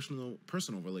includes personal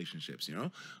relationships.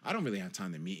 I don't really have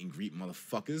time to meet and greet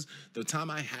motherfuckers. The time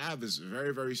I have is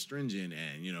very, very stringent,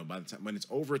 and by the time when it's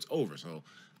over, so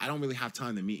I don't really have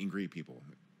time to meet and greet people.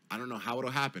 I don't know how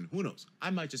it'll happen. Who knows? I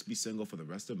might just be single for the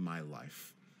rest of my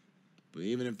life. But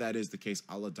even if that is the case,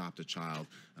 I'll adopt a child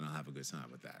and I'll have a good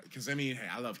time with that. Because, hey,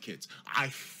 I love kids. I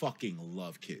fucking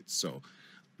love kids. So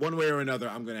one way or another,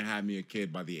 I'm going to have me a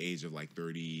kid by the age of like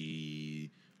 30,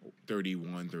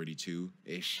 31,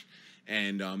 32-ish.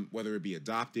 And whether it be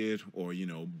adopted or,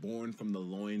 born from the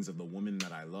loins of the woman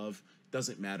that I love,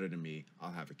 doesn't matter to me.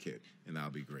 I'll have a kid and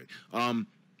that'll be great.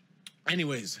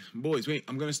 Anyways, boys, wait,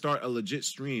 I'm going to start a legit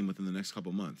stream within the next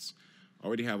couple months.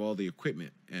 Already have all the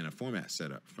equipment and a format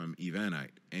set up from Evanite.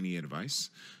 Any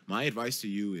advice? My advice to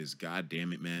you is, God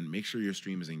damn it, man, make sure your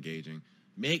stream is engaging.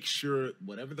 Make sure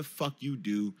whatever the fuck you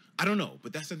do, I don't know,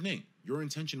 but that's the thing. Your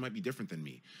intention might be different than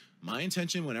me. My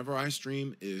intention whenever I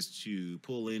stream is to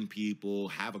pull in people,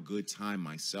 have a good time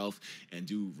myself, and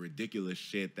do ridiculous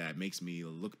shit that makes me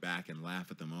look back and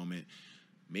laugh at the moment.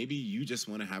 Maybe you just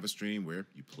want to have a stream where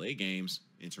you play games,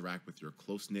 interact with your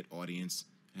close-knit audience,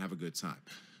 and have a good time.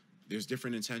 There's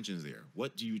different intentions there.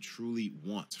 What do you truly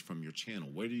want from your channel?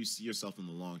 Where do you see yourself in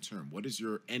the long term? What is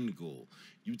your end goal?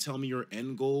 You tell me your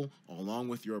end goal along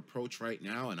with your approach right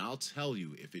now, and I'll tell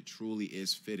you if it truly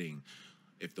is fitting,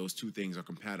 if those two things are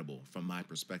compatible from my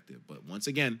perspective. But once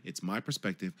again, it's my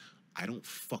perspective. I don't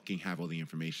fucking have all the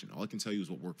information. All I can tell you is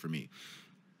what worked for me.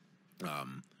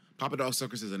 Papa Dog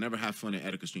Sucker says, I never have fun at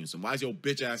Etika streams. So why is your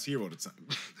bitch ass here all the time?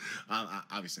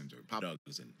 Obviously, I'm joking. Papa Dog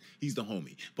isn't. He's the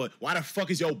homie. But why the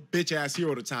fuck is your bitch ass here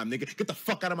all the time, nigga? Get the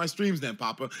fuck out of my streams then,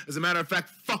 Papa. As a matter of fact,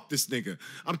 fuck this nigga.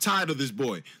 I'm tired of this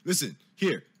boy. Listen,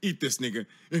 here, eat this nigga.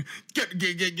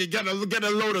 Get a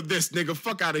load of this nigga.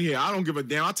 Fuck out of here. I don't give a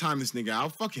damn. I'll time this nigga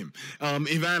out. Fuck him.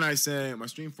 Evanite said, my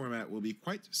stream format will be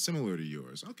quite similar to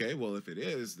yours. Okay, well, if it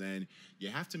is, then you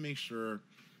have to make sure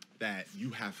that you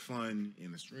have fun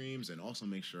in the streams and also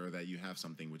make sure that you have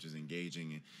something which is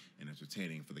engaging and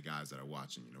entertaining for the guys that are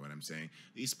watching. You know what I'm saying?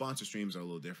 These sponsor streams are a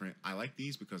little different. I like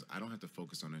these because I don't have to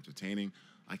focus on entertaining.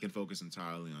 I can focus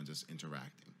entirely on just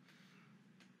interacting.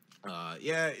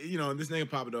 Yeah, this nigga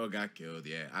Papa Dog got killed.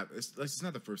 Yeah, it's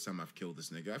not the first time I've killed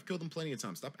this nigga. I've killed him plenty of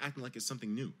times. Stop acting like it's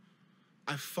something new.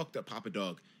 I fucked up Papa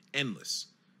Dog endless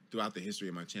throughout the history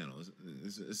of my channel.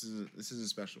 This isn't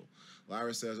special.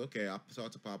 Lyra says, okay, I'll talk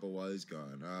to Papa while he's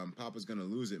gone. Papa's gonna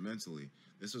lose it mentally.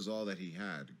 This was all that he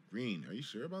had. Green, are you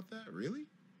sure about that? Really?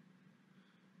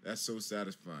 That's so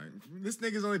satisfying. This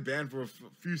nigga's only banned for a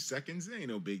few seconds. It ain't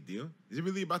no big deal. Is he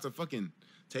really about to fucking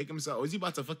take himself? Or is he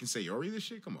about to fucking say Yori this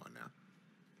shit? Come on now.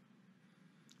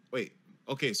 Wait,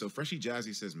 okay, so Freshy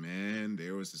Jazzy says, man,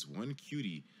 there was this one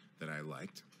cutie that I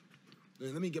liked.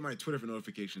 Let me get my Twitter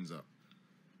notifications up.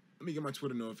 Let me get my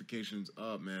Twitter notifications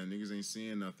up, man. Niggas ain't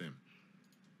seeing nothing.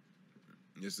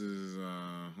 This is,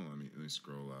 hold on, let me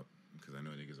scroll up because I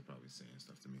know niggas are probably saying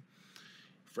stuff to me.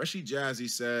 Freshy Jazzy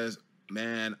says,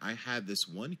 man, I had this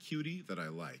one cutie that I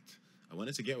liked. I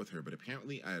wanted to get with her, but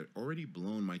apparently I had already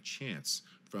blown my chance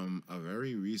from a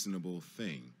very reasonable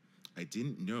thing. I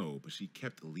didn't know, but she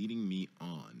kept leading me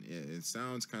on. It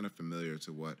sounds kind of familiar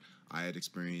to what I had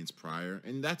experienced prior,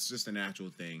 and that's just a natural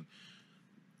thing.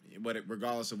 But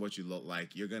regardless of what you look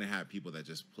like, you're going to have people that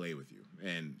just play with you.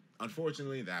 And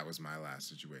unfortunately, that was my last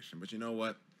situation. But you know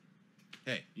what?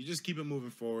 Hey, you just keep it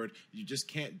moving forward. You just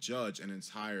can't judge an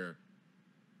entire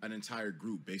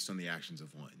group based on the actions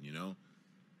of one,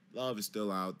 Love is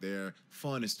still out there.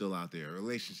 Fun is still out there.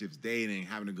 Relationships, dating,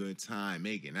 having a good time,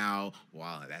 making out.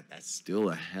 Wow, that's still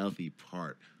a healthy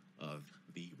part of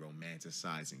the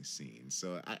romanticizing scene.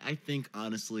 So I think,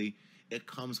 honestly, it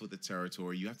comes with the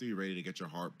territory. You have to be ready to get your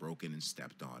heart broken and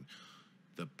stepped on.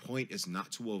 The point is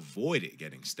not to avoid it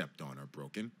getting stepped on or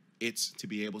broken. It's to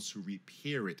be able to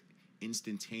repair it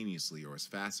instantaneously or as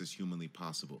fast as humanly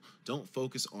possible. Don't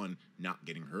focus on not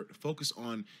getting hurt. Focus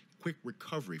on quick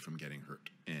recovery from getting hurt.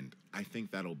 And I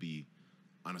think that'll be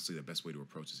honestly the best way to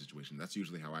approach the situation. That's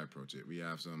usually how I approach it. We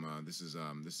have some. This is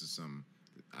some.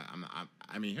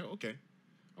 I mean, okay.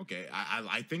 Okay,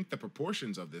 I think the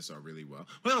proportions of this are really well.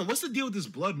 Hold on, what's the deal with this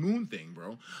blood moon thing,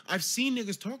 bro? I've seen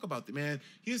niggas talk about it, man.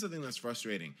 Here's the thing that's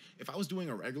frustrating. If I was doing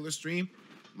a regular stream,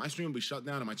 my stream will be shut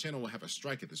down and my channel will have a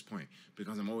strike at this point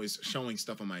because I'm always showing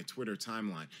stuff on my Twitter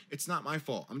timeline. It's not my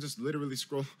fault. I'm just literally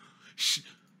scrolling.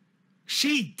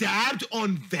 She dabbed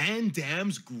on Van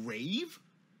Damme's grave?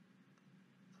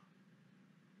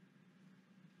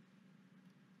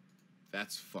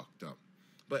 That's fucked up.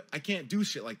 But I can't do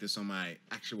shit like this on my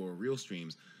actual real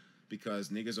streams because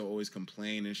niggas will always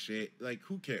complain and shit. Like,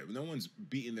 who cares? No one's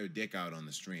beating their dick out on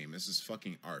the stream. This is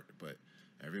fucking art, but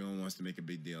everyone wants to make a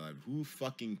big deal out of it. Who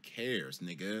fucking cares,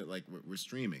 nigga? Like, we're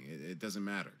streaming. It doesn't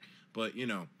matter. But, you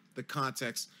know, the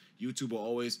context, YouTube will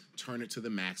always turn it to the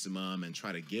maximum and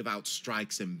try to give out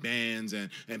strikes and bans and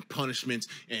punishments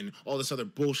and all this other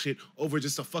bullshit over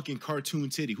just a fucking cartoon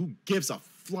titty. Who gives a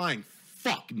flying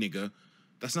fuck, nigga?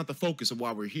 That's not the focus of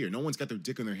why we're here. No one's got their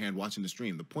dick in their hand watching the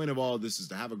stream. The point of all of this is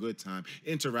to have a good time,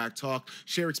 interact, talk,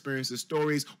 share experiences,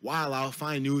 stories, while out,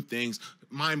 find new things,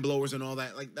 mind blowers and all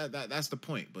that. Like that's the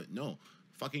point. But no,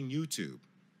 fucking YouTube.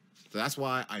 So that's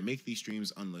why I make these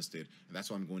streams unlisted, and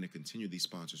that's why I'm going to continue these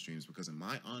sponsor streams because, in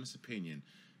my honest opinion,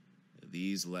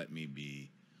 these let me be.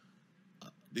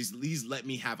 These let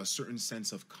me have a certain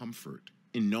sense of comfort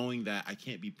in knowing that I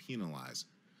can't be penalized.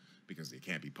 Because they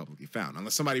can't be publicly found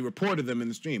unless somebody reported them in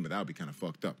the stream, but that would be kind of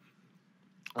fucked up.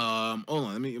 Hold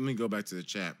on, let me go back to the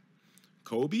chat.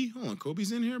 Kobe, hold on,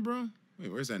 Kobe's in here, bro. Wait,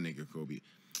 where's that nigga Kobe?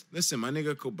 Listen, my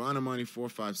nigga Kobana Money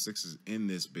 456 is in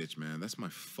this bitch, man. That's my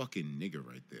fucking nigga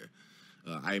right there.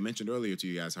 I mentioned earlier to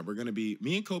you guys how we're gonna be.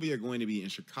 Me and Kobe are going to be in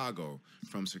Chicago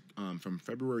from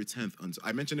February 10th until.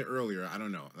 I mentioned it earlier. I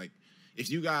don't know, like. If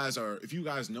you guys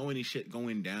know any shit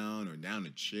going down or down to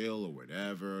chill or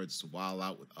whatever, just wild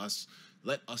out with us,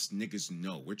 let us niggas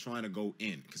know. We're trying to go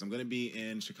in because I'm going to be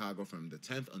in Chicago from the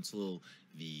 10th until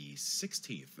the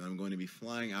 16th. And I'm going to be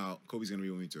flying out. Kobe's going to be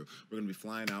with me too. We're going to be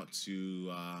flying out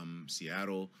to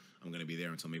Seattle. I'm going to be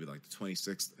there until maybe like the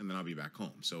 26th, and then I'll be back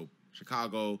home. So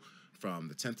Chicago from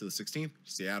the 10th to the 16th,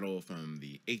 Seattle from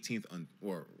the 18th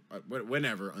or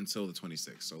whenever until the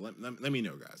 26th. So let me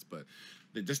know, guys. But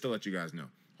just to let you guys know.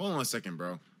 Hold on a second,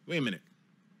 bro. Wait a minute.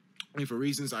 I mean, for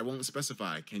reasons I won't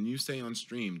specify, can you say on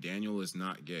stream Daniel is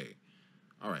not gay?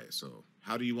 All right, so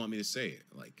how do you want me to say it?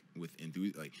 Like, with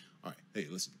enthusiasm? Like, all right, hey,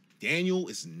 listen, Daniel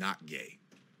is not gay.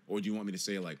 Or do you want me to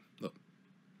say, like, look,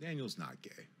 Daniel's not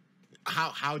gay?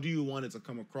 How do you want it to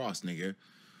come across, nigga?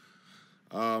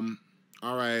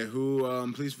 All right,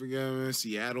 who, please forgive me,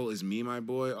 Seattle is me, my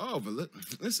boy. Oh,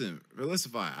 listen,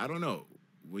 Velicify, I don't know.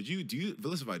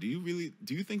 Velicify,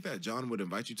 do you think that John would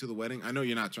invite you to the wedding? I know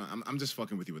you're not trying, I'm just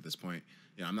fucking with you at this point.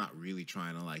 Yeah, I'm not really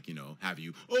trying to, like, you know, have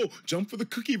you, oh, jump for the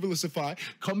cookie, Velicify,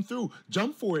 come through,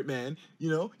 jump for it, man.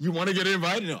 You know, you want to get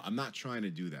invited? No, I'm not trying to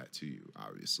do that to you,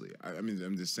 obviously. I mean,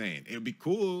 I'm just saying, it would be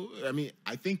cool. I mean,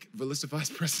 I think Velicify's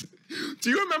president. Do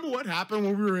you remember what happened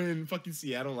when we were in fucking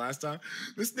Seattle last time?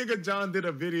 This nigga John did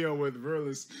a video with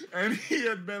Verlis, and he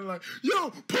had been like, yo,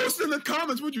 post in the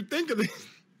comments what you think of this.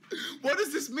 What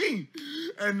does this mean?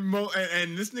 And Mo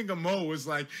and this nigga Mo was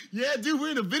like, yeah, dude,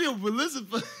 we're in a video with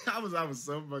Elizabeth. I was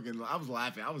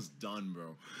laughing. I was done,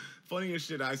 bro. Funniest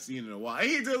shit I've seen in a while. And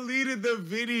he deleted the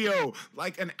video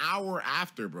like an hour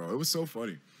after, bro. It was so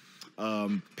funny.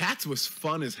 PAX was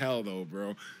fun as hell though,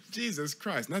 bro. Jesus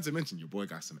Christ. Not to mention your boy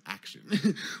got some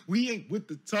action. We ain't with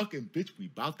the talking, bitch. We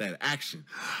bout that action.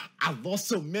 I lost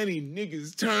so many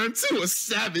niggas, turned to a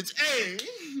savage. Hey.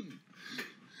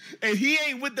 And he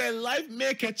ain't with that life,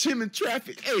 man. Catch him in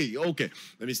traffic. Hey, okay.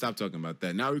 Let me stop talking about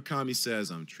that. Naru Kami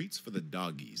says, treats for the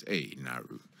doggies. Hey,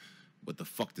 Naru. What the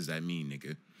fuck does that mean,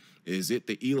 nigga? Is it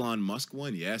the Elon Musk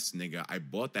one? Yes, nigga. I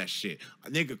bought that shit.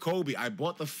 Nigga, Kobe, I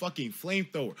bought the fucking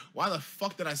flamethrower. Why the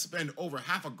fuck did I spend over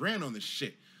 $500,000 on this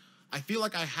shit? I feel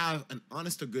like I have an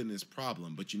honest-to-goodness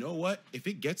problem. But you know what? If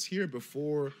it gets here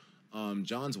before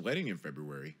John's wedding in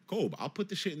February, Kobe, I'll put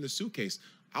the shit in the suitcase.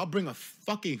 I'll bring a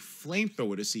fucking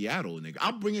flamethrower to Seattle, nigga.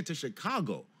 I'll bring it to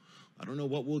Chicago. I don't know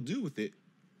what we'll do with it,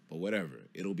 but whatever.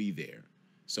 It'll be there.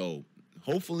 So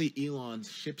hopefully Elon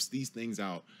ships these things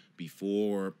out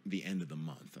before the end of the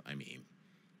month. I mean,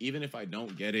 even if I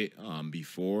don't get it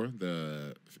before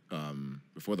the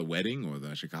wedding or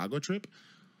the Chicago trip,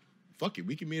 fuck it.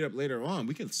 We can meet up later on.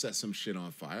 We can set some shit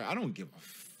on fire. I don't give a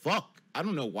fuck? I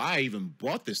don't know why I even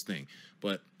bought this thing,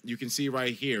 but you can see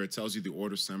right here, it tells you the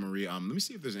order summary. Let me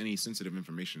see if there's any sensitive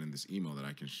information in this email that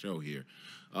I can show here.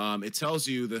 It tells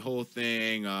you the whole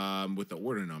thing with the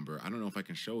order number. I don't know if I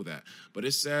can show that, but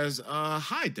it says,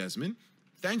 hi, Desmond.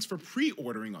 Thanks for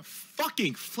pre-ordering a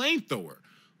fucking flamethrower.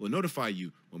 We'll notify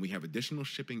you when we have additional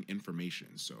shipping information.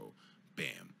 So,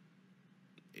 bam.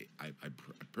 I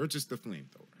purchased the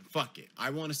flamethrower. Fuck it. I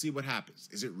want to see what happens.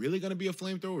 Is it really going to be a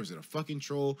flamethrower? Or is it a fucking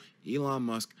troll? Elon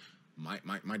Musk,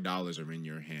 my dollars are in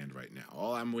your hand right now.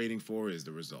 All I'm waiting for is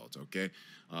the results, okay?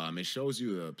 It shows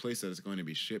you the place that it's going to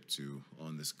be shipped to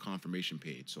on this confirmation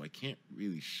page. So I can't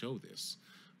really show this.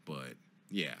 But,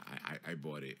 yeah, I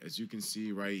bought it. As you can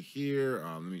see right here,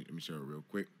 let me show it real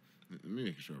quick. Let me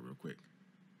make it show it real quick.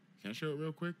 Can I show it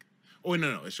real quick? Oh,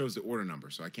 no. It shows the order number,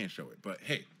 so I can't show it. But,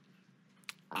 hey.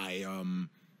 I'm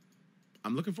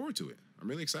looking forward to it. I'm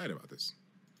really excited about this.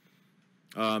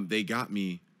 They got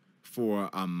me for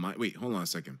wait, hold on a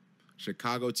second.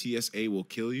 Chicago TSA will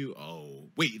kill you. Oh,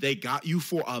 wait, they got you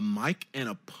for a mic and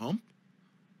a pump?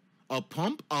 A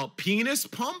pump? A penis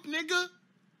pump, nigga?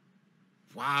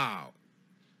 Wow.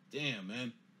 Damn,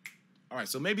 man. All right,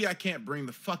 so maybe I can't bring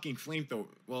the fucking flamethrower.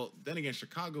 Well, then again,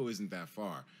 Chicago isn't that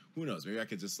far. Who knows? Maybe I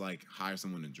could just, like, hire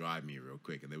someone to drive me real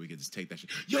quick, and then we could just take that shit.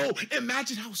 Yo,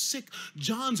 imagine how sick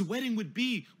John's wedding would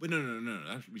be. But no.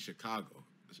 That should be Chicago.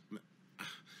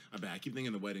 I bet. I keep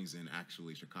thinking the wedding's in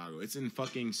actually Chicago. It's in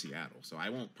fucking Seattle, so I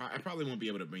probably won't be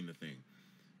able to bring the thing.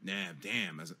 Nah,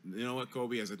 damn. You know what,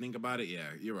 Kobe? As I think about it, yeah,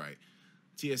 you're right.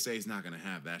 TSA is not going to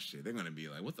have that shit. They're going to be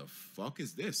like, what the fuck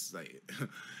is this? Like,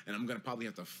 and I'm going to probably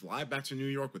have to fly back to New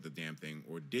York with the damn thing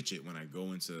or ditch it when I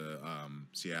go into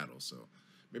Seattle. So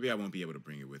maybe I won't be able to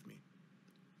bring it with me.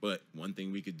 But one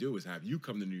thing we could do is have you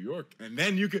come to New York, and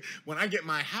then you could, when I get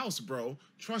my house, bro,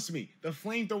 trust me, the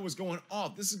flamethrower's going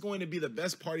off. This is going to be the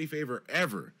best party favor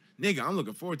ever. Nigga, I'm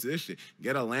looking forward to this shit.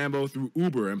 Get a Lambo through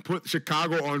Uber and put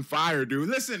Chicago on fire, dude.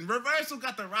 Listen, Reversal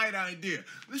got the right idea.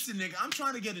 Listen, nigga, I'm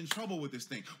trying to get in trouble with this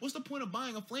thing. What's the point of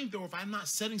buying a flamethrower if I'm not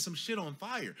setting some shit on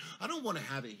fire? I don't want to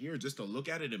have it here just to look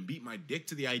at it and beat my dick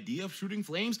to the idea of shooting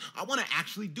flames. I want to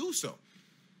actually do so.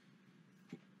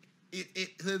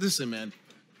 Listen, man.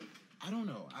 I don't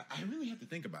know. I really have to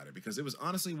think about it because it was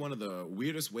honestly one of the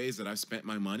weirdest ways that I've spent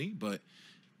my money. But,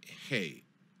 hey,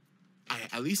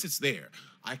 at least it's there.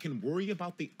 I can worry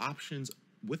about the options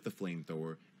with the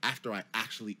flamethrower after I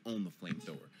actually own the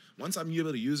flamethrower. Once I'm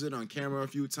able to use it on camera a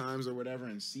few times or whatever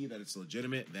and see that it's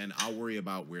legitimate, then I'll worry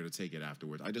about where to take it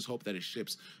afterwards. I just hope that it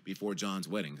ships before John's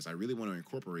wedding because I really want to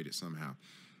incorporate it somehow.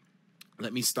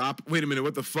 Let me stop. Wait a minute.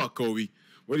 What the fuck, Kobe?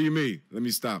 What do you mean? Let me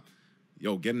stop.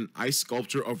 Yo, get an ice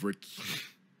sculpture of Rick.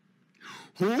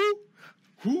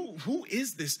 Who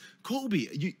is this? Kobe,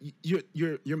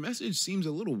 your message seems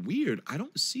a little weird. I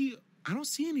don't see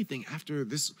anything after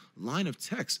this line of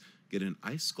text. Get an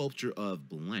ice sculpture of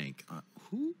blank.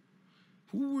 Who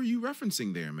were you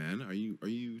referencing there, man? Are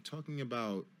you talking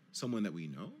about someone that we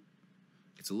know?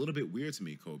 It's a little bit weird to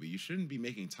me, Kobe. You shouldn't be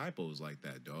making typos like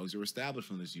that, dogs. You're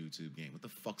established on this YouTube game. What the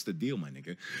fuck's the deal, my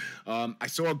nigga? I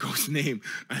saw a ghost name,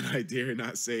 and I dare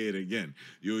not say it again.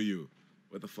 You.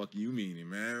 What the fuck you meaning,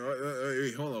 man?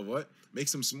 Wait, hold on, what? Make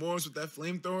some s'mores with that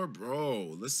flamethrower?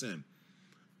 Bro, listen.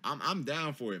 I'm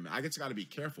down for it, man. I just gotta be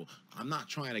careful. I'm not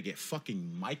trying to get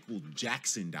fucking Michael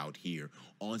Jackson'd out here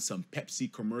on some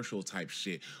Pepsi commercial type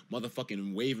shit.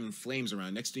 Motherfucking waving flames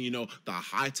around. Next thing you know, the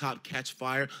high top catch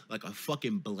fire like a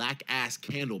fucking black ass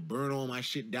candle. Burn all my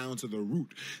shit down to the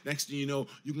root. Next thing you know,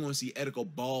 you're gonna see Etika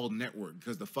bald network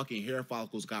because the fucking hair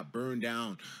follicles got burned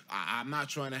down. I'm not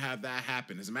trying to have that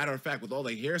happen. As a matter of fact, with all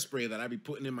the hairspray that I be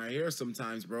putting in my hair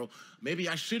sometimes, bro, maybe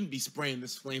I shouldn't be spraying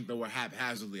this flamethrower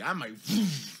haphazardly. I might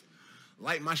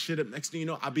light my shit up. Next thing you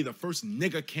know, I'll be the first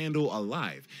nigga candle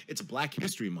alive. It's Black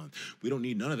History Month. We don't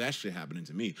need none of that shit happening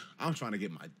to me. I'm trying to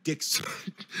get my dick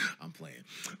sucked. I'm playing.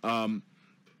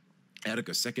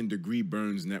 Etika, second degree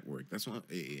burns network. That's what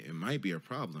it might be a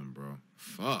problem, bro.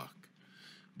 Fuck.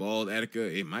 Bald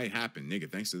Etika, it might happen, nigga,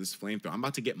 thanks to this flamethrower. I'm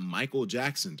about to get Michael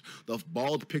Jackson, the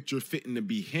bald picture fitting to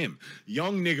be him.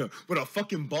 Young nigga with a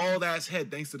fucking bald-ass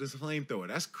head thanks to this flamethrower.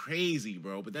 That's crazy,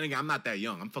 bro. But then again, I'm not that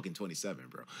young. I'm fucking 27,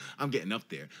 bro. I'm getting up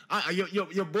there.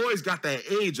 Your boy's got that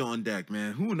age on deck,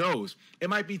 man. Who knows? It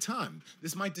might be time.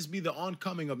 This might just be the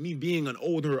oncoming of me being an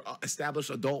older, established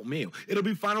adult male. It'll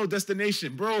be Final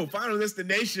Destination, bro. Final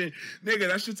Destination, nigga,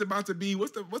 that shit's about to be,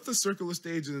 what's the circular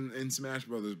stage in Smash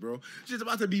Brothers, bro? Shit's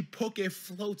about to be poke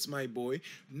floats, my boy.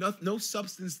 No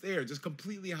substance there, just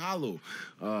completely hollow.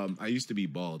 I used to be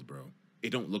bald, bro. It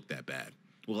don't look that bad.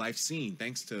 Well, I've seen,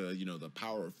 thanks to, the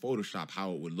power of Photoshop,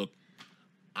 how it would look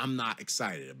I'm not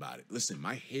excited about it. Listen,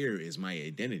 my hair is my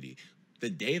identity. The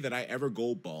day that I ever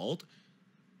go bald,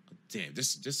 damn,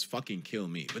 just fucking kill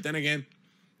me. But then again,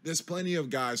 there's plenty of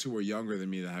guys who are younger than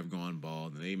me that have gone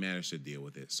bald and they managed to deal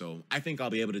with it. So I think I'll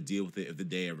be able to deal with it if the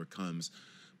day ever comes.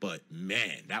 But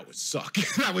man, that would suck.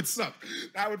 That would suck.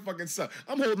 That would fucking suck.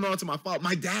 I'm holding on to my father.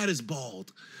 My dad is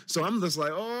bald. So I'm just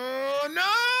like,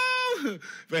 oh no.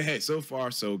 But hey, so far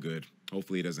so good.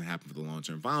 Hopefully it doesn't happen for the long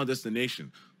term. Final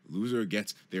destination. Loser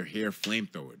gets their hair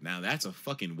flamethrowered. Now that's a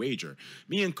fucking wager.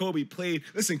 Me and Kobe played.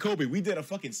 Listen, Kobe, we did a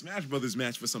fucking Smash Brothers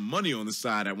match for some money on the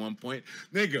side at one point.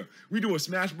 Nigga, we do a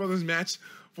Smash Brothers match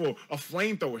for a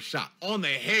flamethrower shot on the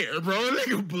hair, bro.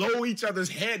 Nigga, blow each other's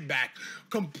head back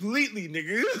completely,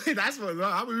 nigga. That's what.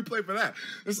 How would we play for that?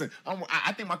 Listen,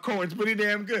 I think my Cohen's pretty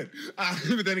damn good.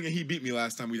 But then again, he beat me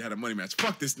last time we had a money match.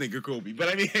 Fuck this nigga, Kobe. But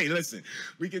I mean, hey, listen,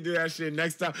 we can do that shit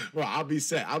next time. Bro, I'll be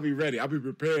set. I'll be ready. I'll be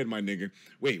prepared, my nigga.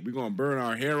 Wait, we gonna burn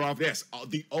our hair off? Yes,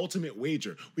 the ultimate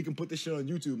wager. We can put this shit on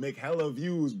YouTube, make hella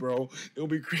views, bro. It'll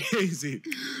be crazy.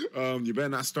 You better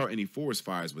not start any forest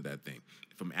fires with that thing.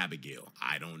 From Abigail.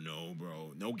 I don't know,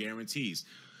 bro. No guarantees.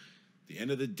 At the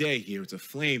end of the day here, it's a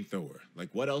flamethrower. Like,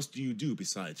 what else do you do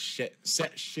besides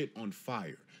set shit on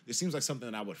fire? This seems like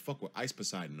something that I would fuck with Ice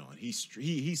Poseidon on. He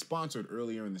sponsored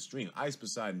earlier in the stream. Ice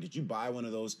Poseidon, did you buy one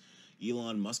of those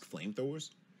Elon Musk flamethrowers?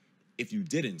 If you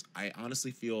didn't, I honestly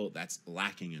feel that's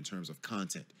lacking in terms of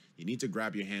content. You need to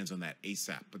grab your hands on that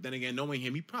ASAP. But then again, knowing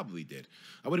him, he probably did.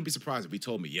 I wouldn't be surprised if he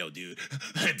told me, yo, dude,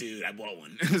 I bought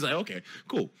one. It's like, okay,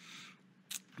 cool.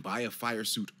 Buy a fire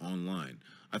suit online.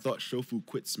 I thought Shofu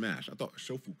quit Smash. I thought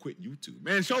Shofu quit YouTube.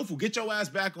 Man, Shofu, get your ass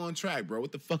back on track, bro.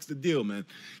 What the fuck's the deal, man?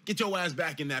 Get your ass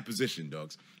back in that position,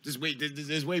 dogs. Just wait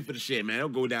for the shit, man. It'll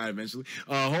go down eventually.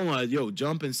 Hold on, yo,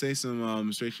 jump and say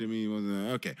some straight shit.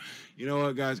 Okay. You know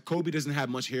what, guys? Kobe doesn't have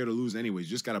much hair to lose anyways.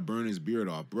 You just gotta burn his beard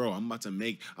off, bro. I'm about to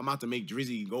make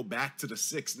Drizzy go back to the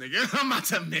 6, nigga.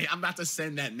 I'm about to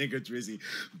send that nigga Drizzy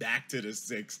back to the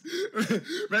 6.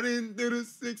 Running through the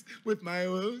 6 with my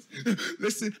woes.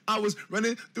 Listen, I was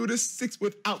running through the 6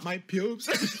 without my pubes.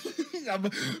 I'm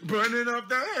burning up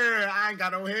the hair. I ain't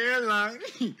got no hairline.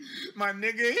 My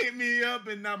nigga hit me up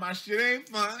and now my shit ain't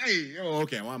fun. Hey,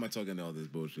 okay, why am I talking all this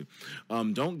bullshit?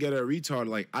 Don't get a retard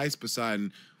like Ice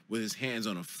Poseidon with his hands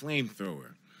on a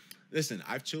flamethrower. Listen,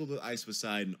 I've chilled with Ice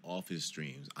Poseidon off his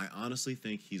streams. I honestly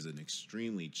think he's an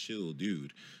extremely chill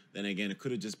dude. Then again, it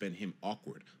could have just been him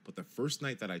awkward. But the first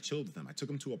night that I chilled with him, I took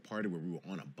him to a party where we were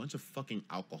on a bunch of fucking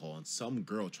alcohol and some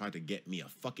girl tried to get me a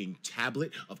fucking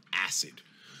tablet of acid.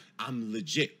 I'm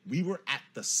legit. We were at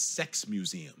the sex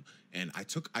museum and I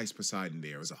took Ice Poseidon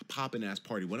there. It was a poppin' ass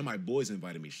party. One of my boys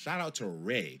invited me. Shout out to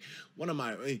Ray.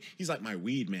 He's like my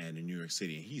weed man in New York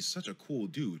City and he's such a cool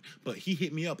dude. But he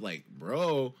hit me up like,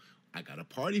 bro, I got a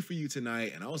party for you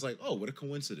tonight. And I was like, oh, what a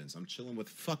coincidence. I'm chilling with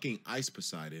fucking Ice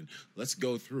Poseidon. Let's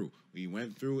go through. We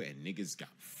went through and niggas got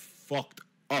fucked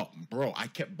up, bro. I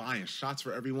kept buying shots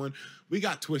for everyone. We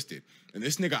got twisted. And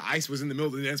this nigga Ice was in the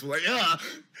middle of the dance. We're like, yeah,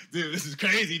 dude, this is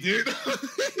crazy, dude.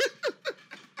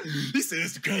 He said,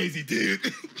 it's crazy, dude.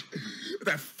 With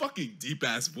that fucking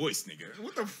deep-ass voice, nigga.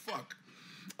 What the fuck?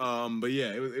 But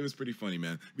yeah, it was pretty funny,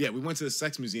 man. Yeah, we went to the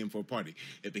sex museum for a party.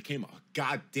 It became a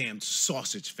goddamn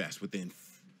sausage fest within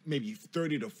maybe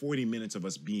 30 to 40 minutes of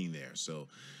us being there. So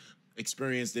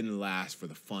experience didn't last for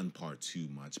the fun part too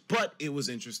much, but it was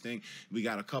interesting. We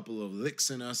got a couple of licks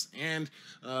in us and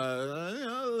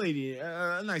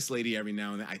a nice lady every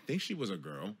now and then. I think she was a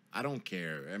girl. I don't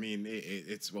care. I mean,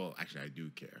 it's well, actually, I do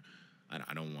care.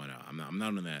 I don't want to. I'm not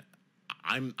on that.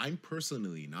 I'm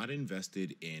personally not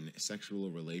invested in sexual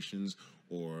relations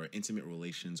or intimate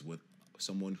relations with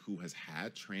someone who has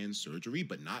had trans surgery,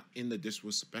 but not in the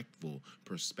disrespectful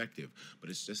perspective, but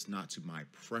it's just not to my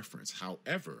preference.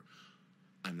 However,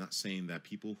 I'm not saying that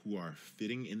people who are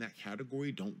fitting in that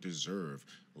category don't deserve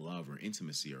love or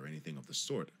intimacy or anything of the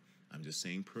sort. I'm just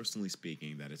saying, personally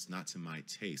speaking, that it's not to my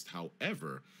taste.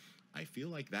 However, I feel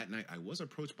like that night I was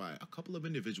approached by a couple of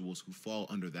individuals who fall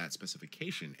under that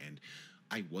specification, and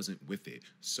I wasn't with it.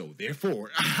 So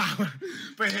therefore,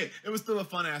 but hey, it was still a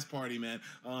fun ass party, man.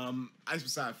 I just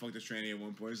decided to fuck this tranny at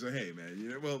one point. So hey, man, you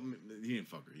know, well, he didn't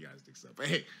fuck her. He got his dick sucked. But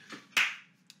hey,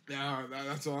 now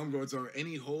that's all I'm going to.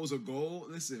 Any holes or gold?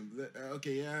 Listen,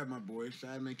 okay, yeah, my boy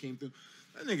Shadman came through.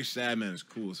 That nigga Shadman is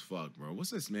cool as fuck, bro.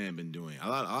 What's this man been doing? A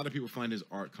lot of people find his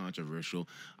art controversial.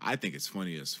 I think it's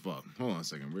funny as fuck. Hold on a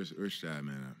second. Where's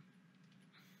Shadman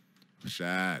at?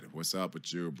 Shad, what's up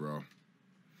with you, bro?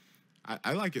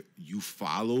 I like it. You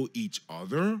follow each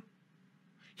other?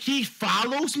 He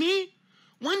follows me?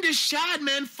 When does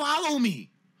Shadman follow me?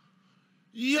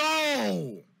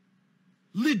 Yo!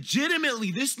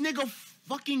 Legitimately, this nigga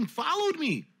fucking followed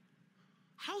me.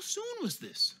 How soon was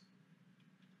this?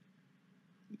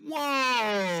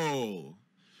 Whoa.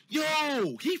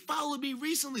 Yo, he followed me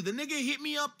recently. The nigga hit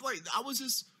me up like I was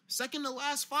his second to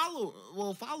last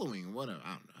following. Whatever. I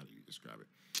don't know how do you describe it.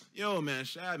 Yo, man,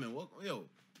 Shadman, yo,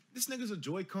 this nigga's a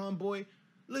Joy-Con boy.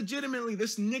 Legitimately,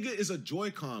 this nigga is a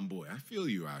Joy-Con boy. I feel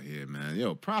you out here, man.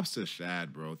 Yo, props to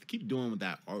Shad, bro. Keep doing with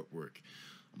that artwork.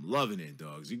 I'm loving it,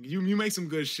 dogs. You make some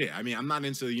good shit. I mean, I'm not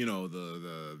into, you know,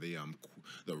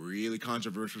 the really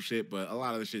controversial shit, but a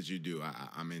lot of the shit you do,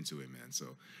 I'm into it, man.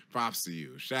 So props to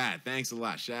you. Shad, thanks a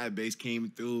lot. Shad Base came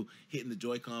through, hitting the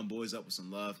Joy-Con boys up with some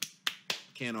love.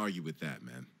 Can't argue with that,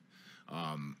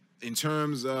 man. In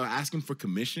terms of asking for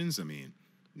commissions, I mean,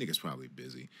 nigga's probably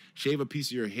busy. Shave a piece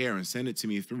of your hair and send it to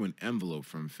me through an envelope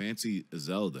from Fancy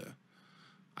Zelda.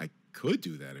 I could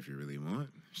do that if you really want.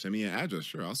 Send me an address.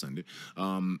 Sure, I'll send it.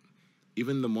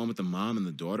 Even the one with the mom and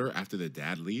the daughter after the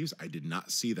dad leaves, I did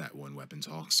not see that one, Weapon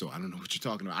Talk, so I don't know what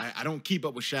you're talking about. I don't keep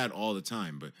up with Shad all the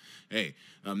time, but hey,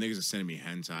 niggas are sending me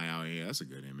hentai out here. That's a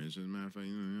good image. As a matter of fact,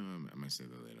 I might say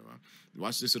that later on.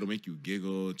 Watch this, it'll make you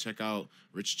giggle. Check out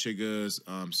Rich Chiga's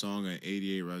song at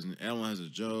 88 Resin. Everyone has a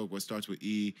joke. What starts with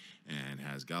E and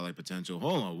has godlike potential.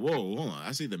 Hold on, hold on.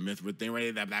 I see the Mythrid thing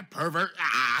right there. That pervert.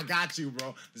 I got you,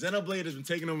 bro. Xenoblade has been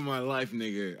taking over my life,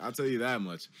 nigga. I'll tell you that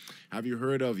much. Have you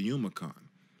heard of Yumacon?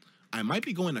 I might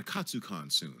be going to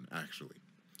Katsucon soon, actually.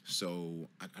 So,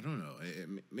 I don't know.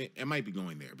 It might be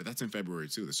going there, but that's in February,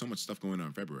 too. There's so much stuff going on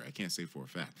in February. I can't say for a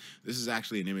fact. This is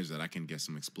actually an image that I can get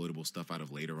some exploitable stuff out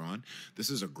of later on. This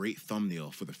is a great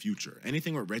thumbnail for the future.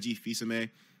 Anything with Reggie Fils-Aimé,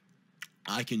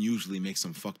 I can usually make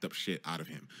some fucked up shit out of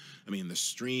him. I mean, the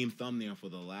stream thumbnail for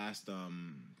the last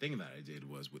thing that I did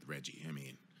was with Reggie. I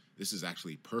mean, this is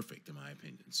actually perfect in my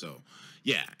opinion. So,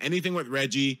 yeah, anything with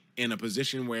Reggie in a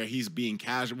position where he's being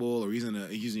casual or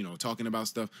he's you know, talking about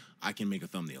stuff, I can make a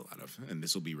thumbnail out of, and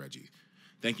this will be Reggie.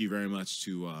 Thank you very much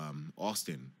to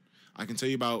Austin. Can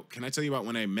I tell you about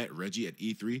when I met Reggie at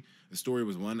E3? The story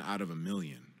was 1 out of a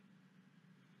million.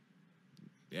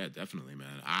 Yeah, definitely,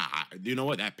 man. You know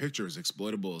what? That picture is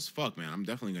exploitable as fuck, man. I'm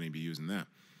definitely going to be using that.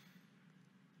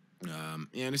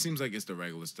 Yeah, and it seems like it's the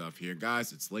regular stuff here.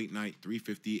 Guys, it's late night,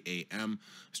 3:50 a.m.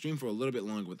 Stream for a little bit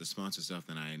longer with the sponsor stuff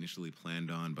than I initially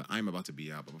planned on, but I'm about to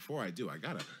be out. But before I do, I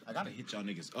gotta hit y'all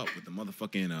niggas up with the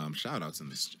motherfucking shout-outs in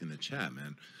the chat,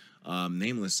 man.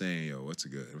 Nameless saying, yo, what's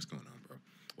good? What's going on, bro?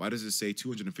 Why does it say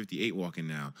 258 watching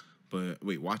now? But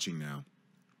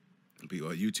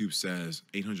YouTube says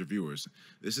 800 viewers.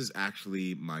 This is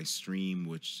actually my stream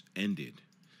which ended.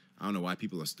 I don't know why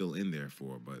people are still in there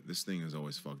for, but this thing is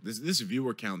always fucked. This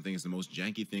viewer count thing is the most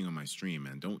janky thing on my stream,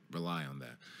 man. Don't rely on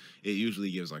that. It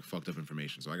usually gives like fucked up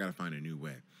information, so I gotta find a new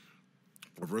way.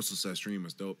 Reversal says stream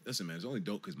was dope. Listen, man, it's only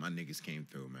dope because my niggas came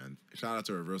through, man. Shout out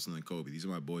to Reversal and Kobe. These are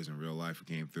my boys in real life who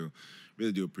came through.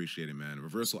 Really do appreciate it, man.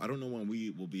 Reversal, I don't know when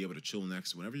we will be able to chill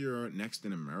next. Whenever you're next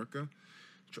in America,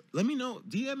 let me know.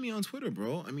 DM me on Twitter,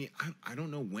 bro. I mean, I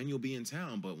don't know when you'll be in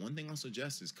town, but one thing I'll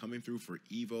suggest is coming through for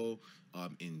Evo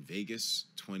in Vegas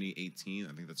 2018.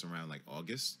 I think that's around like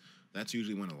August. That's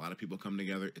usually when a lot of people come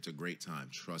together. It's a great time.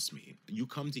 Trust me. You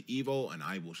come to Evo and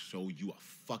I will show you a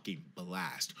fucking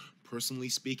blast. Personally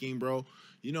speaking, bro,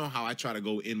 you know how I try to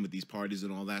go in with these parties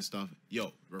and all that stuff?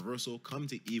 Yo, Reversal, come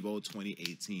to Evo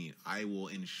 2018. I will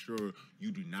ensure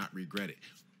you do not regret it.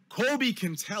 Kobe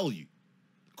can tell you.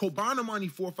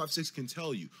 Kobanamani456 can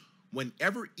tell you,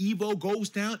 whenever Evo goes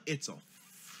down, it's a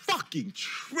fucking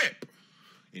trip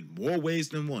in more ways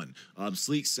than one.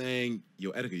 Sleek saying, yo,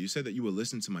 Etika, you said that you would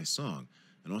listen to my song.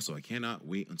 And also, I cannot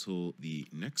wait until the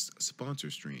next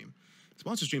sponsor stream.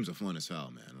 Sponsor streams are fun as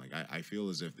hell, man. Like, I feel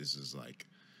as if this is, like,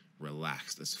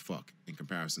 relaxed as fuck in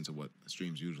comparison to what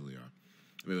streams usually are.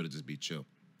 I'm able to just be chill.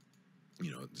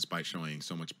 You know, despite showing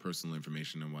so much personal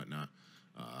information and whatnot.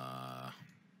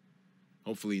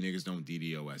 Hopefully niggas don't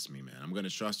DDoS me, man. I'm gonna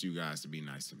trust you guys to be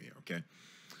nice to me, okay?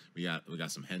 We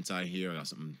got some hentai here. I got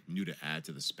something new to add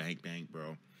to the spank bank,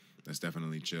 bro. That's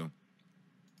definitely chill.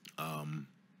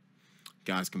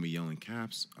 Guys, can we yell in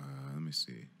caps? Let me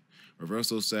see.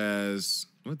 Reversal says,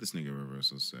 what this nigga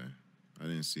Reversal say? I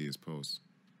didn't see his post.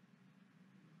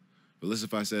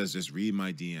 Felicify says, just read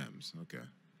my DMs. Okay,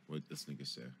 what this nigga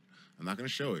said. I'm not gonna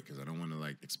show it because I don't want to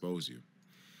like expose you.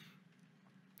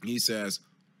 He says,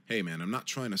 hey, man, I'm not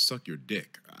trying to suck your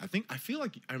dick. I feel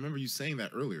like I remember you saying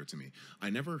that earlier to me. I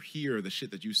never hear the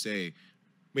shit that you say.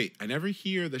 Wait, I never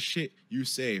hear the shit you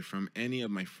say from any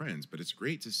of my friends, but it's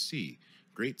great to see.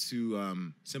 Great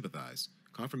to sympathize.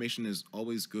 Confirmation is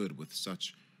always good with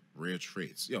such rare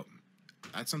traits. Yo,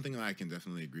 that's something that I can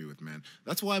definitely agree with, man.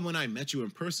 That's why when I met you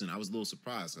in person, I was a little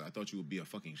surprised. I thought you would be a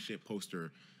fucking shit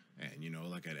poster and, you know,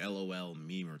 like an LOL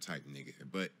memer type nigga.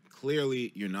 But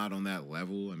clearly, you're not on that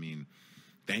level. I mean,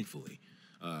 thankfully.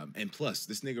 And plus,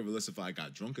 this nigga Velicify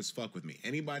got drunk as fuck with me.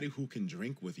 Anybody who can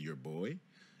drink with your boy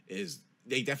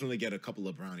they definitely get a couple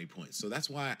of brownie points. So that's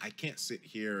why I can't sit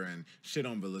here and shit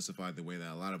on Velicify the way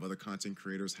that a lot of other content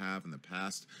creators have in the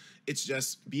past. It's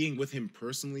just being with him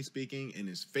personally speaking, in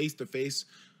his face-to-face,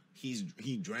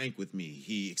 he drank with me.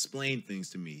 He explained things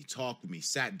to me. He talked with me.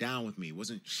 Sat down with me.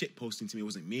 Wasn't shit posting to me.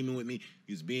 Wasn't memeing with me.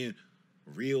 He was being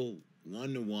real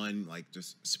one-to-one, like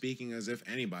just speaking as if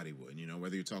anybody would, you know,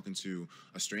 whether you're talking to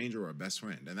a stranger or a best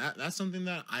friend. And that's something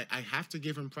that I have to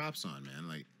give him props on, man.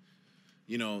 Like,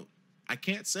 you know, I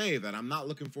can't say that I'm not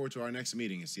looking forward to our next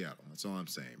meeting in Seattle. That's all I'm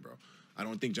saying, bro. I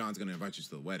don't think John's going to invite you to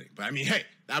the wedding. But, I mean, hey,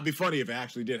 that'd be funny if it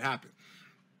actually did happen.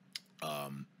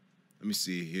 Let me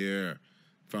see here.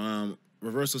 From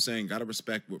Reversal saying, gotta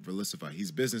respect what Velicify.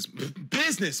 He's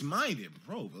business-minded,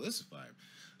 bro. Velicify.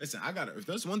 Listen, if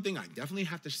there's one thing I definitely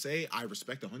have to say I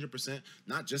respect 100%,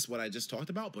 not just what I just talked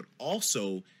about, but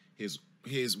also his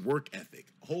work ethic.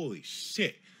 Holy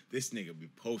shit. This nigga be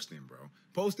posting, bro.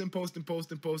 Posting.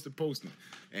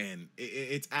 And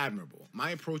it's admirable. My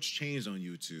approach changed on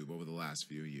YouTube over the last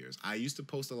few years. I used to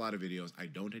post a lot of videos. I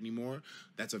don't anymore.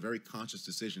 That's a very conscious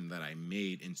decision that I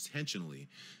made intentionally.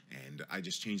 And I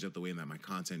just changed up the way that my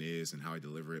content is and how I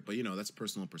deliver it. But, you know, that's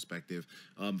personal perspective.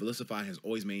 Velicify has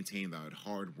always maintained that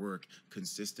hard work,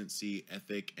 consistency,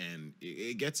 ethic, and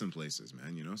it gets him places,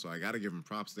 man, you know? So I got to give him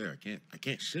props there. I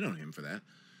can't shit on him for that.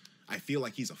 I feel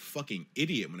like he's a fucking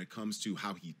idiot when it comes to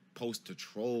how he posts to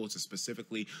troll, to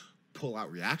specifically pull out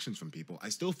reactions from people. I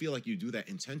still feel like you do that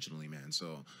intentionally, man.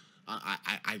 So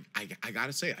I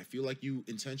gotta say, I feel like you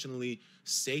intentionally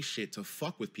say shit to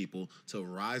fuck with people to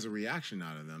rise a reaction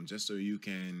out of them just so you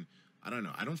can, I don't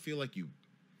know. I don't feel like you,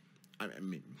 I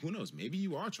mean, who knows? Maybe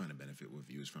you are trying to benefit with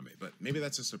views from it, but maybe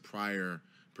that's just a prior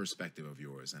perspective of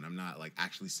yours, and I'm not like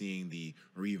actually seeing the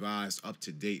revised,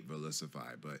 up-to-date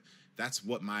Velicify, but that's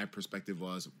what my perspective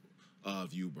was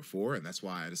of you before, and that's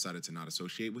why I decided to not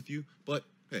associate with you. But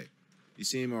hey, you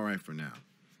seem all right for now.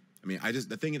 I mean,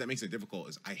 the thing that makes it difficult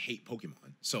is I hate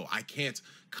Pokemon, so I can't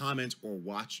comment or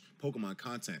watch Pokemon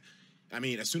content. I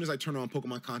mean, as soon as I turn on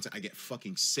Pokemon content, I get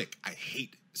fucking sick. I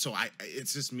hate, so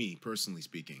it's just me, personally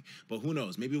speaking. But who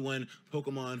knows? Maybe when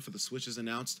Pokemon for the Switch is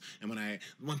announced, and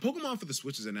when Pokemon for the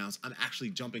Switch is announced, I'm actually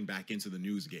jumping back into the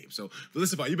news game. So,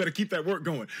 Felicify, you better keep that work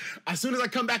going. As soon as I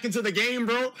come back into the game,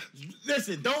 bro,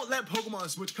 listen, don't let Pokemon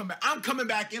Switch come back. I'm coming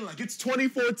back in like it's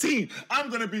 2014. I'm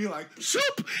going to be like,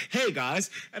 shoop! Hey, guys,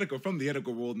 Etika from the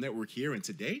Etika World Network here, and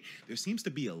today there seems to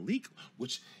be a leak,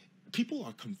 which people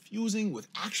are confusing with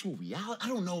actual reality. I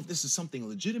don't know if this is something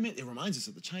legitimate. It reminds us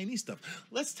of the Chinese stuff.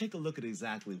 Let's take a look at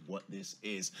exactly what this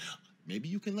is. Maybe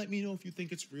you can let me know if you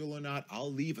think it's real or not.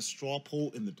 I'll leave a straw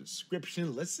poll in the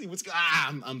description. Let's see what's going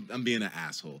on. I'm being an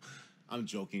asshole. I'm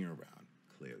joking around,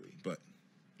 clearly. But,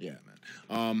 yeah,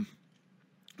 man.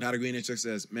 Not a Green HX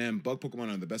says, man, bug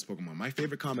Pokemon are the best Pokemon. My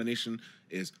favorite combination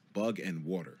is bug and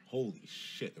water. Holy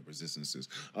shit, the resistances.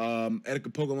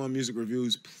 Etika Pokemon music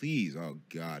reviews, please. Oh,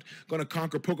 God. Gonna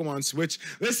conquer Pokemon Switch.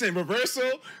 Listen,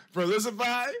 Reversal,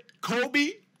 Felicify, Kobe,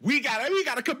 we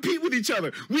gotta compete with each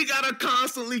other. We gotta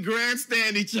constantly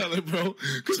grandstand each other, bro.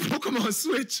 Because Pokemon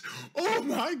Switch, oh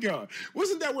my God.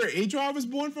 Wasn't that where A-Drive was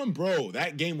born from? Bro,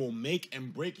 that game will make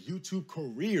and break YouTube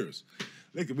careers.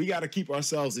 Look, we got to keep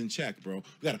ourselves in check, bro.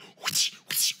 We got to whoosh,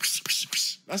 whoosh, whoosh, whoosh,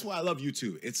 whoosh. That's why I love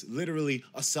YouTube. It's literally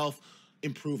a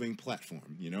self-improving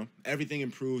platform, you know? Everything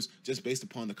improves just based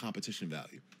upon the competition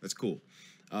value. That's cool.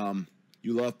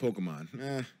 You love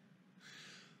Pokemon.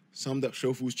 Summed up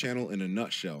Shofu's channel in a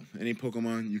nutshell. Any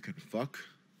Pokemon you can fuck?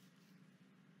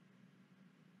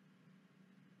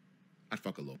 I'd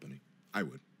fuck a Lopunny. I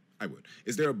would.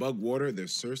 Is there a bug water?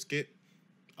 There's Surskit.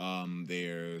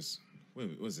 There's...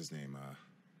 What's his name?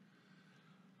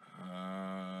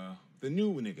 The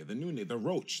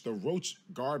roach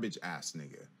garbage ass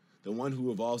nigga, the one who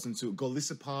evolves into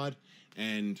Golisopod.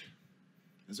 And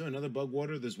is there another bug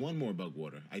water? There's one more bug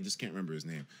water. I just can't remember his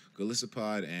name.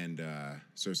 Golisopod and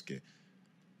Surskit.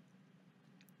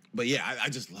 But yeah, I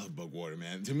just love bug water,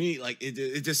 man. To me, like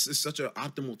it just is such an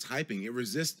optimal typing. It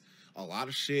resists a lot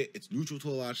of shit. It's neutral to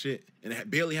a lot of shit, and it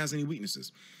barely has any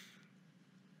weaknesses.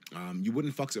 You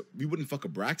wouldn't fuck a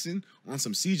Braxton on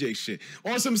some CJ shit.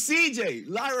 On some CJ!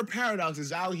 Lyra Paradox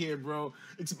is out here, bro.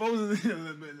 Exposing...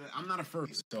 I'm not a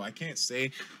furry, so I can't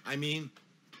say. I mean,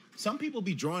 some people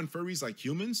be drawing furries like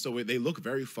humans, so they look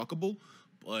very fuckable,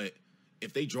 but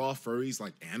if they draw furries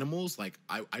like animals, like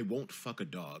I won't fuck a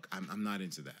dog. I'm not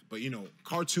into that. But you know,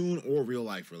 cartoon or real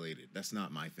life related, that's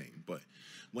not my thing. But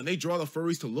when they draw the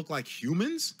furries to look like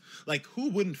humans, like who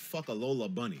wouldn't fuck a Lola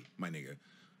bunny, my nigga?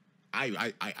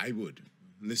 I would.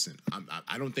 Listen,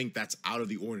 I don't think that's out of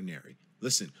the ordinary.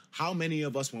 Listen, how many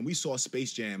of us when we saw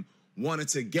Space Jam wanted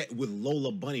to get with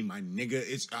Lola Bunny, my nigga?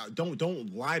 It's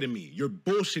don't lie to me. You're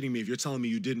bullshitting me if you're telling me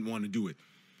you didn't want to do it.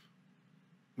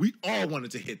 We all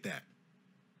wanted to hit that.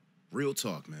 Real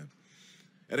talk, man.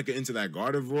 Etika into that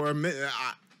Gardevoir.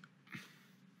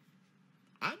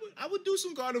 I would do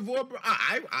some Gardevoir, bro.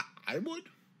 I would.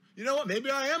 You know what? Maybe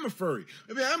I am a furry.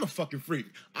 Maybe I am a fucking freak.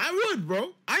 I would,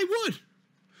 bro. I would.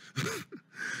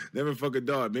 Never fuck a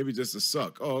dog. Maybe just a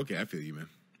suck. Oh, okay. I feel you, man.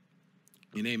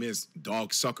 Your name is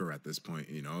Dog Sucker at this point,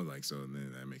 you know, like, so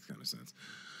then that makes kind of sense.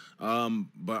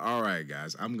 But all right,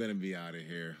 guys, I'm gonna be out of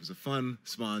here. It was a fun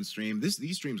Spawn stream.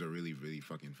 These streams are really, really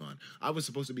fucking fun. I was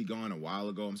supposed to be gone a while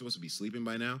ago. I'm supposed to be sleeping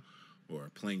by now,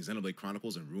 or playing Xenoblade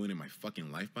Chronicles and ruining my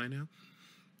fucking life by now.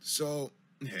 So,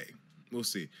 hey, we'll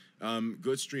see.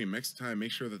 Good stream. Next time,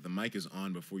 make sure that the mic is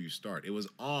on before you start. It was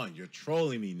on. You're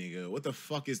trolling me, nigga. What the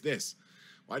fuck is this?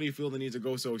 Why do you feel the need to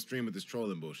go so extreme with this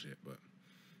trolling bullshit? But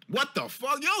what the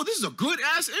fuck? Yo, this is a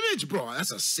good-ass image, bro.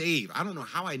 That's a save. I don't know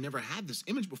how I never had this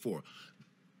image before.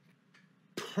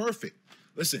 Perfect.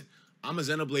 Listen, I'm a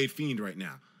Xenoblade fiend right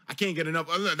now. I can't get enough.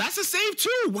 That's a save,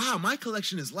 too. Wow, my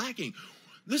collection is lacking.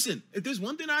 Listen, if there's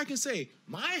one thing I can say,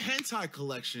 my hentai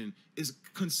collection is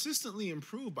consistently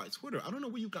improved by Twitter. I don't know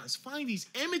where you guys find these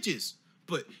images,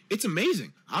 but it's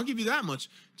amazing. I'll give you that much.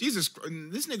 Jesus,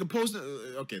 this nigga posted.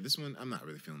 Okay, this one, I'm not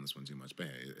really feeling this one too much, but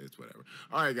hey, it's whatever.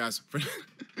 All right, guys.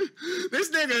 This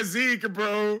nigga Zeke,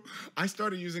 bro. I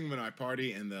started using him in my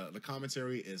party, and the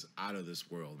commentary is out of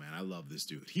this world, man. I love this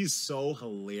dude. He's so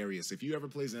hilarious. If you ever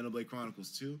play Xenoblade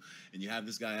Chronicles 2 and you have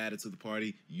this guy added to the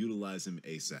party, utilize him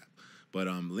ASAP. But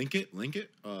link it.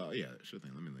 Yeah, sure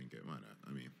thing. Let me link it. Why not?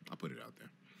 I mean, I'll put it out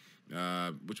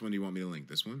there. Which one do you want me to link?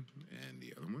 This one and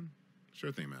the other one?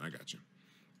 Sure thing, man. I got you.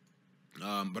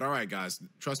 But all right, guys.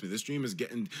 Trust me, this stream is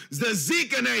getting the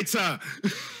Zekinator.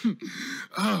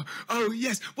 oh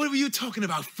yes. What were you talking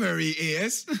about, furry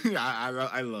ears?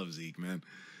 I love Zeke, man.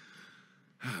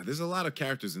 There's a lot of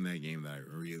characters in that game that I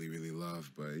really, really love.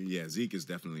 But yeah, Zeke is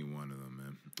definitely one of them,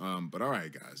 man. But all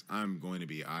right, guys, I'm going to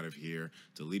be out of here,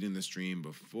 deleting the stream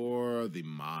before the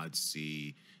mods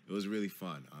see. It was really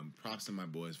fun. Props to my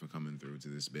boys for coming through to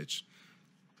this bitch.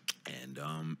 And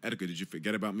Etika, did you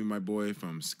forget about me, my boy,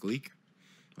 from Skleek?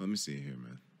 Let me see here,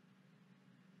 man.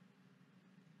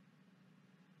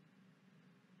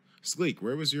 Skleek,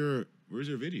 where's your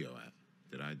video at?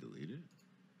 Did I delete it?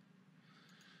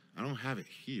 I don't have it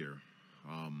here.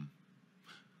 Can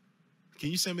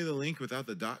you send me the link without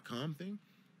the .com thing?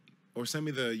 Or send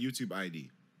me the YouTube ID.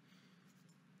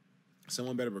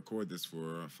 Someone better record this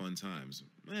for fun times.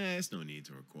 It's no need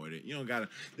to record it. You don't gotta,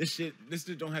 this shit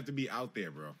don't have to be out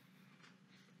there, bro.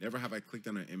 Never have I clicked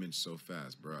on an image so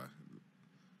fast, bruh.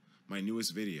 My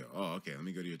newest video. Oh, okay, let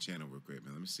me go to your channel real quick,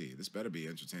 man. Let me see. This better be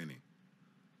entertaining.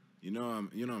 You know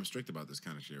I'm strict about this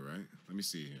kind of shit, right? Let me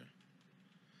see here.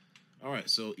 All right,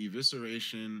 so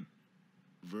Evisceration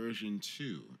version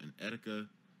 2, and Etika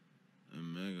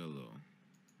and Megalo.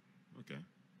 Okay.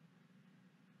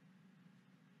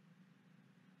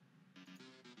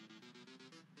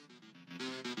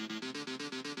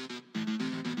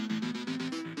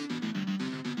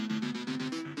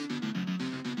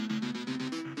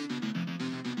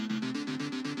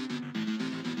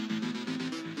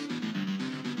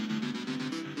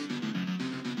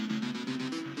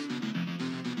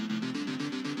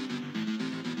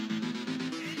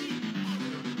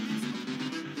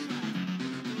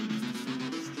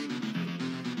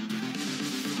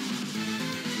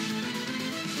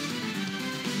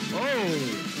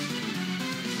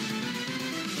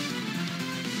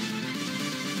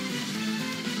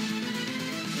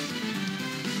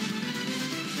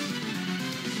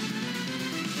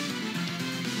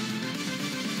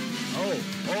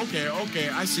 Okay,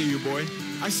 I see you, boy.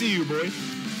 I see you, boy.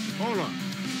 Hold on.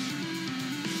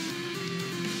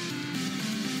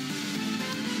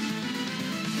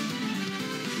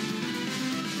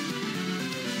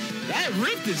 That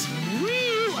rift is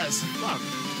real as fuck.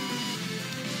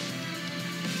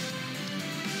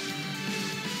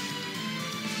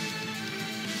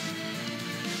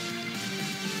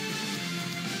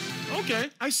 Okay,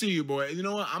 I see you, boy. You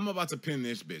know what? I'm about to pin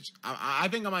this bitch. I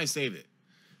think I might save it.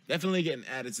 Definitely getting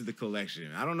added to the collection.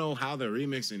 I don't know how the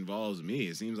remix involves me.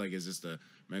 It seems like it's just a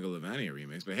Megalovania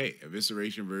remix. But hey,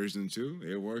 Evisceration version 2,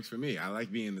 it works for me. I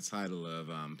like being the title of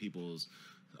people's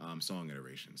song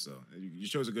iteration. So you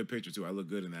chose a good picture too. I look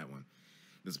good in that one.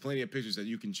 There's plenty of pictures that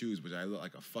you can choose, which I look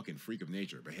like a fucking freak of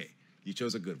nature. But hey, you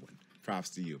chose a good one. Props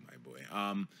to you, my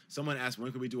boy. Someone asked,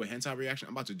 when could we do a hentai reaction?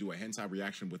 I'm about to do a hentai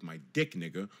reaction with my dick,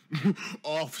 nigga,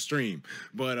 off stream.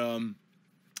 But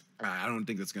I don't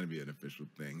think that's gonna be an official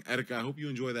thing. Etika, I hope you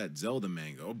enjoy that Zelda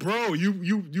manga. Bro,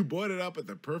 you brought it up at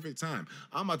the perfect time.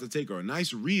 I'm about to take a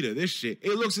nice read of this shit.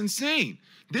 It looks insane.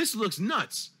 This looks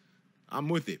nuts. I'm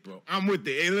with it, bro. I'm with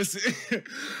it. Hey, listen.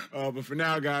 But for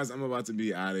now, guys, I'm about to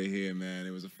be out of here, man.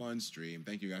 It was a fun stream.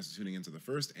 Thank you guys for tuning into the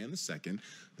first and the second.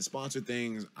 The sponsored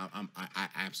things, I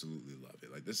absolutely love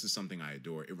it. Like, this is something I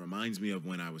adore. It reminds me of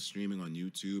when I was streaming on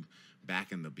YouTube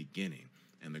back in the beginning.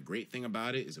 And the great thing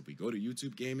about it is if we go to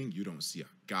YouTube Gaming, you don't see a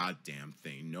goddamn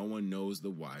thing. No one knows the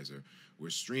wiser.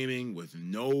 We're streaming with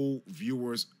no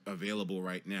viewers available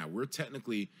right now. We're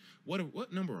technically,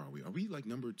 what number are we? Are we like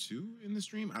number 2 in the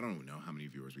stream? I don't know how many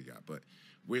viewers we got, but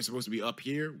we're supposed to be up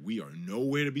here. We are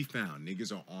nowhere to be found.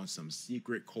 Niggas are on some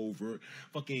secret, covert,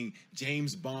 fucking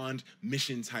James Bond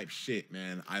mission type shit,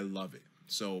 man. I love it.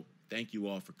 So thank you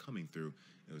all for coming through.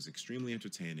 It was extremely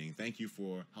entertaining. Thank you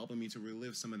for helping me to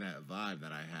relive some of that vibe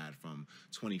that I had from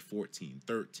 2014,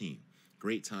 13.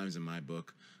 Great times in my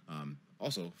book.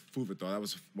 Also, food for thought. That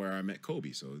was where I met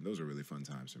Kobe, so those are really fun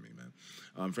times for me,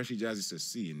 man. Freshly Jazzy says,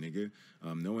 see you, nigga.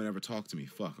 No one ever talked to me.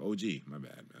 Fuck, OG. My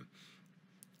bad, man.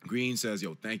 Green says,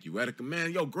 yo, thank you. Etika,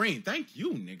 man, yo, Green, thank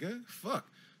you, nigga. Fuck.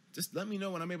 Just let me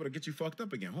know when I'm able to get you fucked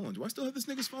up again. Hold on, do I still have this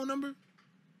nigga's phone number?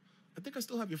 I think I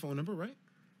still have your phone number, right?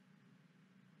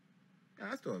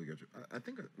 I still have your. I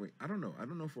think. Wait, I don't know. I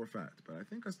don't know for a fact, but I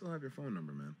think I still have your phone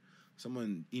number, man.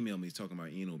 Someone emailed me talking about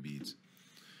anal beads.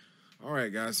 All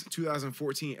right, guys.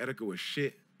 2014 Etika was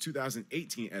shit.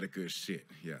 2018 Etika is shit.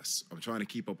 Yes, I'm trying to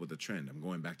keep up with the trend. I'm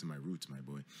going back to my roots, my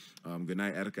boy. Good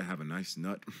night, Etika. Have a nice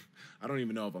nut. I don't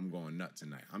even know if I'm going nut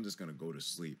tonight. I'm just gonna go to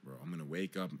sleep, bro. I'm gonna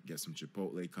wake up, get some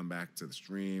Chipotle, come back to the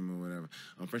stream or whatever.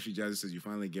 Freshly Jazzy says you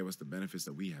finally gave us the benefits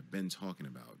that we have been talking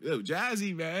about. Yo,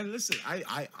 Jazzy, man, listen,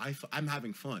 I'm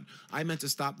having fun. I meant to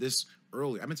stop this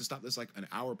early. I meant to stop this like an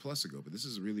hour plus ago, but this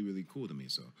is really, really cool to me.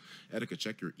 So, Etika,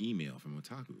 check your email from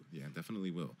Otaku. Yeah, definitely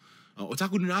will.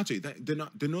 Otaku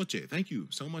de Noche, thank you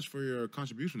so much for your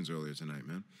contributions earlier tonight,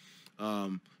 man.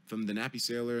 From the Nappy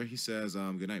Sailor, he says,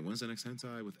 good night. When's the next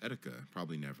hentai with Etika?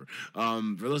 Probably never.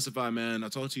 Velicify, man, I'll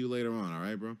talk to you later on, all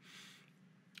right, bro?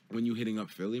 When you hitting up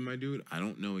Philly, my dude, I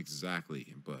don't know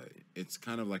exactly, but it's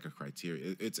kind of like a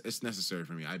criteria. It's necessary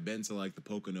for me. I've been to like the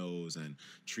Poconos and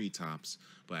Treetops,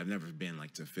 but I've never been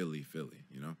like to Philly,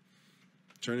 you know?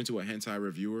 Turn into a hentai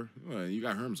reviewer? Well, you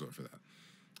got Hermsor for that.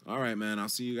 All right, man. I'll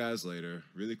see you guys later.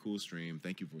 Really cool stream.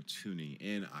 Thank you for tuning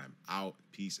in. I'm out.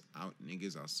 Peace out,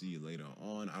 niggas. I'll see you later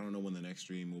on. I don't know when the next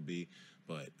stream will be,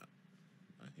 but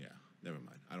yeah, never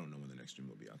mind. I don't know when the next stream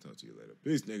will be. I'll talk to you later.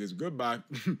 Peace, niggas. Goodbye.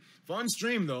 Fun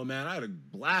stream, though, man. I had a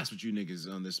blast with you niggas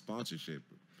on this sponsorship.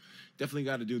 Definitely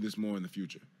got to do this more in the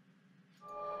future.